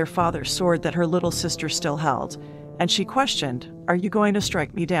glanced at their father's sword that her little sister still held, and she questioned, are you going to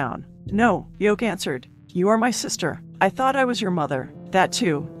strike me down? No, Yoke answered. You are my sister. I thought I was your mother. That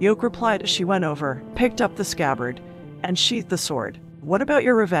too, Yoke replied as she went over, picked up the scabbard, and sheathed the sword. What about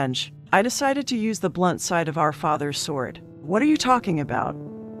your revenge? I decided to use the blunt side of our father's sword. What are you talking about?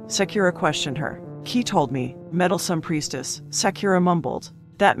 Sakura questioned her. Ki told me. Meddlesome priestess, Sakura mumbled.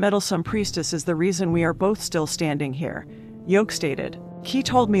 That meddlesome priestess is the reason we are both still standing here, Yoke stated. Ki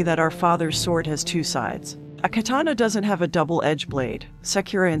told me that our father's sword has two sides. A katana doesn't have a double-edged blade,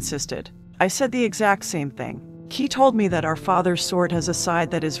 Sakura insisted. I said the exact same thing. Ki told me that our father's sword has a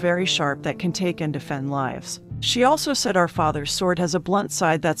side that is very sharp that can take and defend lives. She also said our father's sword has a blunt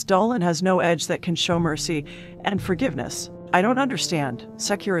side that's dull and has no edge that can show mercy and forgiveness. I don't understand,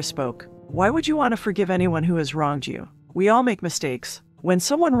 Sakura spoke. Why would you want to forgive anyone who has wronged you? We all make mistakes. When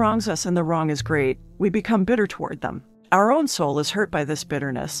someone wrongs us and the wrong is great, we become bitter toward them. Our own soul is hurt by this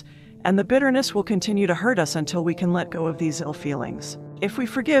bitterness, and the bitterness will continue to hurt us until we can let go of these ill feelings. If we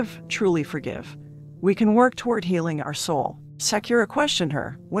forgive, truly forgive, we can work toward healing our soul. Sakura questioned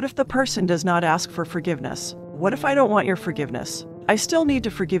her. What if the person does not ask for forgiveness? What if I don't want your forgiveness? I still need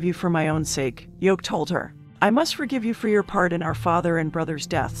to forgive you for my own sake, Yoke told her. I must forgive you for your part in our father and brother's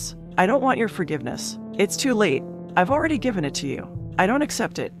deaths. I don't want your forgiveness. It's too late. I've already given it to you. I don't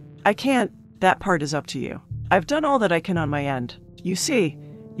accept it. I can't. That part is up to you. I've done all that I can on my end. You see,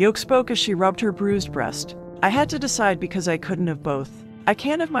 Yoke spoke as she rubbed her bruised breast. I had to decide because I couldn't have both. I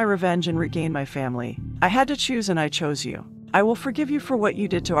can't have my revenge and regain my family. I had to choose and I chose you. I will forgive you for what you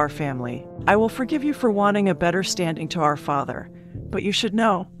did to our family. I will forgive you for wanting a better standing to our father. But you should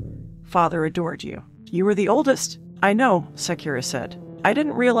know, Father adored you. You were the oldest. I know, Sakura said. I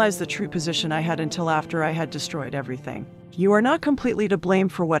didn't realize the true position I had until after I had destroyed everything. You are not completely to blame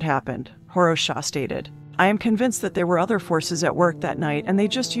for what happened, Horo-sha stated. I am convinced that there were other forces at work that night and they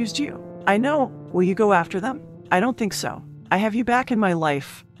just used you. I know. Will you go after them? I don't think so. I have you back in my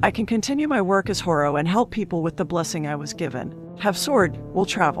life. I can continue my work as Horo and help people with the blessing I was given. Have sword, we'll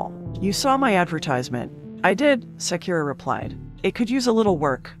travel. You saw my advertisement. I did, Sakura replied. It could use a little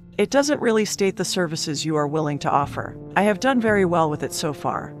work. It doesn't really state the services you are willing to offer. I have done very well with it so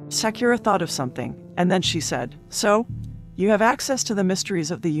far. Sakura thought of something, and then she said, So? You have access to the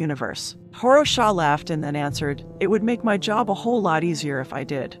mysteries of the universe. Horo-sha laughed and then answered, It would make my job a whole lot easier if I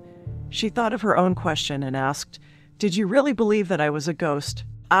did. She thought of her own question and asked, Did you really believe that I was a ghost?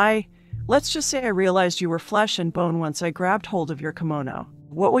 Let's just say I realized you were flesh and bone once I grabbed hold of your kimono.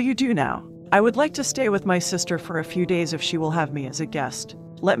 What will you do now? I would like to stay with my sister for a few days if she will have me as a guest.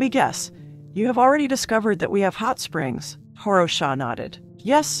 Let me guess. You have already discovered that we have hot springs. Horo-sha nodded.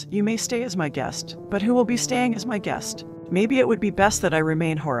 Yes, you may stay as my guest, but who will be staying as my guest? Maybe it would be best that I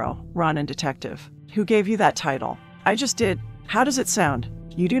remain Horo, Ronin Detective. Who gave you that title? I just did. How does it sound?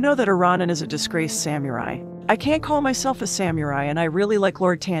 You do know that a Ronin is a disgraced samurai. I can't call myself a samurai, and I really like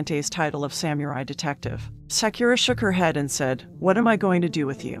Lord Tantei's title of Samurai Detective. Sakura shook her head and said, What am I going to do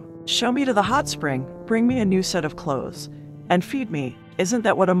with you? Show me to the hot spring, bring me a new set of clothes, and feed me. Isn't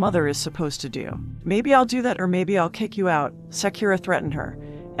that what a mother is supposed to do? Maybe I'll do that or maybe I'll kick you out, Sakura threatened her.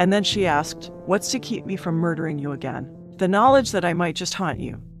 And then she asked, What's to keep me from murdering you again? The knowledge that I might just haunt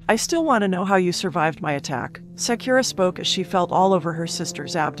you. I still want to know how you survived my attack. Sakura spoke as she felt all over her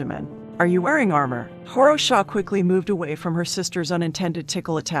sister's abdomen. Are you wearing armor? Horo-sha quickly moved away from her sister's unintended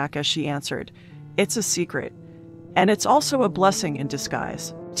tickle attack as she answered. It's a secret. And it's also a blessing in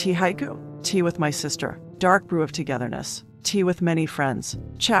disguise. Tea haiku? Tea with my sister. Dark brew of togetherness. Tea with many friends.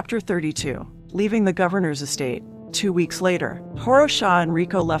 Chapter 32. Leaving the governor's estate. 2 weeks later, Horo-sha and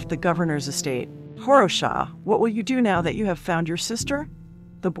Riko left the governor's estate. Horo-sha, what will you do now that you have found your sister?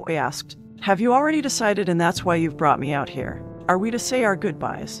 The boy asked. Have you already decided and that's why you've brought me out here? Are we to say our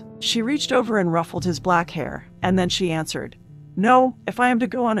goodbyes? She reached over and ruffled his black hair, and then she answered. No, if I am to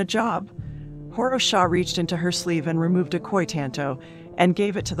go on a job. Horo-sha reached into her sleeve and removed a koi tanto and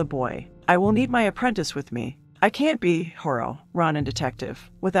gave it to the boy. I will need my apprentice with me. I can't be, Horo, Ronin Detective,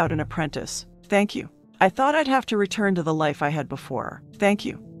 without an apprentice. Thank you. I thought I'd have to return to the life I had before. Thank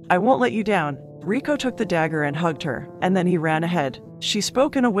you. I won't let you down. Riko took the dagger and hugged her, and then he ran ahead. She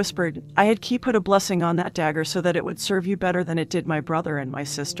spoke in a whisper, I had Ki put a blessing on that dagger so that it would serve you better than it did my brother and my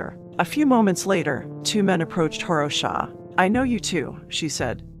sister. A few moments later, 2 men approached Horo-sha. I know you too, she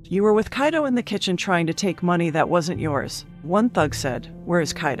said. You were with Kaido in the kitchen trying to take money that wasn't yours. One thug said, Where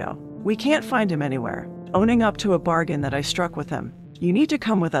is Kaido? We can't find him anywhere. Owning up to a bargain that I struck with him. You need to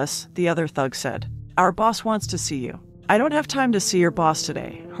come with us, the other thug said. Our boss wants to see you. I don't have time to see your boss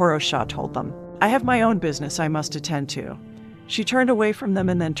today, Horo-sha told them. I have my own business I must attend to. She turned away from them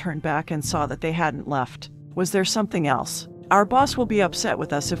and then turned back and saw that they hadn't left. Was there something else? Our boss will be upset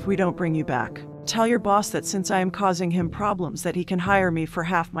with us if we don't bring you back. Tell your boss that since I am causing him problems that he can hire me for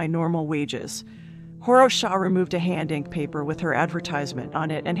half my normal wages. Horo-sha removed a hand ink paper with her advertisement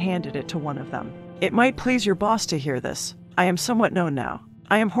on it and handed it to one of them. It might please your boss to hear this. I am somewhat known now.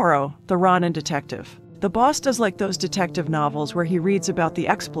 I am Horo, the Ronin Detective. The boss does like those detective novels where he reads about the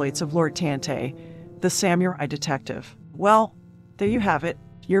exploits of Lord Tantei, the samurai detective. Well, there you have it.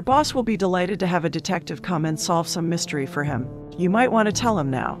 Your boss will be delighted to have a detective come and solve some mystery for him. You might want to tell him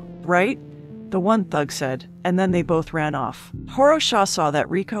now, right? The one thug said, and then they both ran off. Horo-sha saw that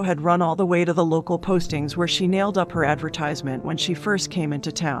Riko had run all the way to the local postings where she nailed up her advertisement when she first came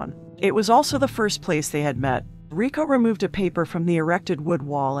into town. It was also the first place they had met. Riko removed a paper from the erected wood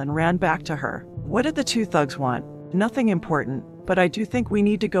wall and ran back to her. What did the 2 thugs want? Nothing important, but I do think we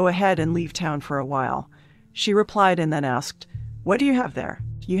need to go ahead and leave town for a while. She replied and then asked, What do you have there?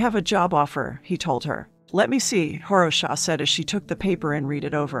 You have a job offer, he told her. Let me see, Horo-sha said as she took the paper and read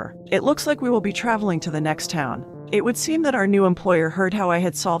it over. It looks like we will be traveling to the next town. It would seem that our new employer heard how I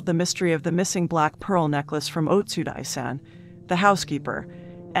had solved the mystery of the missing black pearl necklace from Otsudai-san, the housekeeper,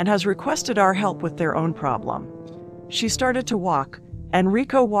 and has requested our help with their own problem. She started to walk, and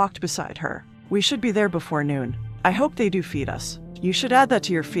Riko walked beside her. We should be there before noon. I hope they do feed us. You should add that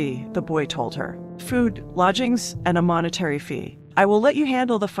to your fee, the boy told her. Food, lodgings, and a monetary fee. I will let you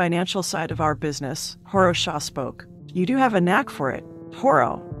handle the financial side of our business, Horo-sha spoke. You do have a knack for it.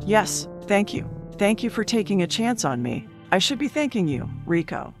 Horo, yes, thank you. Thank you for taking a chance on me. I should be thanking you,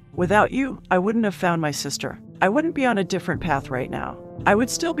 Riko. Without you, I wouldn't have found my sister. I wouldn't be on a different path right now. I would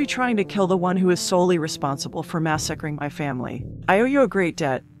still be trying to kill the one who is solely responsible for massacring my family. I owe you a great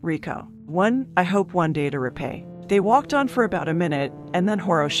debt, Riko. One I hope one day to repay. They walked on for about a minute, and then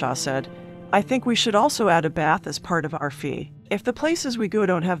Horo-sha said, I think we should also add a bath as part of our fee. If the places we go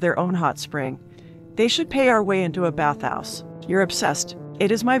don't have their own hot spring, they should pay our way into a bathhouse. You're obsessed.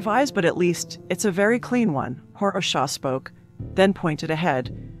 It is my vise, but at least it's a very clean one, Horo-sha spoke, then pointed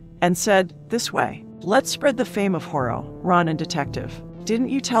ahead and said, this way. Let's spread the fame of Horo, Ronin Detective. Didn't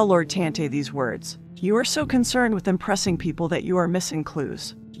you tell Lord Tante these words? You are so concerned with impressing people that you are missing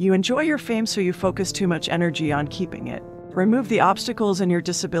clues. You enjoy your fame, so you focus too much energy on keeping it. Remove the obstacles and your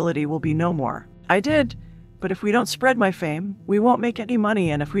disability will be no more. I did, but if we don't spread my fame, we won't make any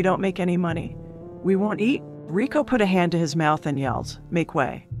money, and if we don't make any money, we won't eat. Riko put a hand to his mouth and yelled, make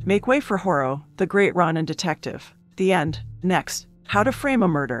way. Make way for Horo, the great Ronin Detective. The end. Next. How to Frame a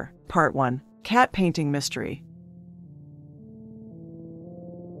Murder, Part 1. Cat Painting Mystery.